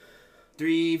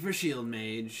 3 for Shield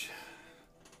Mage.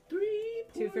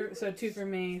 2 for 2 for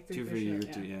me. 3 2 for you,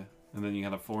 2, yeah. And then you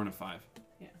got a 4 and a 5.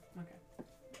 Yeah. Okay.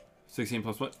 16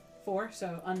 plus what? 4,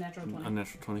 so unnatural 20.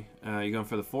 Unnatural 20. You going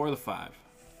for the 4 or the 5?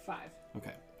 5.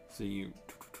 Okay. So you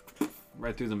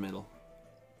right through the middle.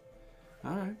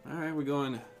 All right. We're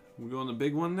going the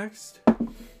big one next.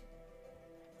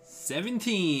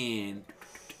 17.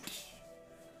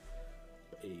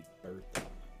 birthday.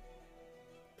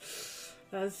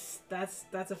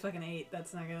 That's a fucking 8.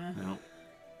 That's not gonna. No.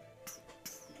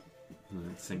 And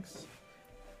then it sinks.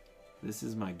 This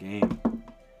is my game.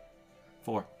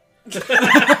 4.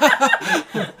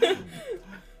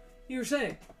 You were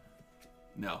saying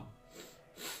No.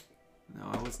 No,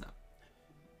 I was not.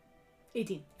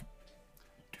 18.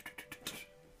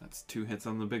 That's 2 hits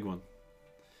on the big one.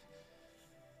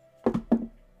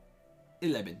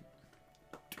 11.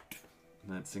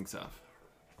 And that sinks off.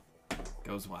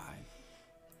 Goes wide.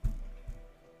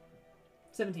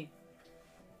 17.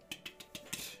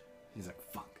 He's like,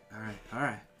 fuck.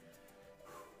 Alright.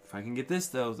 If I can get this,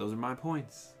 though, those are my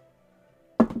points.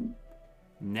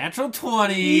 Natural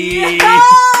 20! Yeah!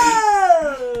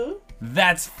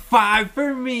 That's 5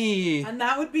 for me! And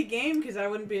that would be game because I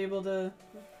wouldn't be able to.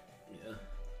 Yeah.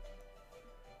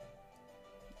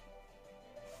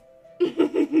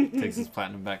 Takes his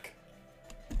platinum back.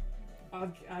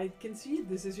 I concede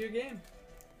this is your game.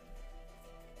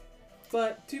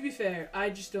 But to be fair, I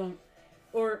just don't.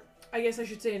 Or I guess I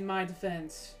should say in my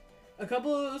defense, a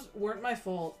couple of those weren't my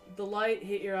fault. The light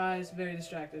hit your eyes, very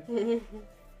distracted.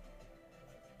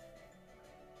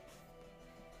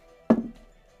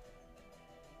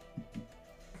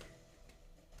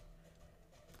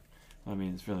 I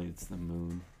mean, it's the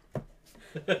moon.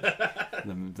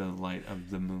 the light of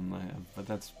the moonlight. But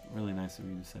that's really nice of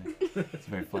you to say. It's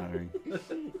very flattering.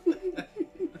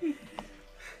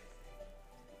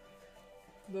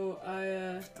 Though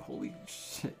Holy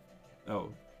shit. Oh,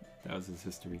 that was his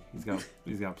history. He's got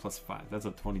 +5. That's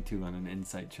a 22 on an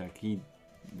insight check. He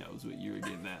knows what you were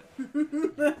getting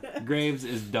at. Graves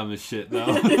is dumb as shit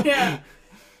though. Yeah.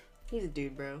 He's a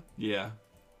dude, bro. Yeah.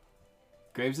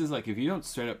 Graves is like, if you don't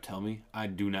straight up tell me, I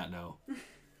do not know.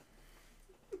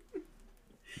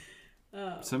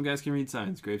 Some guys can read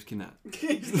signs. Graves cannot.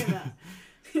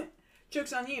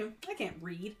 Joke's on you. I can't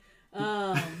read.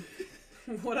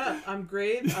 What up? I'm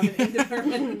Graves. I'm an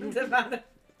indeterminate amount of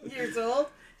years old,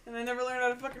 and I never learned how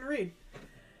to fucking read.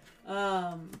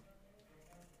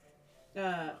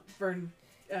 Vern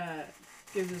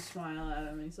gives a smile at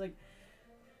him. And he's like,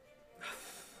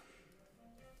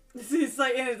 it's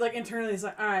like internally, he's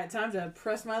like, all right, time to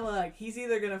press my luck. He's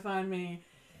either gonna find me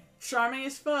charming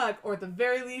as fuck, or at the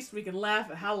very least, we can laugh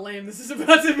at how lame this is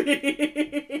about to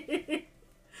be.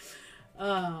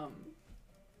 And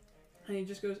he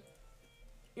just goes,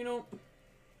 I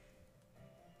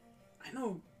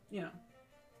know, you're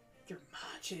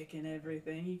magic and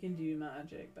everything. You can do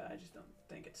magic, but I just don't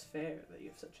think it's fair that you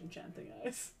have such enchanting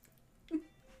eyes.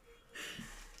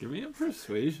 Give me a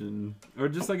persuasion. Or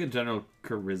just like a general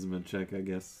charisma check, I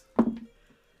guess.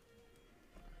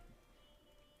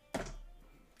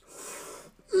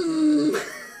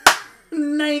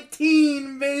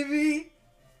 19, baby!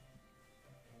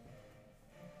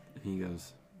 And he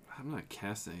goes, I'm not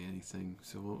casting anything,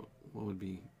 so what would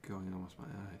be going on with my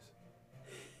eyes?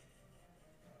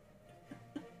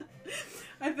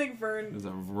 I think Vern... There's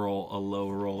a low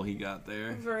roll he got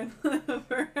there. Vern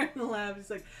laughs. He's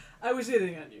like, I was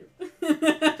hitting on you.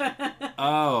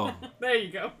 Oh. There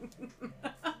you go.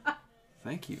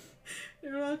 Thank you.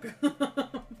 You're welcome.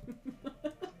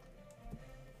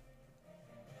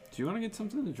 Do you want to get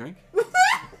something to drink?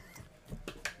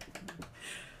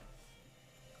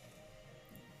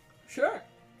 Sure.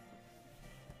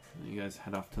 And you guys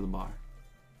head off to the bar.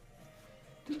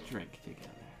 To drink together.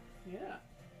 Yeah.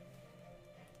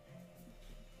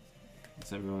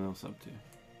 What's everyone else up to?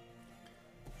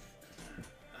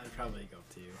 I'd probably go up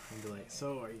to you and be like,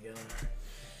 so are you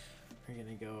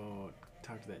gonna go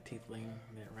talk to that tiefling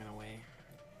that ran away?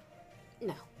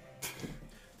 No.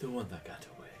 The one that got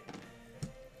away.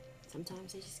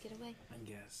 Sometimes they just get away. I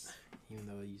guess. Even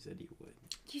though you said you would.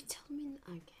 You told me.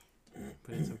 Okay.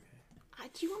 But it's okay.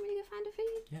 Do you want me to go find her for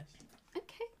you? Yes.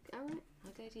 Okay. All right.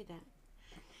 I'll go do that.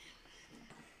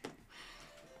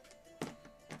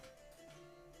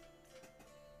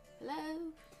 Hello.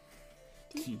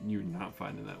 You're not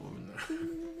finding that woman.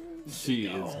 She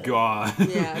is gone.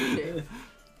 Yeah. Okay.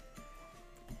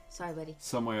 Sorry, buddy.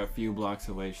 Somewhere a few blocks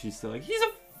away, she's still like, he's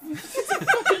a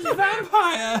fucking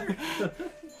vampire.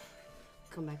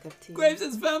 Come back up to you. Graves,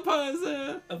 it's vampires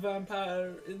there. A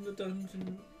vampire in the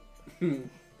dungeon.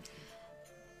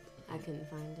 I couldn't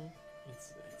find her.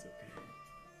 It's okay.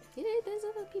 You know, there's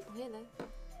other people here though.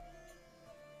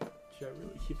 Should I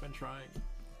really keep on trying?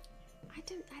 I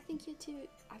think you're too.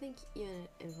 I think you're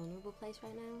in a vulnerable place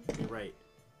right now. You're right.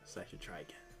 So I should try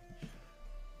again.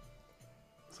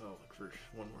 So I'll look for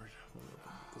one more.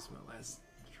 This is my last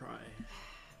try.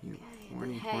 You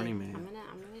Okay, horny man. I'm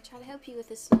gonna try to help you with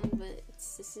this one, but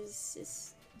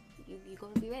you're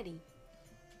gonna be ready.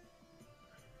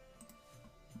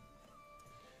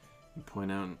 You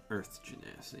point out an Earth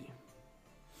Genasi.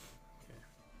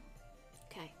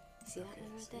 Okay. See that Okay,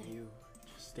 one right so there? you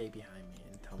just stay behind me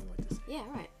and tell me what to say. Yeah,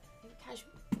 right.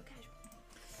 Casual. Casual.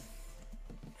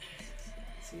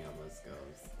 See how this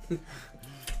goes.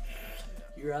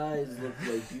 Your eyes look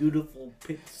like beautiful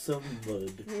pits of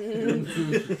mud.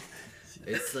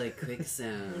 It's like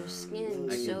quicksand. Your skin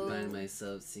I is can so- find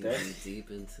myself sinking deep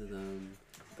into them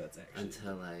That's actually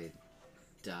until I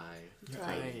die. Your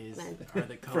Like, eyes man. are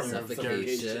the color of dirt.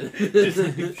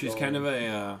 Suffocation. She's kind of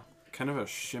a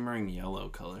shimmering yellow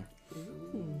color.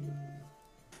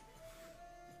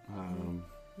 You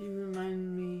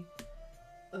remind me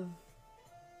of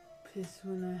piss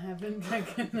when I haven't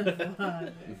drank enough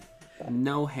water.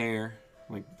 No hair,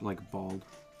 like bald.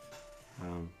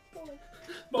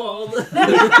 Bald.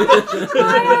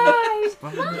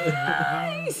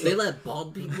 They let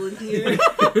bald people in here.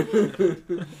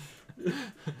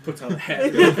 puts on a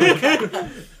hat.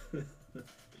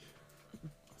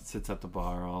 Sits at the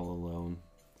bar all alone,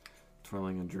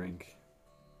 twirling a drink.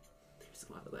 There's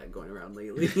a lot of that going around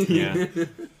lately. Yeah,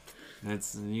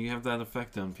 you have that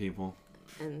effect on people.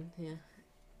 And yeah,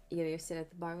 you gonna go sit at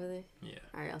the bar with her? Yeah.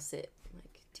 All right, I'll sit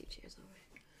like 2 chairs over.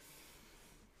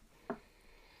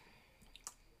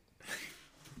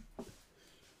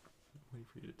 Wait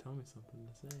for you to tell me something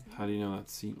to say. How do you know that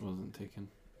seat wasn't taken?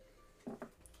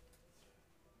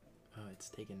 Oh, it's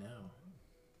taken now.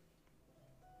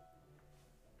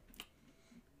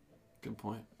 Good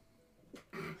point.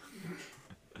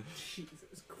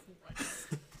 Jesus Christ.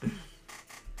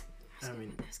 I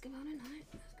mean, Ask about it, night.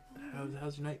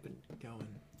 how's your night been going?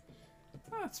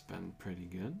 That's been pretty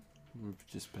good. We've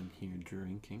just been here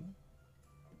drinking.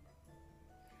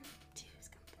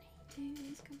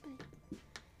 Two's company.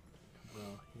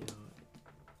 Well, you know,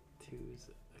 two's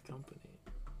a company.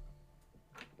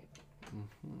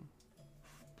 Mm-hmm.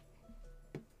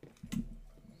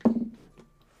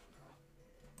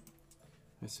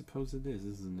 I suppose it is,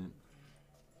 isn't it?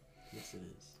 Yes, it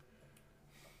is.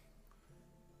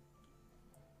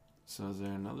 So is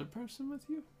there another person with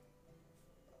you?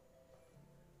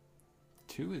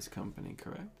 Two is company,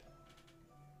 correct?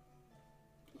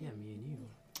 Yeah, me and you.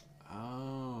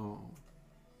 Oh.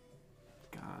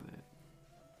 Got it.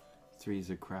 Three's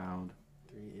a crowd,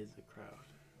 3 is a crowd,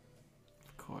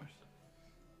 of course.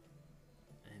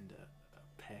 and a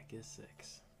pack is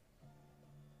 6.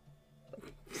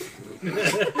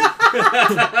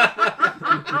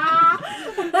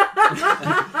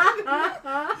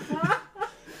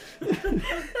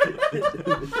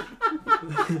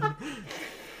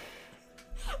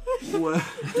 What?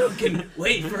 Duncan,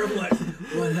 wait for what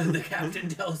the captain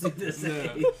tells you to say.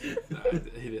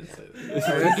 He didn't say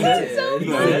that. He did.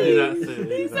 No, he did not say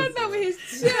that. He said that with his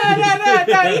He chin. No, he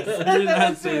said did that not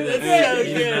with say his that. chin.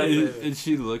 He did not say that. And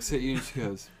she looks at you and she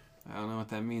goes, I don't know what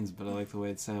that means, but I like the way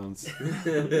it sounds.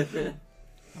 A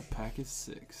pack is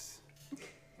 6.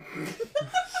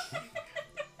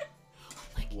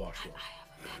 Wash I have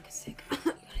a pack of 6. You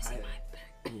wanna see my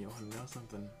pack? You want to know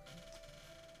something?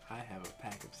 I have a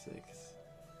pack of 6.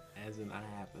 As in, I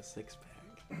have a 6-pack.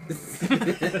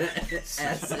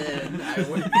 As in, I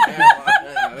wouldn't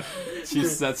have. She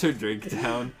sets her drink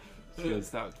down. She goes,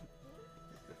 that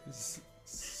was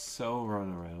so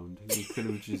run around. You could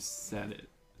have just said it.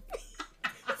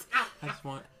 I just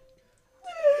want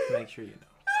to make sure you know.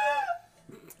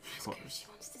 Ask her if she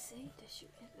wants to see. Does she?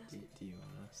 Do you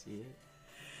want to see it?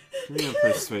 Give me a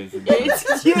persuasion check. It's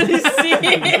cute to see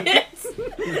it.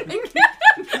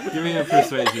 Give me a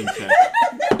persuasion check.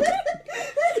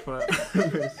 What?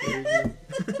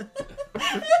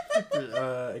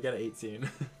 I got an 18.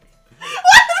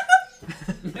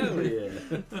 Hell yeah.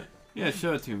 Yeah,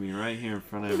 show it to me right here in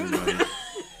front of everybody.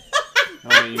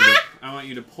 I want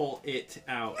you to pull it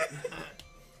out.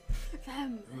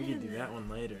 We can do that one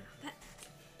later.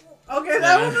 Okay,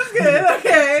 that one was good.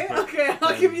 Okay,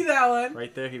 I'll give you that one.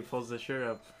 Right there, he pulls the shirt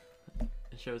up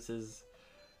and shows his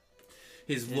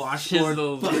His His washboard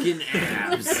chiseled- fucking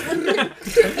abs.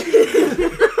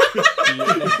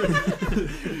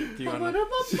 Do you want to?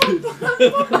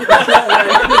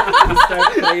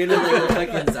 Start playing it like a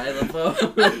fucking xylophone.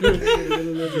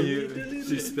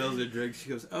 She spills her drink. She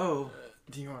goes, "Oh,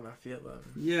 Do you want to feel them?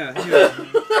 yeah." Here.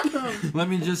 Let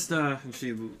me just. And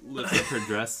she lifts up her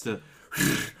dress to.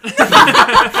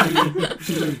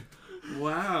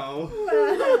 Wow.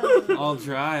 All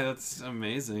dry. That's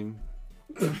amazing.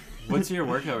 What's your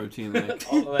workout routine like?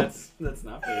 Oh, that's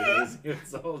not very amazing.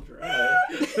 It's all dry.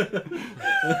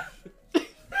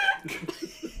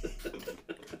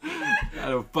 I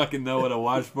don't fucking know what a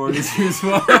washboard is used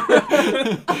for.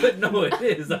 But no, it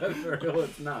is. I don't know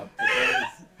it's not. But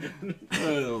that is I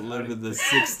don't live in the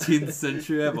 16th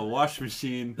century. I have a wash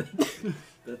machine.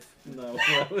 That's not what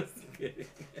I was getting.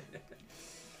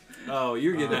 Oh,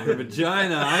 you're getting at her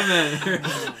vagina. I meant her.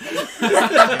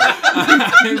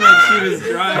 I meant she was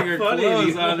drying her Funny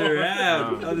clothes on anymore. her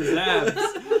abs, on his abs.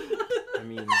 I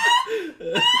mean,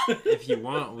 if you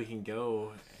want, we can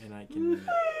go and I can.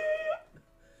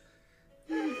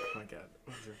 Oh my god,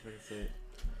 what was I gonna say?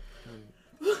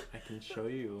 I can show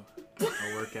you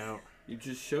a workout, You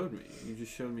just showed me. You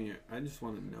just showed me. I just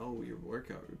want to know your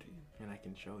workout routine. and I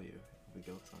can show you if we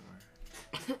go somewhere.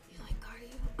 You like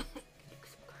cardio?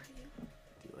 Some cardio?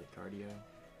 Do you like cardio?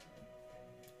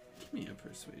 Give me a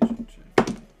persuasion check.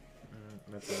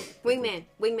 That's a Wingman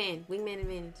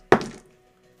advantage.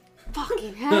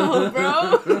 Fucking hell,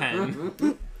 bro. 10.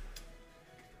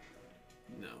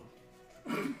 No.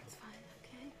 It's fine,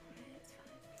 okay? Alright, it's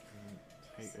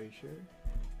fine. Are you sure?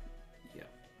 Yeah.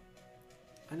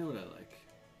 I know what I like.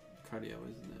 Cardio,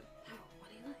 isn't it? Oh, what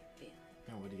do you like?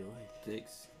 No, what do you like?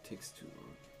 Takes too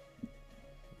long.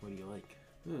 What do you like?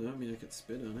 I don't know. I mean, I could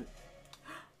spit on it.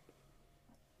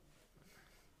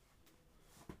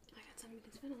 I got something to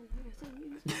spit on. I got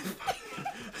something to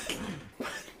spit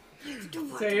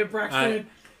on. Say it, Braxton.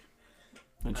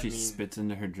 And she I mean- spits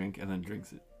into her drink and then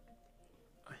drinks it.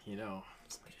 You know,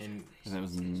 and And that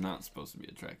was not supposed to be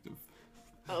attractive.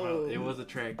 Oh, it was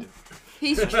attractive.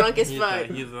 he's drunk as He's fuck.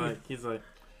 he's like,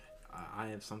 I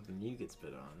have something you could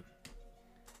spit on.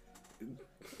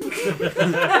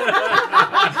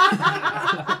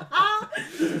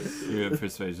 You have a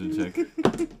persuasion check.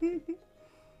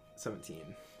 17.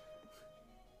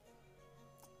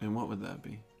 And what would that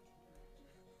be?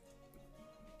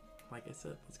 Like I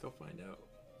said, let's go find out.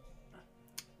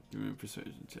 Give me a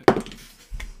persuasion check.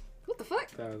 What the fuck?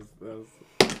 That was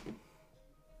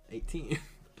 18.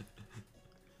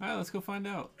 Alright, let's go find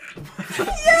out.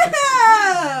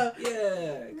 Yeah!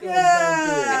 Yeah.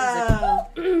 Yeah!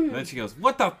 Then she goes,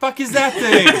 "What the fuck is that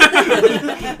thing?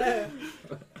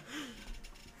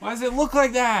 Why does it look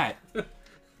like that?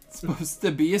 It's supposed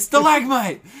to be a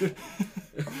stalagmite."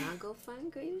 Now go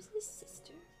find Graves'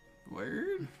 sister.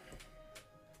 Word?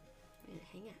 And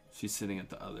hang out. She's sitting at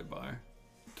the other bar,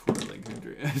 twirling her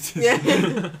drink.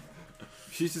 Yeah.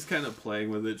 She's just kind of playing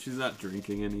with it. She's not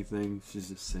drinking anything. She's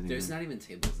just sitting There's there. not even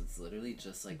tables. It's literally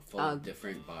just like full of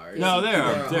different bars. No, there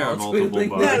are multiple twiddling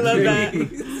bars. I love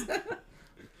that.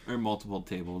 There are multiple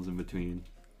tables in between.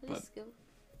 Let's go.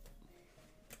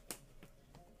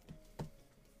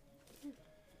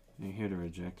 You're here to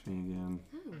reject me again.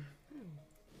 Oh.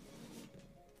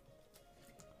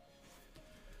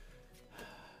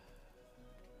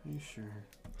 Are you sure?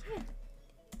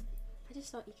 I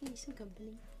just thought you could use some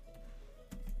company.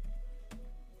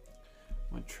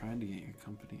 I tried to get your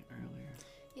company earlier.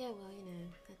 Yeah, well,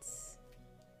 that's...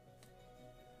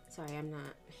 Sorry, I'm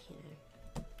not,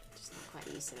 just not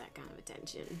quite used to that kind of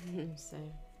attention, so...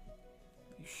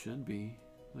 You should be.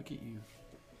 Look at you.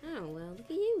 Oh, well, look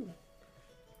at you.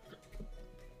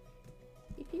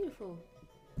 You're beautiful.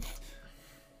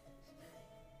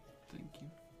 Thank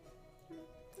you.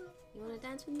 You want to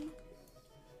dance with me?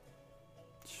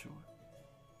 Sure.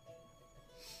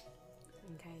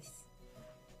 In case.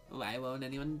 Why won't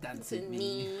anyone dance with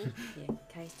me? Yeah,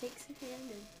 Kais takes her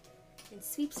hand and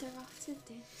sweeps her off to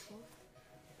the dance floor.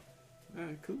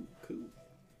 Alright, cool.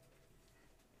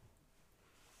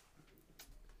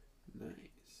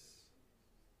 Nice.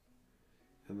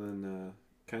 And then,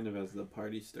 kind of as the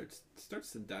party starts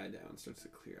to die down, starts to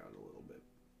clear out a little bit.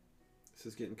 This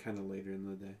is getting kind of later in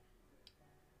the day.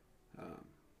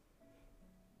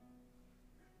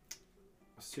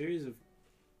 A series of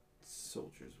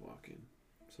soldiers walk in.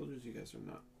 Soldiers you guys are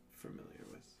not familiar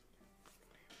with.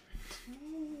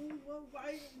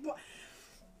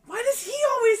 Why does he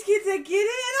always get to get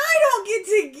it and I don't get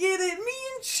to get it? Me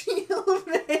and Shield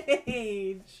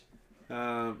Mage.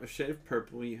 A shade of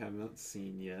purple you have not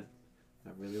seen yet.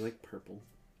 I really like purple.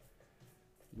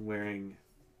 Wearing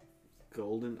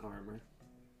golden armor.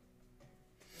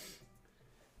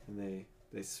 And they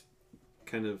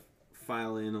kind of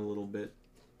file in a little bit.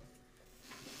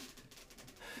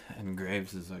 And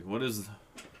Graves is like,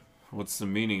 what's the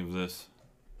meaning of this?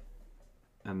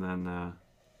 And then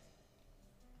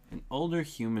an older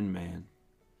human man.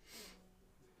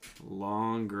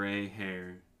 Long gray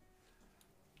hair.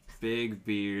 Big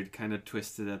beard, kind of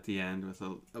twisted at the end with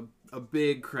a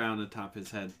big crown atop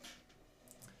his head.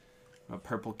 A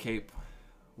purple cape,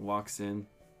 walks in.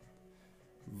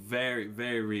 Very,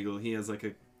 very regal. He has like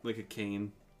a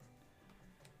cane.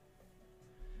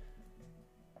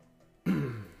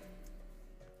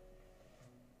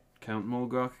 Count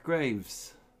Mulgrock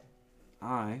Graves.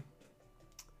 I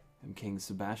am King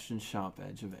Sebastian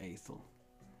Sharpedge of Aethel,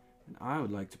 and I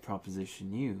would like to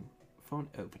proposition you for an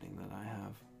opening that I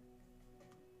have.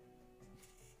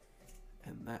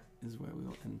 And that is where we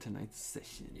will end tonight's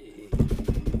session.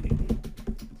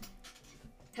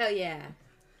 Hell yeah.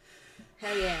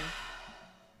 Hell yeah.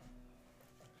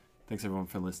 Thanks everyone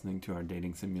for listening to our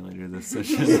dating simulator this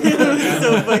session.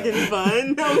 So fucking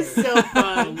fun. That was so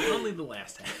fun. Only the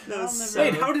last half. That was I'll so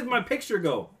Wait, how did my picture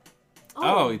go?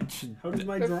 Oh, it should, How did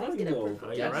my Perform- drawing go?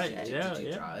 Oh, you're right. Did Yeah, you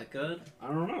yeah. draw it good? I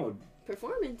don't know.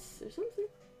 performance or something.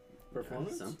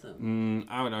 Performance? Something.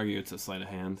 I would argue it's a sleight of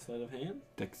hand. Sleight of hand?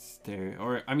 Dexterity,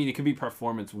 or I mean, it could be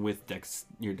performance with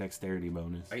your dexterity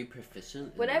bonus. Are you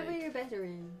proficient? in, Whatever like, you're better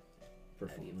in. any of the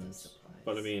Performance. supplies?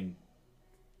 But I mean,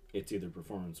 it's either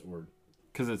performance or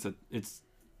Because it's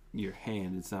your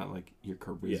hand. It's not like your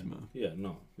charisma. yeah,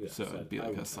 no, yeah. So it'd be I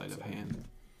like would a sleight of say. hand.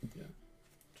 Yeah,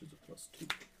 which is a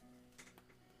 +2.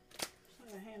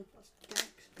 Sleight of hand plus dex,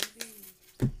 baby.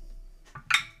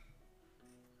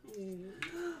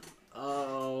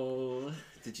 Oh,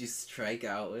 did you strike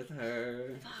out with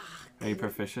her? Are you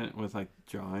proficient with like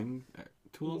drawing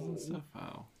tools and stuff?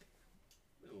 Oh,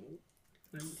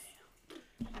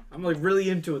 I'm like really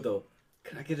into it though.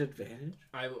 Can I get advantage?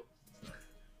 I will.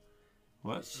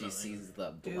 what? She sees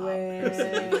the Do blob it.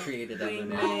 person you created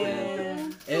Wing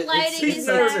underneath it. it. Lighting He's is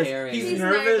nervous. tearing. He's He's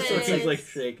nervous, so nervous. he's like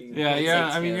shaking. Yeah, It's yeah.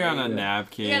 like I mean, you're on a tearing.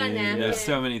 napkin. You're on a napkin. There's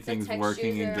so many The things textures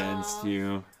working are against all-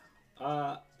 you.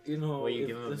 You know, Will you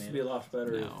give him this would be a lot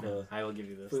better No. I will give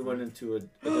you this. if we went into a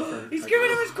different. He's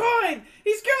giving him his coin!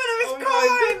 He's giving him his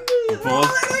coin!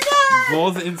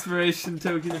 Both inspiration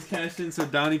tokens cashed in, so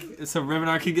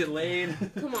Reminar can get laid.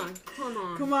 Come on. Come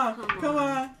on. Come on, Come come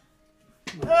on. on.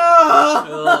 Oh!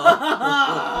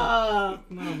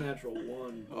 Not a natural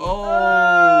 1.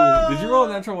 Oh, did you roll a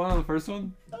natural 1 on the first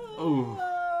one? Oh,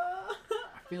 I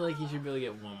feel like he should be able to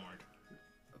get one more.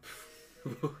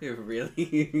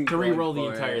 Really? To re-roll the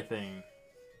Going for entire it. thing.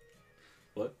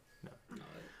 No,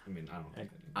 I mean, I don't think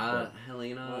I do.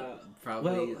 Helena, Well,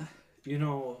 probably. you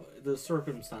know, the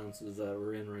circumstances that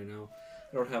we're in right now,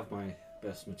 I don't have my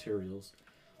best materials.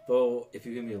 Though, if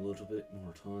you give me a little bit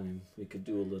more time, we could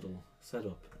do a little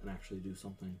setup and actually do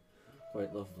something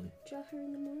quite lovely. Draw her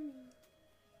in the morning.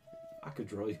 I could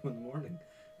draw you in the morning.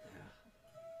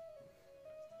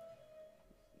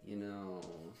 You know.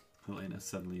 Helena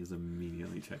suddenly is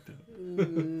immediately checked out.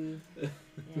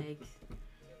 Yikes.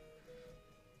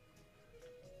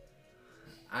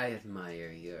 I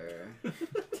admire your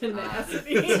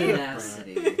Tenacity.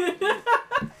 tenacity.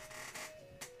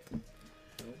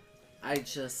 I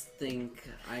just think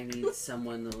I need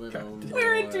someone a little more.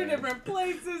 We're in two different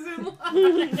places in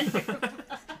life.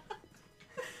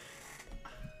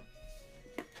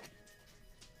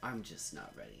 I'm just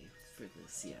not ready for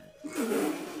this yet.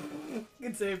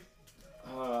 Good save.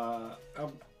 I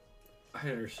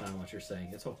understand what you're saying.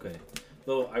 It's okay.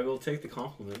 Though, I will take the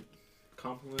compliment.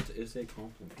 Compliment is a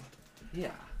compliment.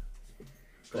 Yeah.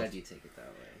 Glad you take it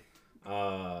that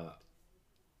way.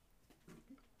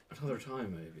 Another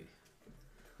time, maybe.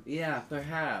 Yeah,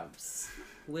 perhaps.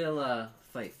 We'll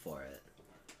fight for it.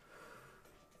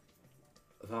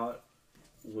 That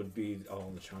would be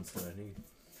all the chance that I need.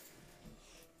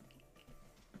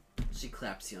 She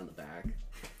claps you on the back.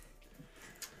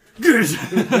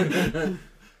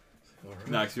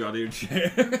 Knocks you out of your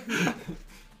chair.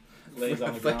 Lays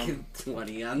on the ground. Fucking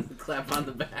 20 on the clap on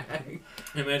the back.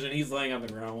 Imagine he's laying on the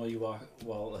ground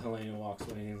while Helena walks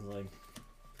away and he's like,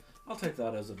 I'll take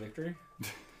that as a victory.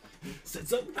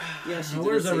 Sits up. Yeah, she Now, didn't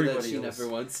where's say that everybody she else?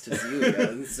 never wants to see you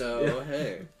again, so Yeah.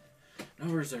 hey. Now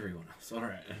where's everyone else?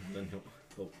 Alright. And then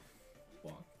he'll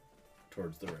walk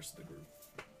towards the rest of the group.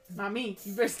 Not me.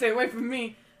 You better stay away from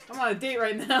me. I'm on a date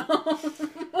right now.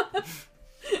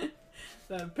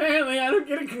 That apparently I don't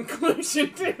get a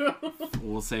conclusion to.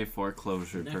 We'll say for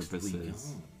closure Next purposes. week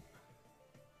on.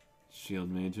 Shield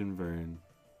Mage and Vern.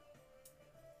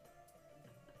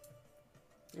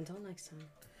 Until next time.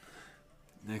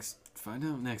 Find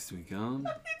out next week on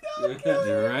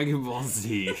Dragon Ball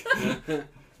Z.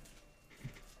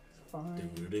 Fine.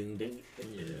 Ding, ding,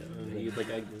 Yeah. You'd like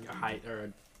a high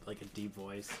or like a deep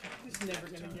voice. He's never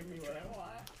gonna give me what I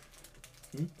want.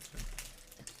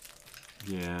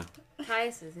 Yeah.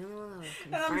 Caius is in a low.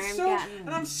 And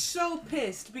I'm so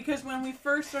pissed because when we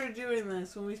first started doing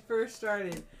this,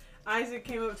 Isaac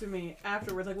came up to me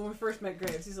afterwards, like when we first met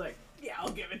Graves. He's like, "Yeah,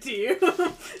 I'll give it to you,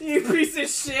 you piece of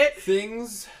shit."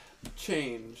 Things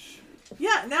change.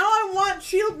 Yeah, now I want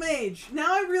Shield Mage.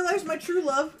 Now I realize my true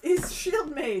love is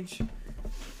Shield Mage.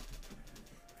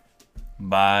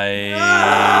 Bye.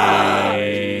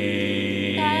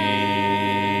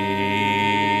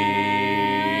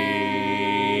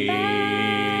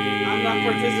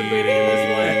 participating in this